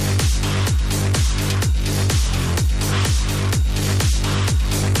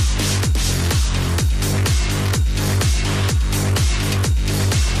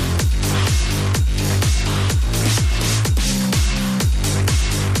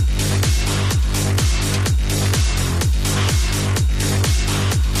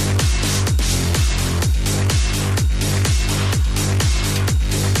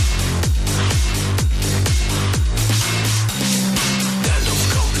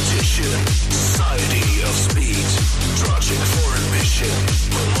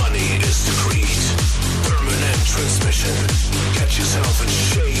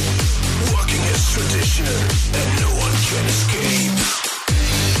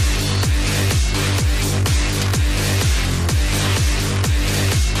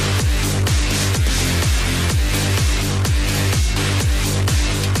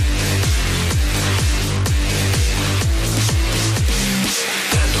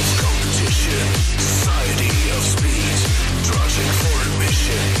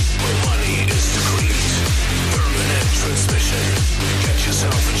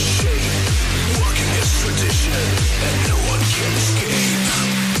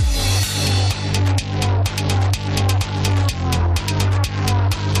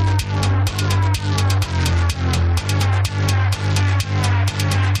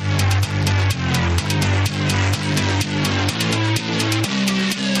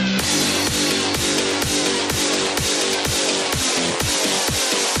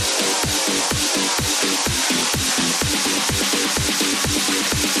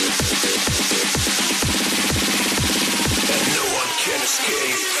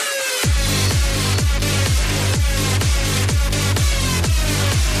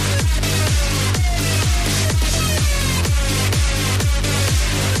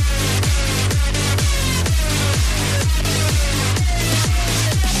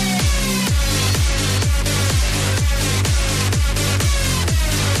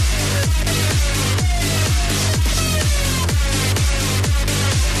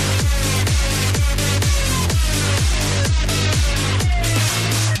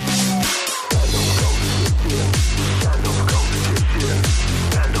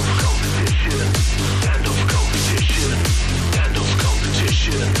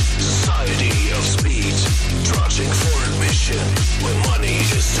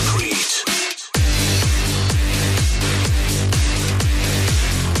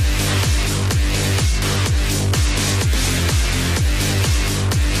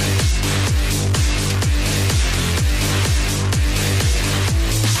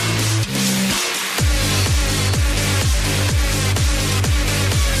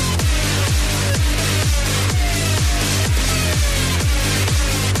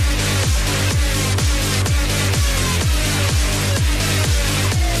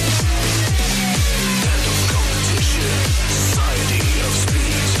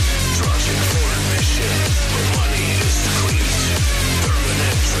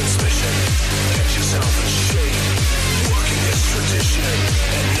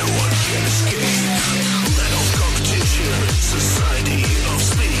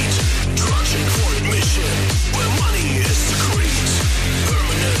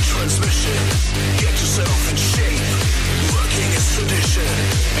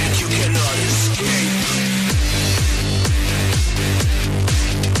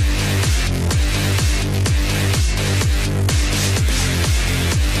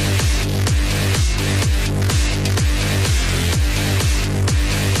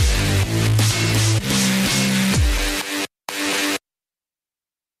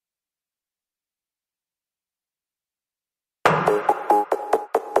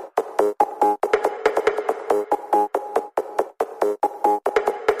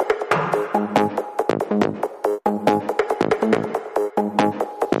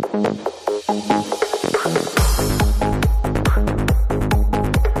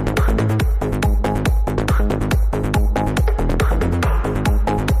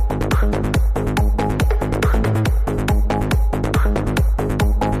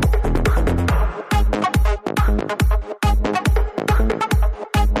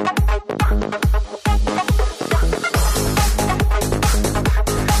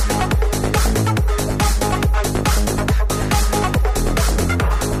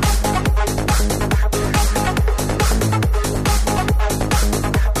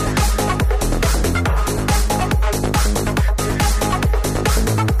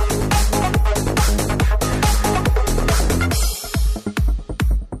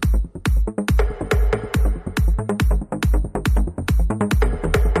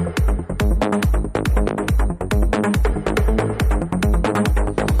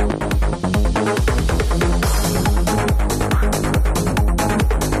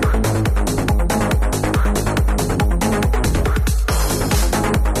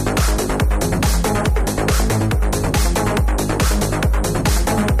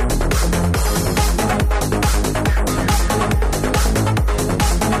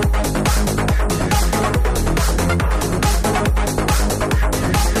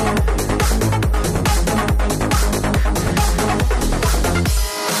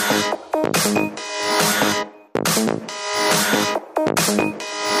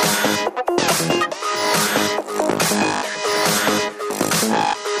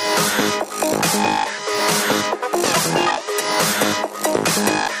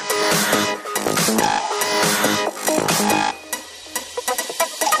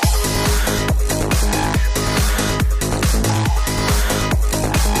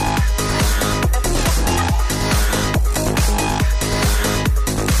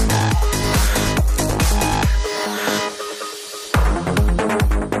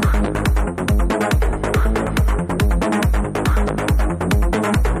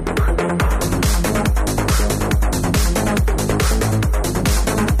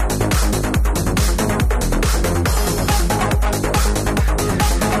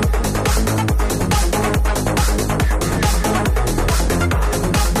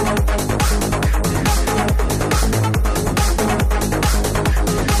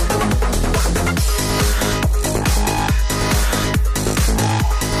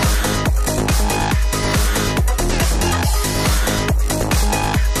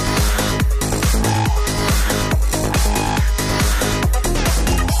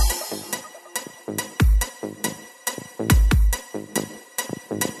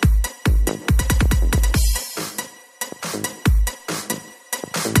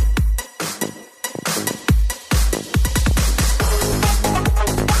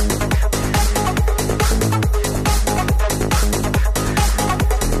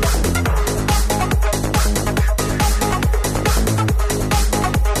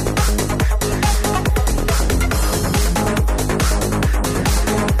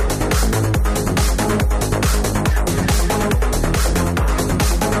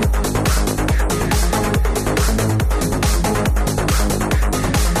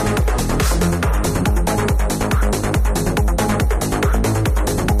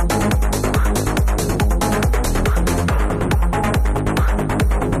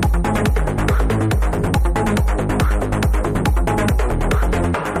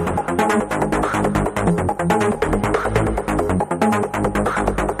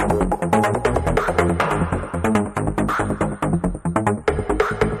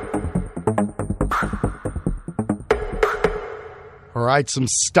 All right, some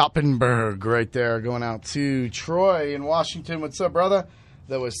Stoppenberg right there going out to Troy in Washington. What's up, brother?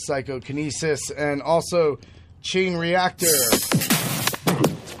 That was Psychokinesis and also Chain Reactor.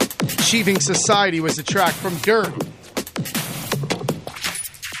 Achieving Society was the track from Dirt.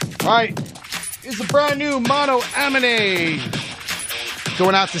 All right, it's a brand new Mono Amine.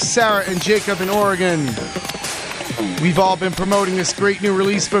 Going out to Sarah and Jacob in Oregon. We've all been promoting this great new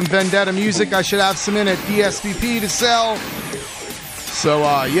release from Vendetta Music. I should have some in at DSVP to sell. So,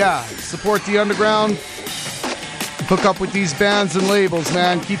 yeah, support the underground. Hook up with these bands and labels,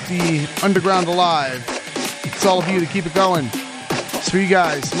 man. Keep the underground alive. It's all of you to keep it going. It's for you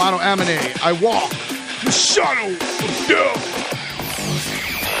guys. Mono Amine, I walk the shadow of death.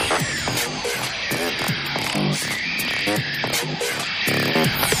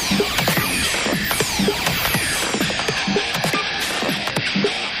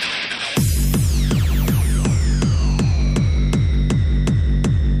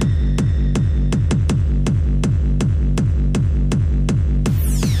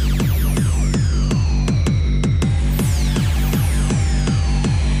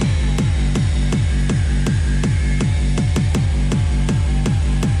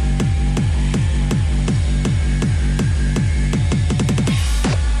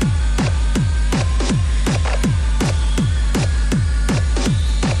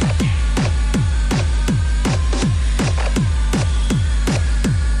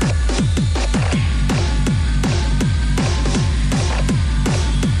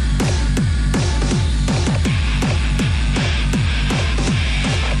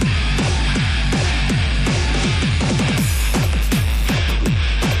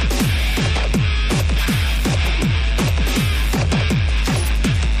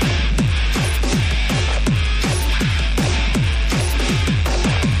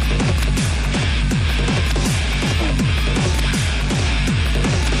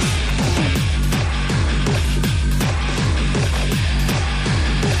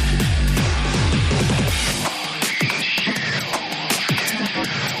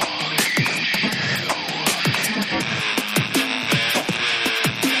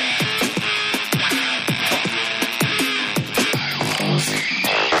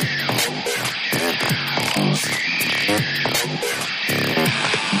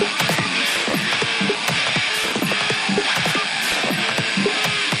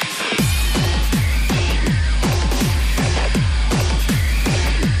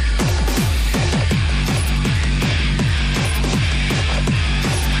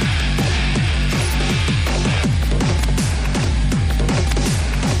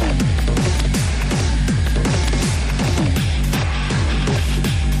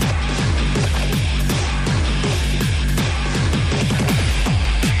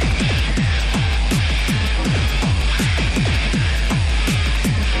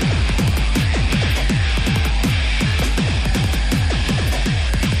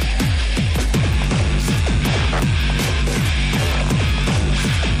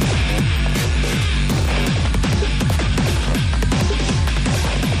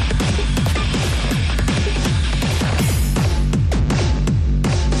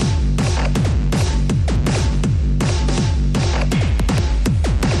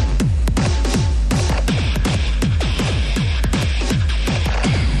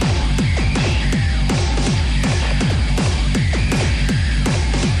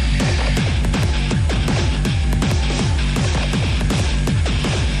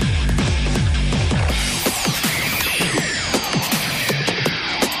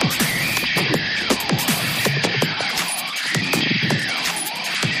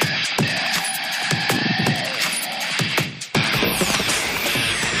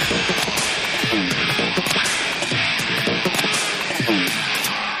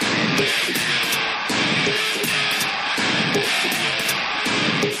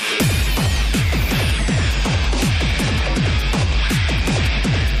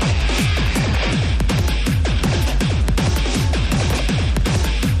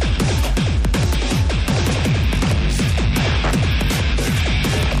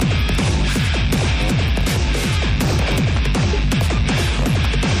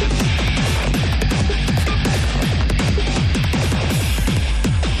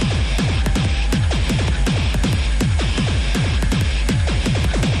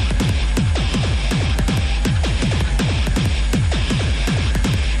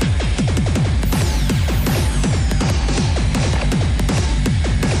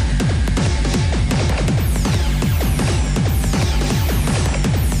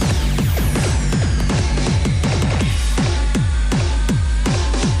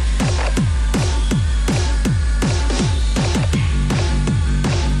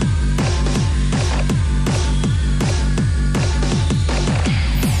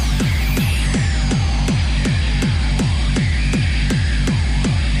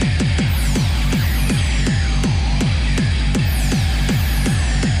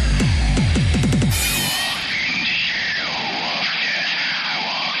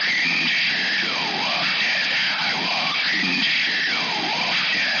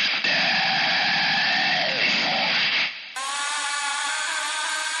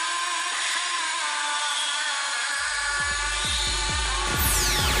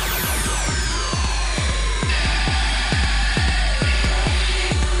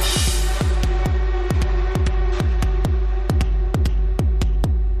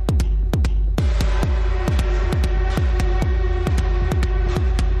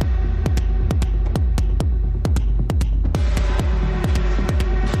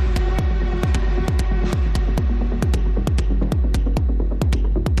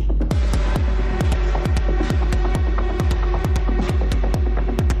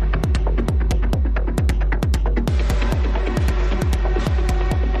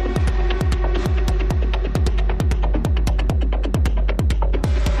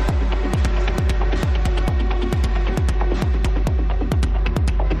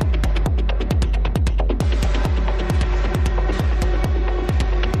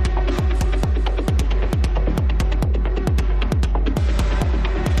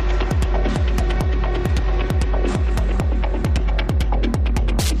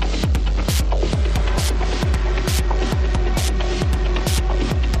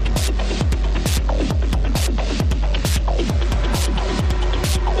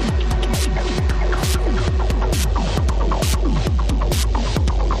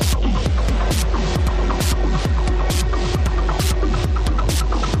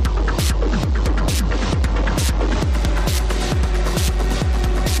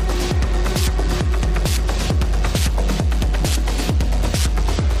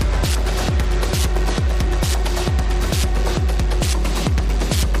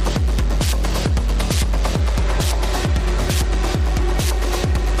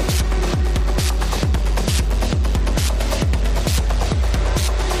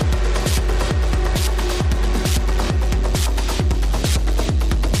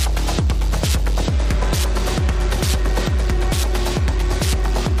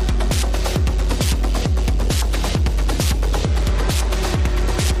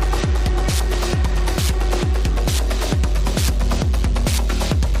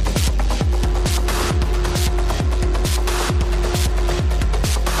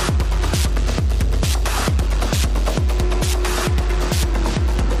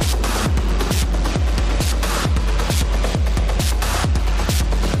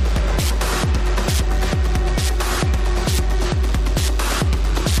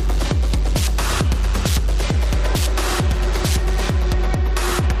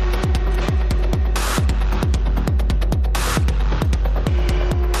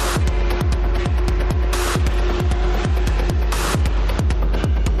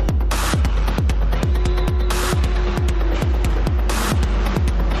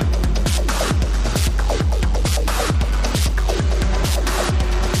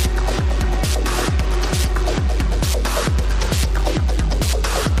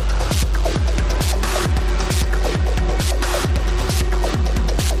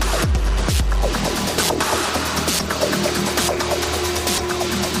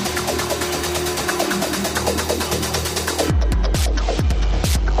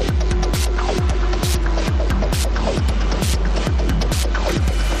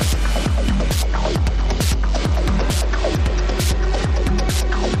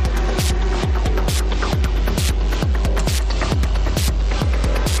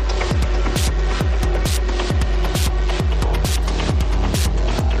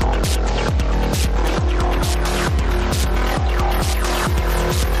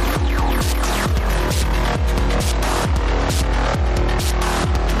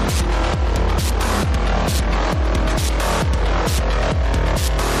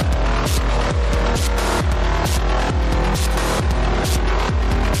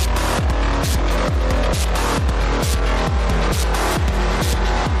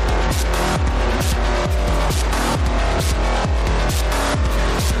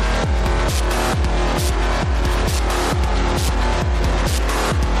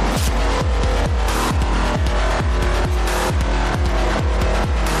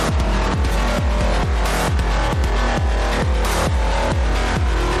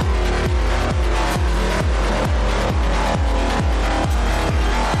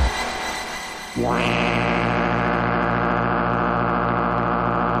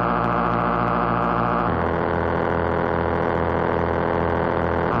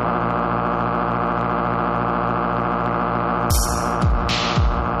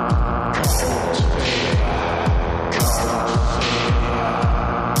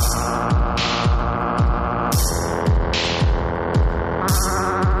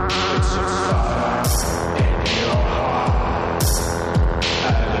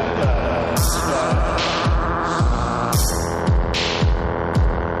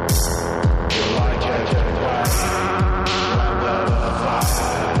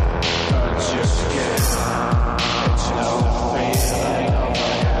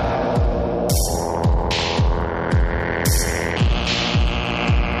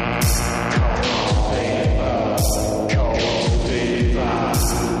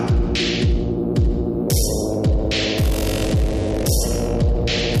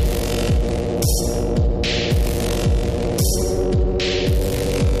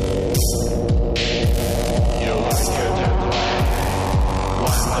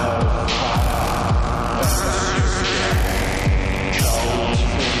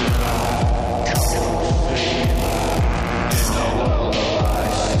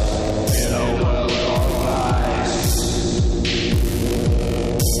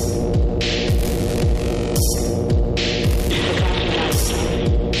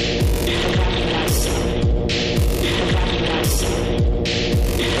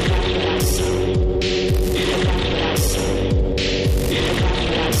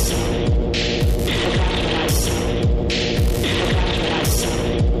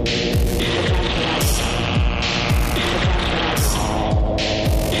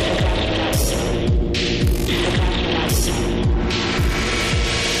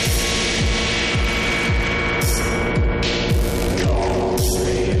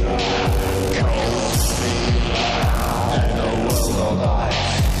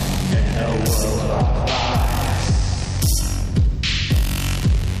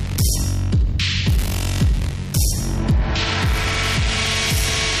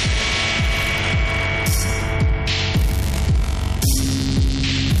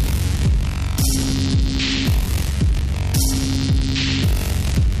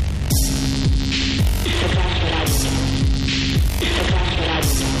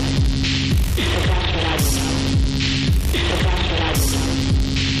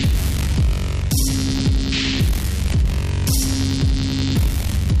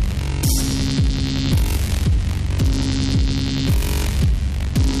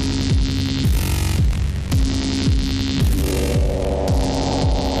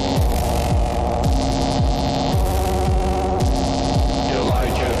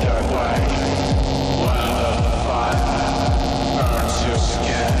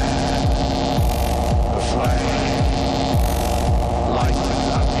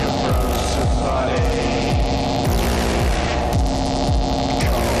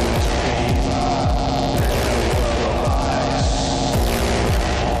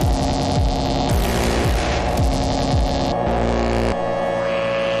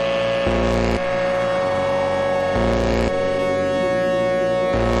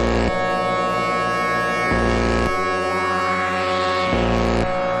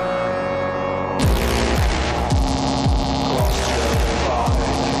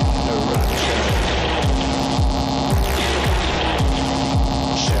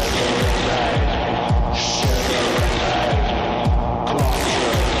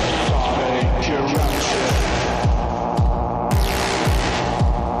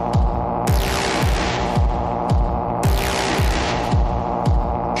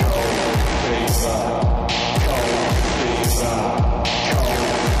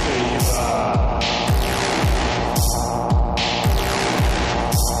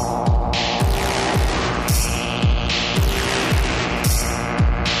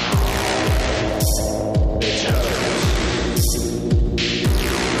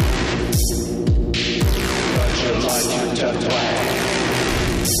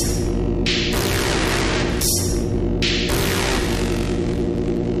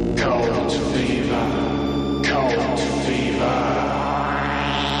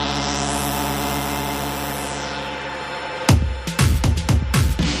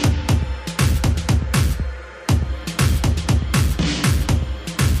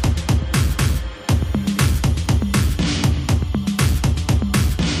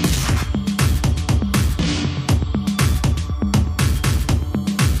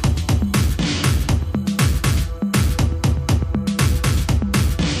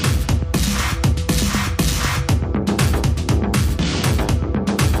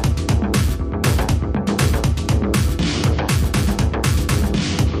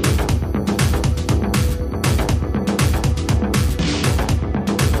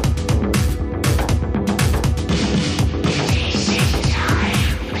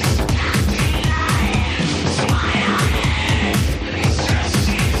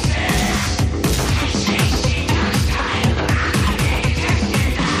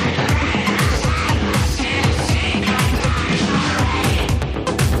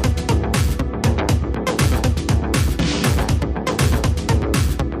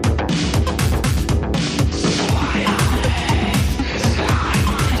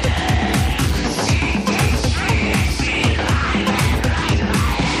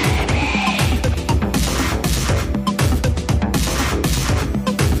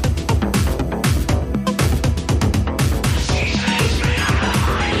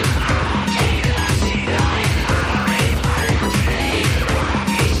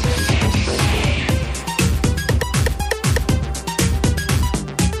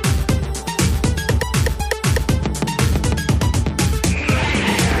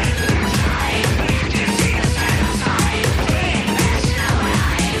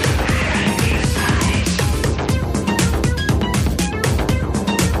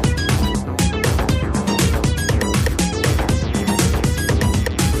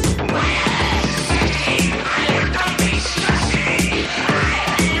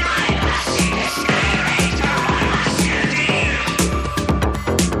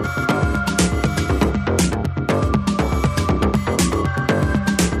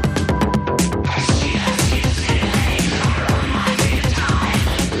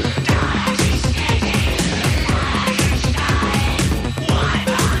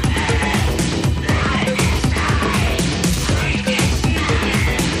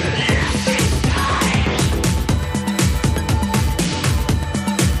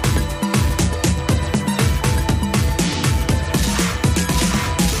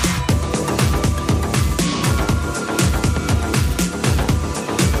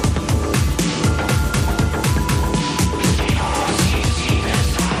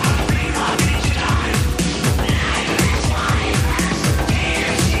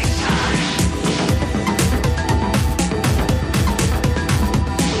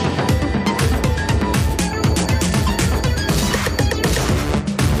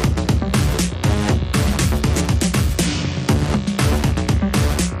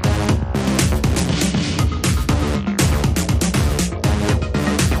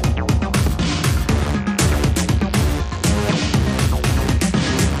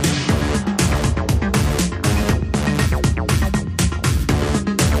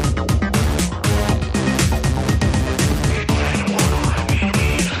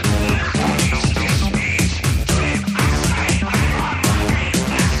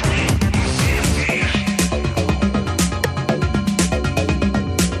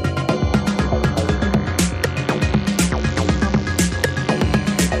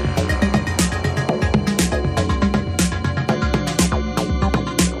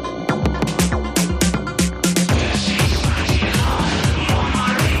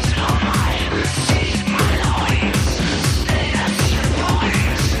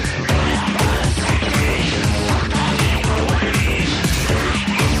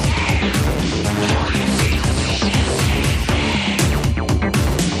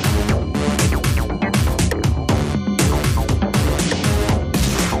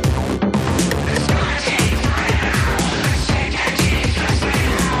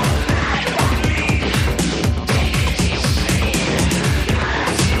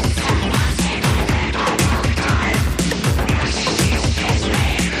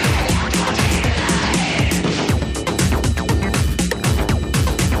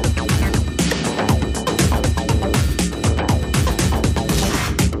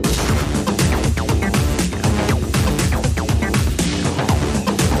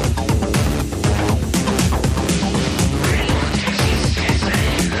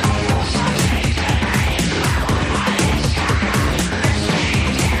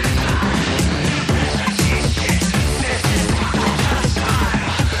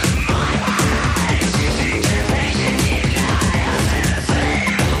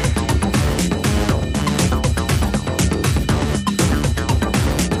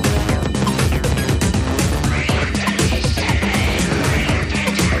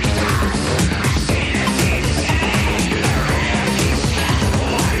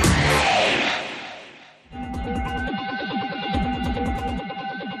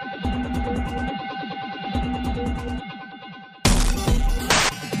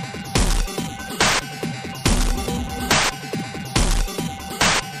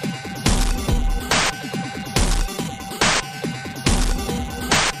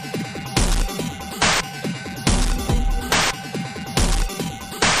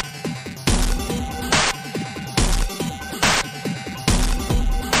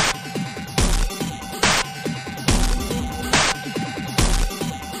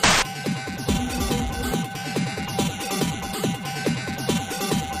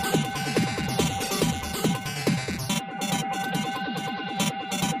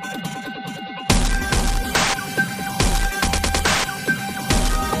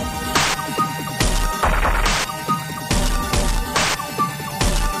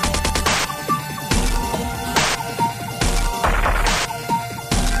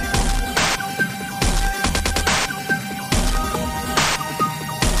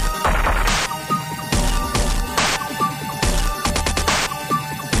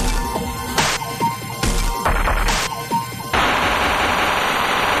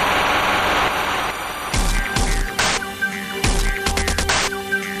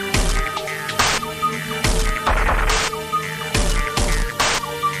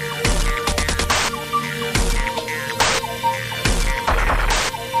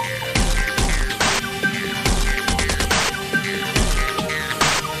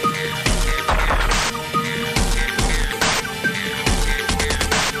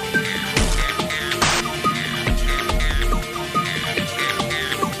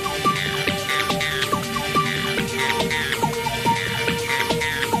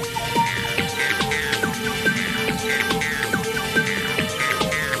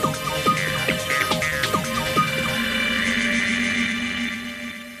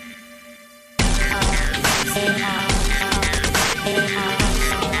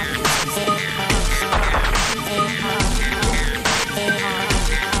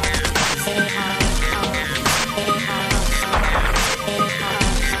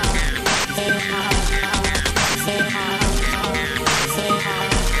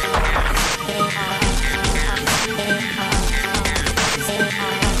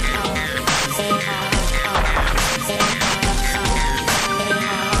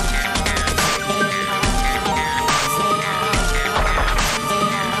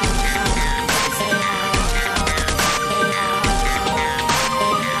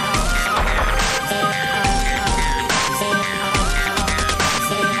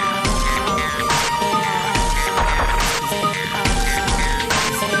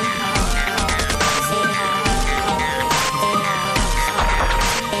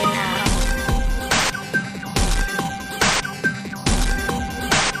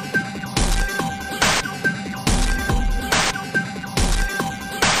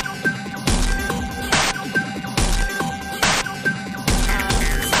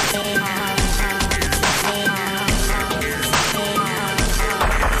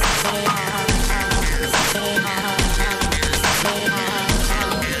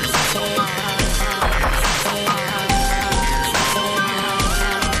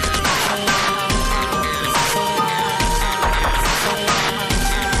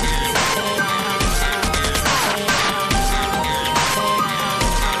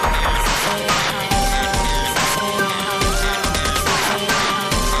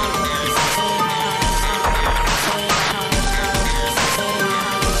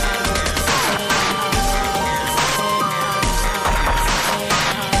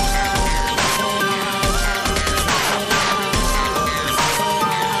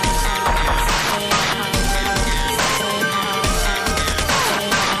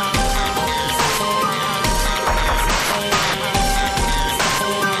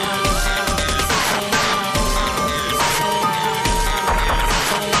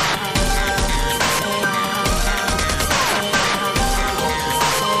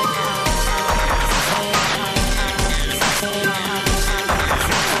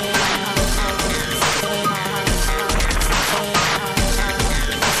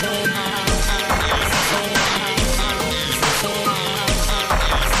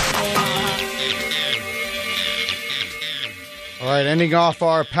 ending off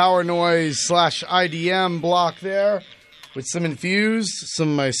our power noise / IDM block there with some Infused, some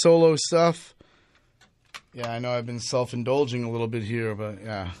of my solo stuff. Yeah, I know I've been self-indulging a little bit here, but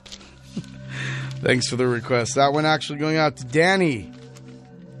yeah. Thanks for the request. That one actually going out to Danny.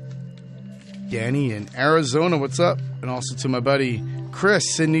 Danny in Arizona, what's up? And also to my buddy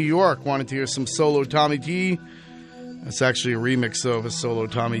Chris in New York, wanted to hear some solo Tommy T. That's actually a remix of a solo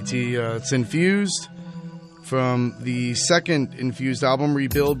Tommy T. It's Infused from the second Infused album,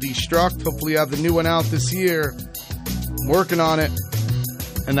 Rebuild, Destruct. Hopefully I have the new one out this year. I'm working on it.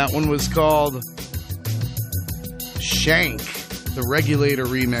 And that one was called Shank, the Regulator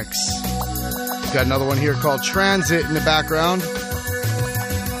remix. Got another one here called Transit in the background.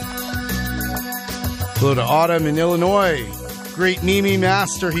 Hello to Autumn in Illinois. Great Nimi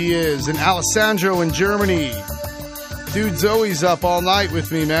master he is. And Alessandro in Germany. Dude's always up all night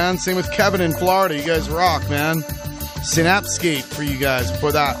with me, man. Same with Kevin in Florida. You guys rock, man. Synapscape for you guys.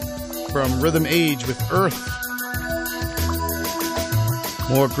 Before that, from Rhythm Age with Earth.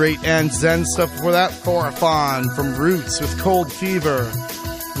 More great and Zen stuff before that. Thorafon from Roots with Cold Fever.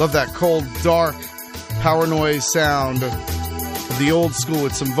 Love that cold, dark power noise sound of the old school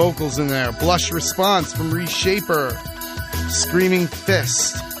with some vocals in there. Blush Response from Reshaper. Screaming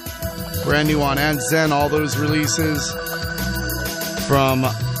Fist. Brand new on and Zen, all those releases. From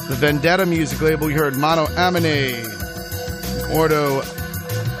the Vendetta music label, you heard Mono Amine, Ordo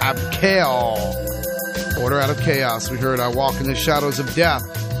Abkael, Order Out of Chaos. We heard I Walk in the Shadows of Death.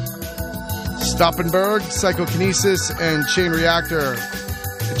 Stoppenberg, Psychokinesis, and Chain Reactor,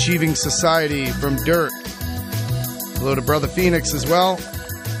 Achieving Society from Dirt. Hello to Brother Phoenix as well.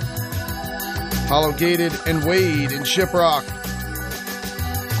 Hollow Gated and Wade in Shiprock.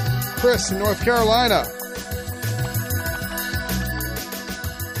 Chris in North Carolina.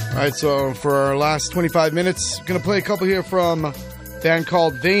 All right, so for our last 25 minutes, I'm going to play a couple here from a band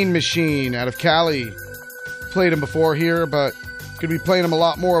called Vein Machine out of Cali. Played them before here, but going to be playing them a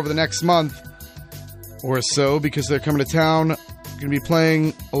lot more over the next month or so because they're coming to town. Going to be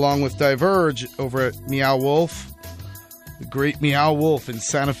playing along with Diverge over at Meow Wolf. The great Meow Wolf in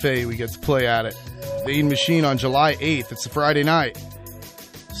Santa Fe. We get to play at it. Vein Machine on July 8th. It's a Friday night.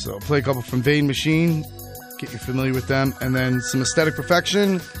 So play a couple from Vein Machine, get you familiar with them, and then some Aesthetic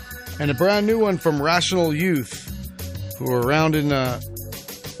Perfection, and a brand new one from Rational Youth, who were around in the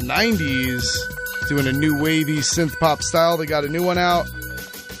 90s, doing a new wavy synth pop style. They got a new one out,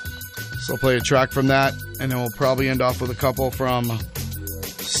 so I'll play a track from that, and then we'll probably end off with a couple from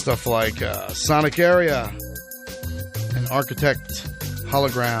stuff like Sonic Area and Architect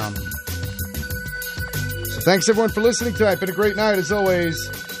Hologram. So thanks everyone for listening tonight. Been a great night as always.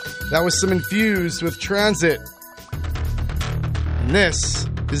 That was some Infused with Transit. And this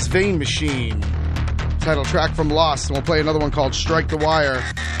is Vein Machine. Title track from Lost. And we'll play another one called Strike the Wire.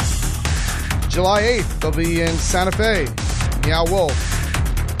 July 8th, they'll be in Santa Fe. Meow Wolf.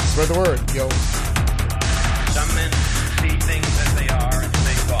 Spread the word, yo. Some men see things as they are and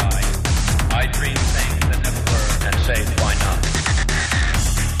say why. I dream things that never were and say why not.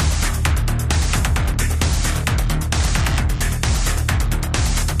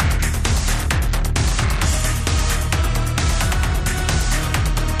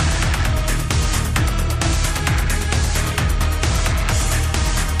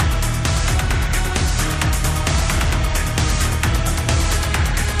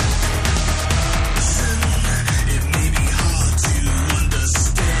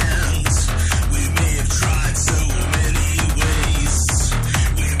 Tried so many ways.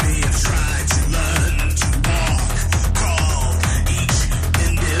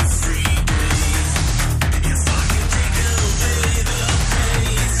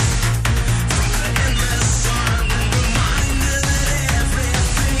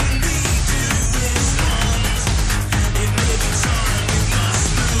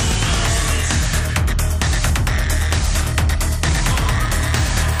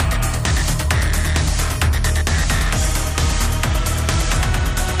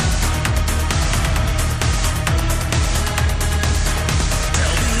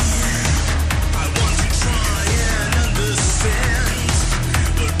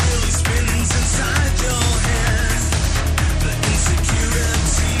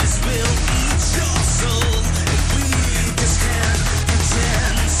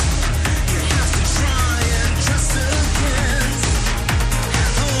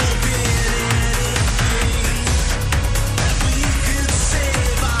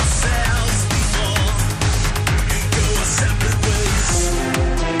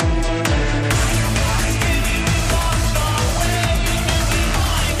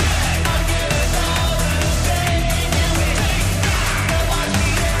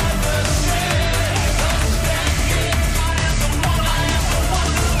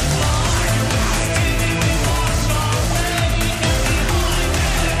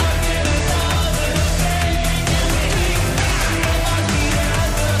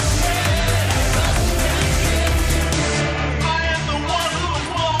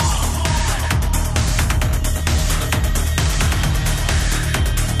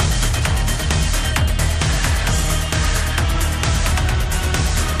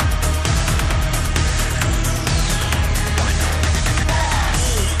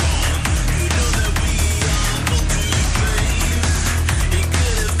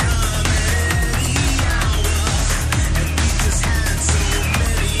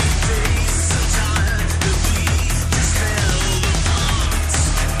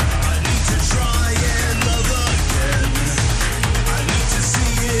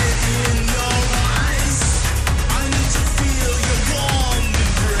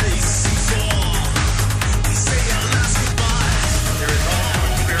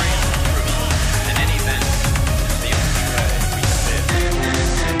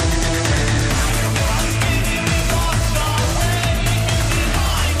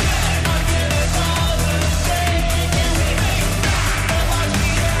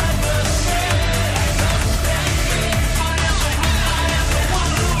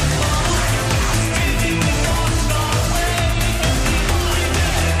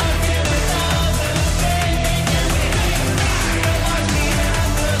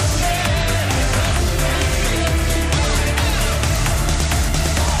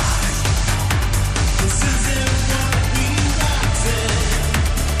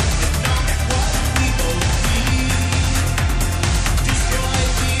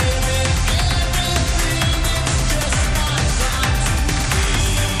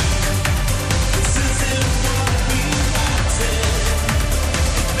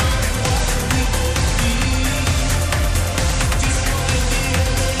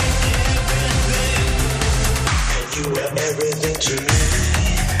 Thank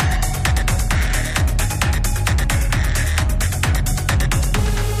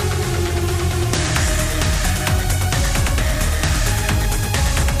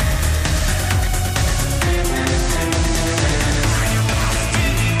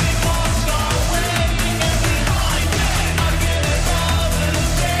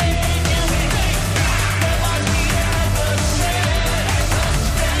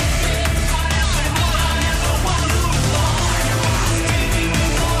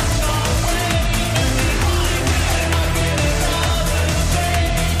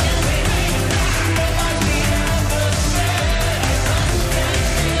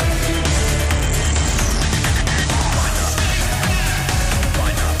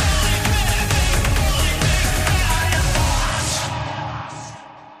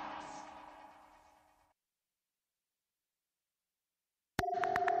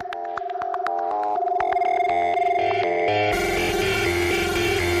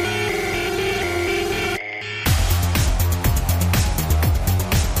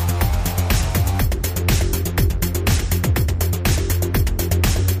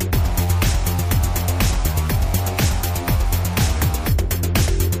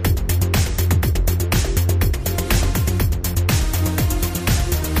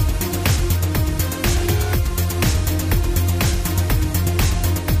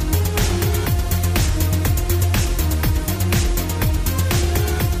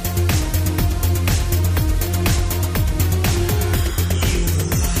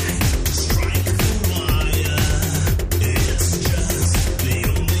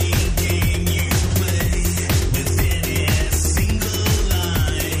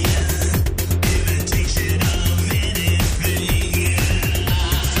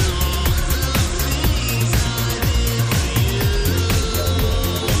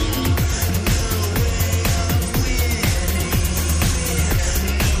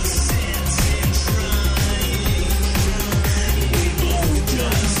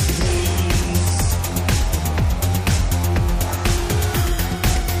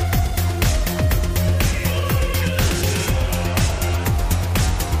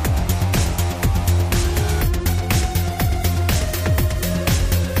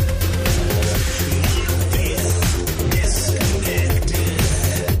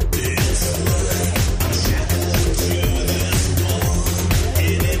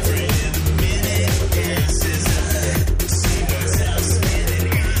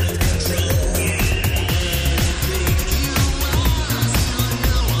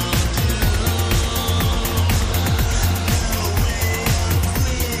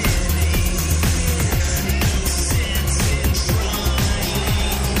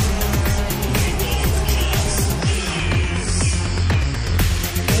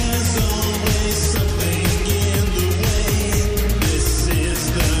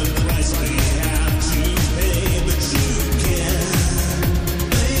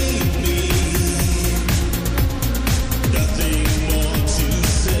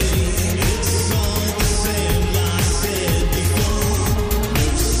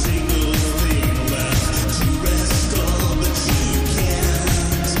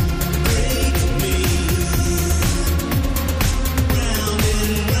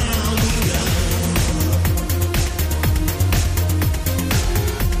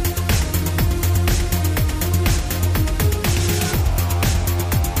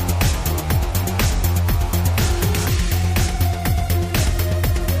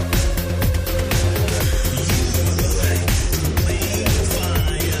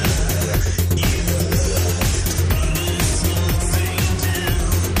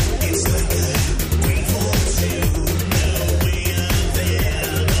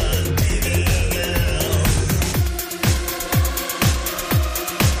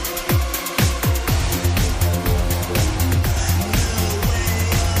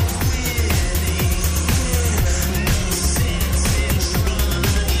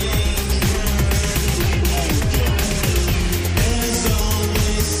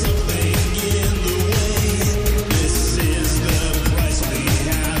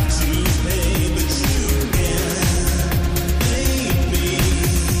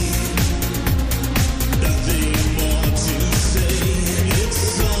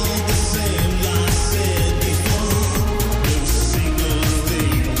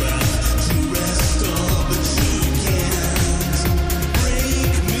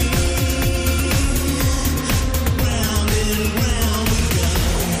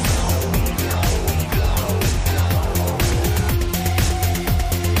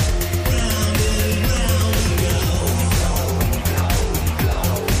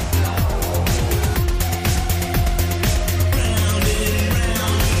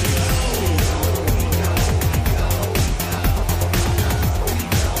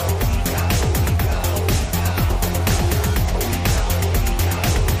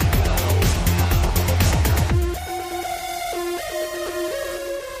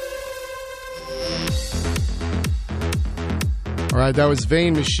Right, that was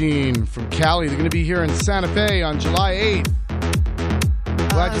Vein Machine from Cali. They're going to be here in Santa Fe on July 8th.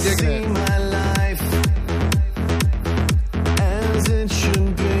 Glad you're digging it. My life as it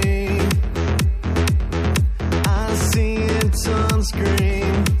should be. I see it on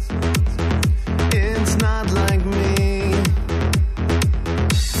screen. It's not like me.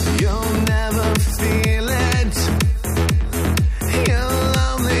 You'll never feel it. You'll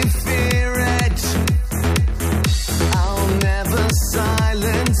only fear it. I'll never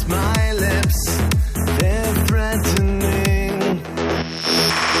silence my lips. They're threatening.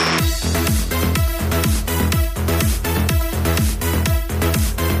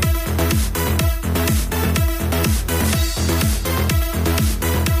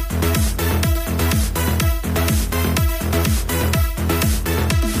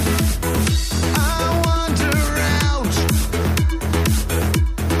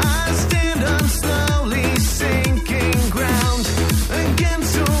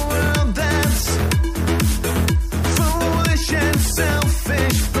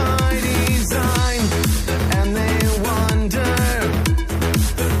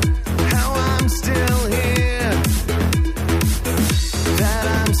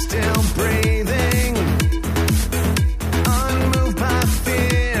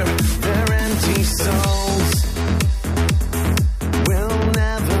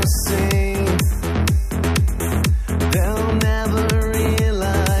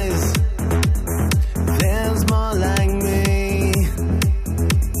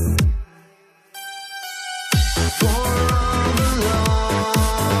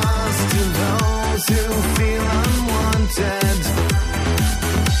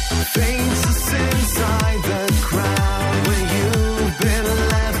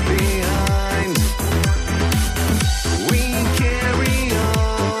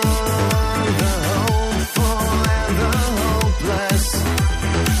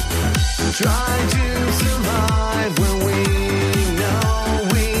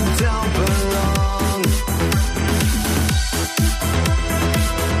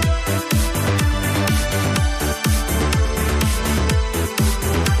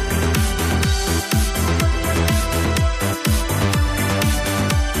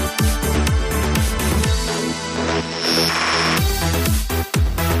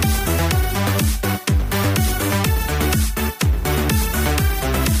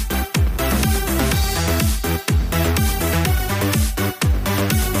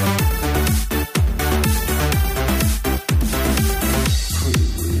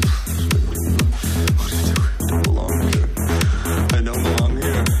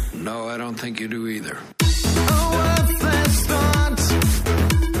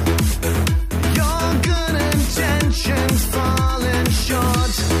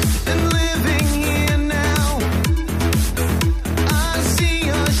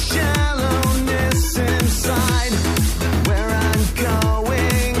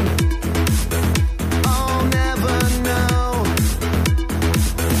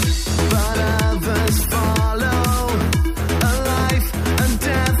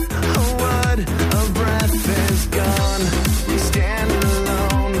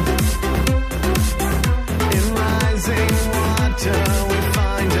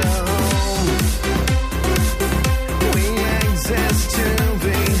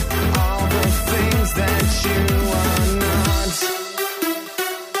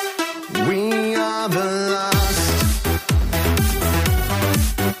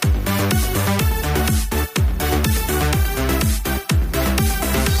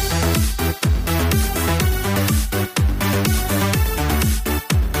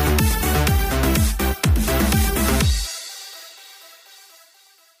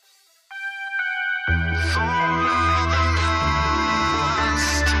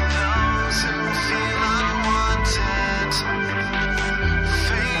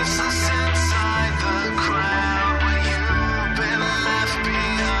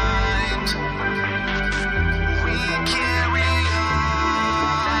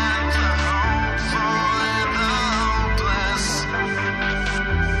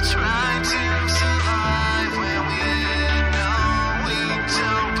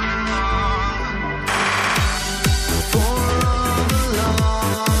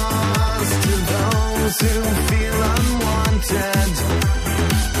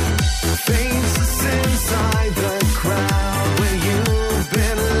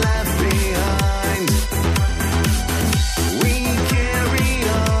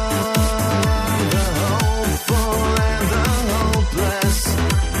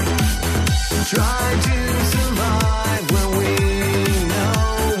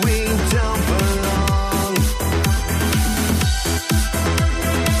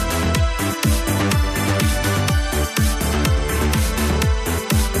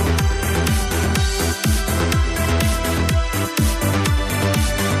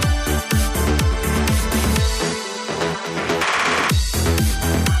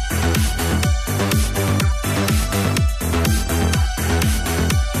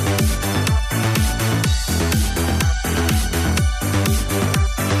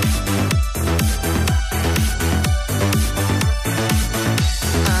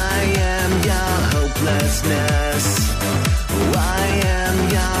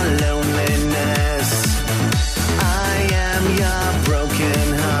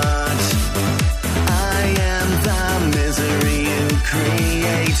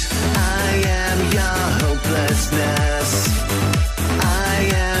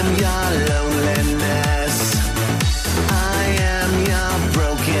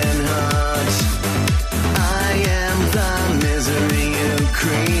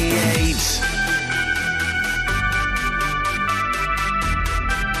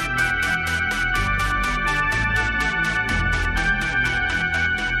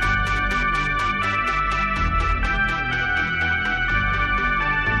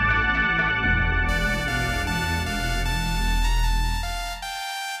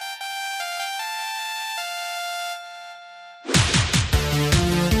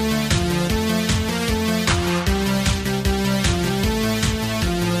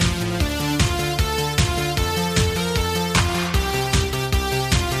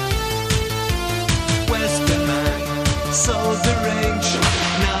 sold the range.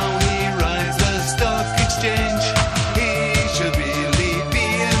 Now he rides the stock exchange. He should really be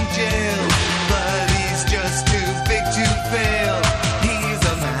in jail, but he's just too big to fail. He's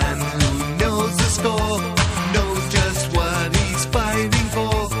a man who knows the score, knows just what he's fighting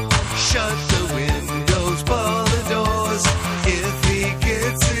for. Shut the windows, bar the doors, if he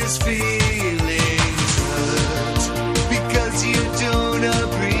gets his feelings hurt. Because you don't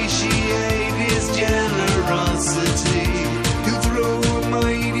appreciate his generosity. He'll throw a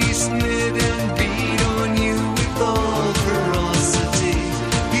mighty snit and beat on you with all ferocity.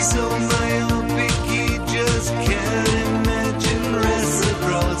 He's so myopic he just can't imagine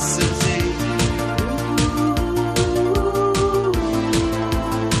reciprocity.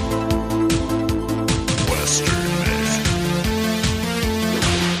 Western Man.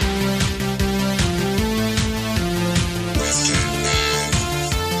 Western Man.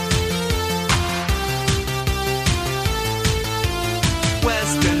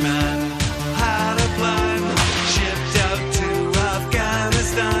 Western man had a plan, shipped out to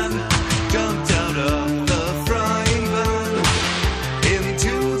Afghanistan, jumped out of the frying pan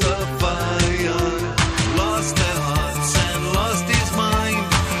into the fire, lost their hearts and lost his mind,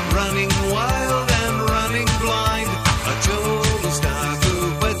 running wild and running blind, a total star,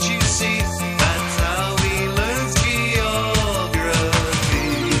 but you see, that's how he learns geography.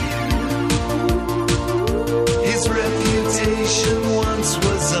 His reputation once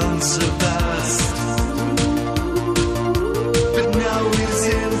was unsurpassed, but now his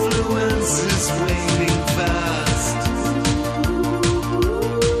influence is waning fast.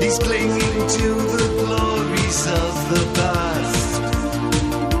 He's clinging to the glories of the past.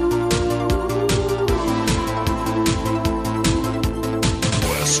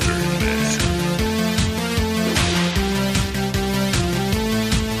 Western Man.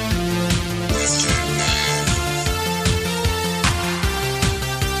 Western Man.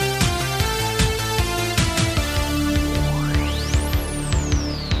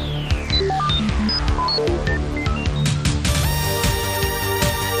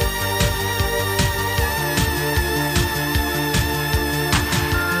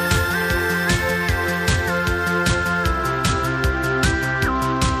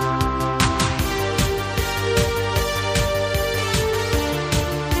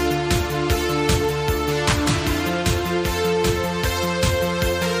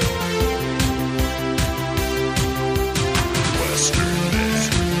 Western Man.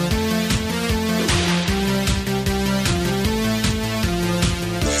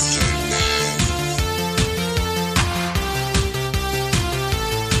 Western Man.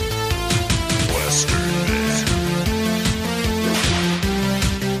 Western Man.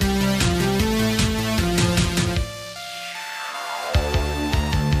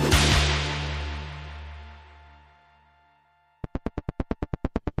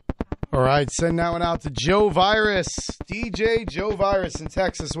 All right, send that one out to Joe Virus, DJ Joe Virus in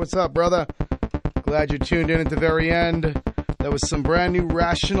Texas. What's up, brother? Glad you tuned in at the very end. That was some brand new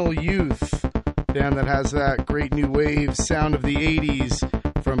Rational Youth, band that has that great new wave sound of the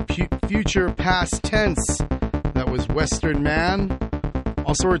 80s from future past tense. That was Western Man.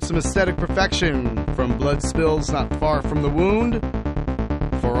 Also heard some Aesthetic Perfection from Blood Spills Not Far From the Wound,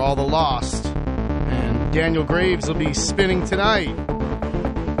 For All the Lost. And Daniel Graves will be spinning tonight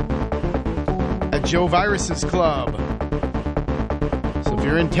at Joe Virus's club. So if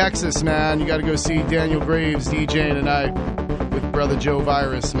you're in Texas, man, you got to go see Daniel Graves DJing tonight with brother Joe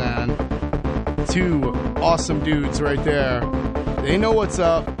Virus, man. Two awesome dudes right there. They know what's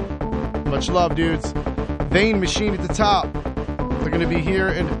up. Much love, dudes. Vein Machine at the top. They're going to be here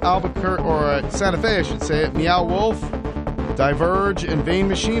in Albuquerque, or at Santa Fe, I should say, at Meow Wolf, Diverge, and Vein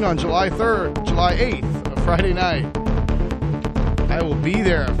Machine on July 8th, a Friday night. I will be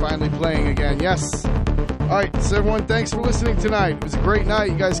there, finally playing again, yes. All right, so everyone, thanks for listening tonight. It was a great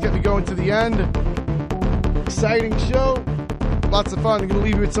night. You guys kept me going to the end. Exciting show. Lots of fun. I'm going to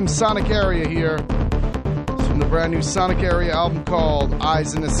leave you with some Sonic Area here. It's from the brand new Sonic Area album called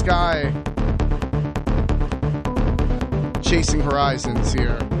Eyes in the Sky. Chasing Horizons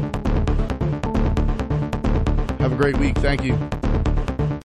here. Have a great week. Thank you.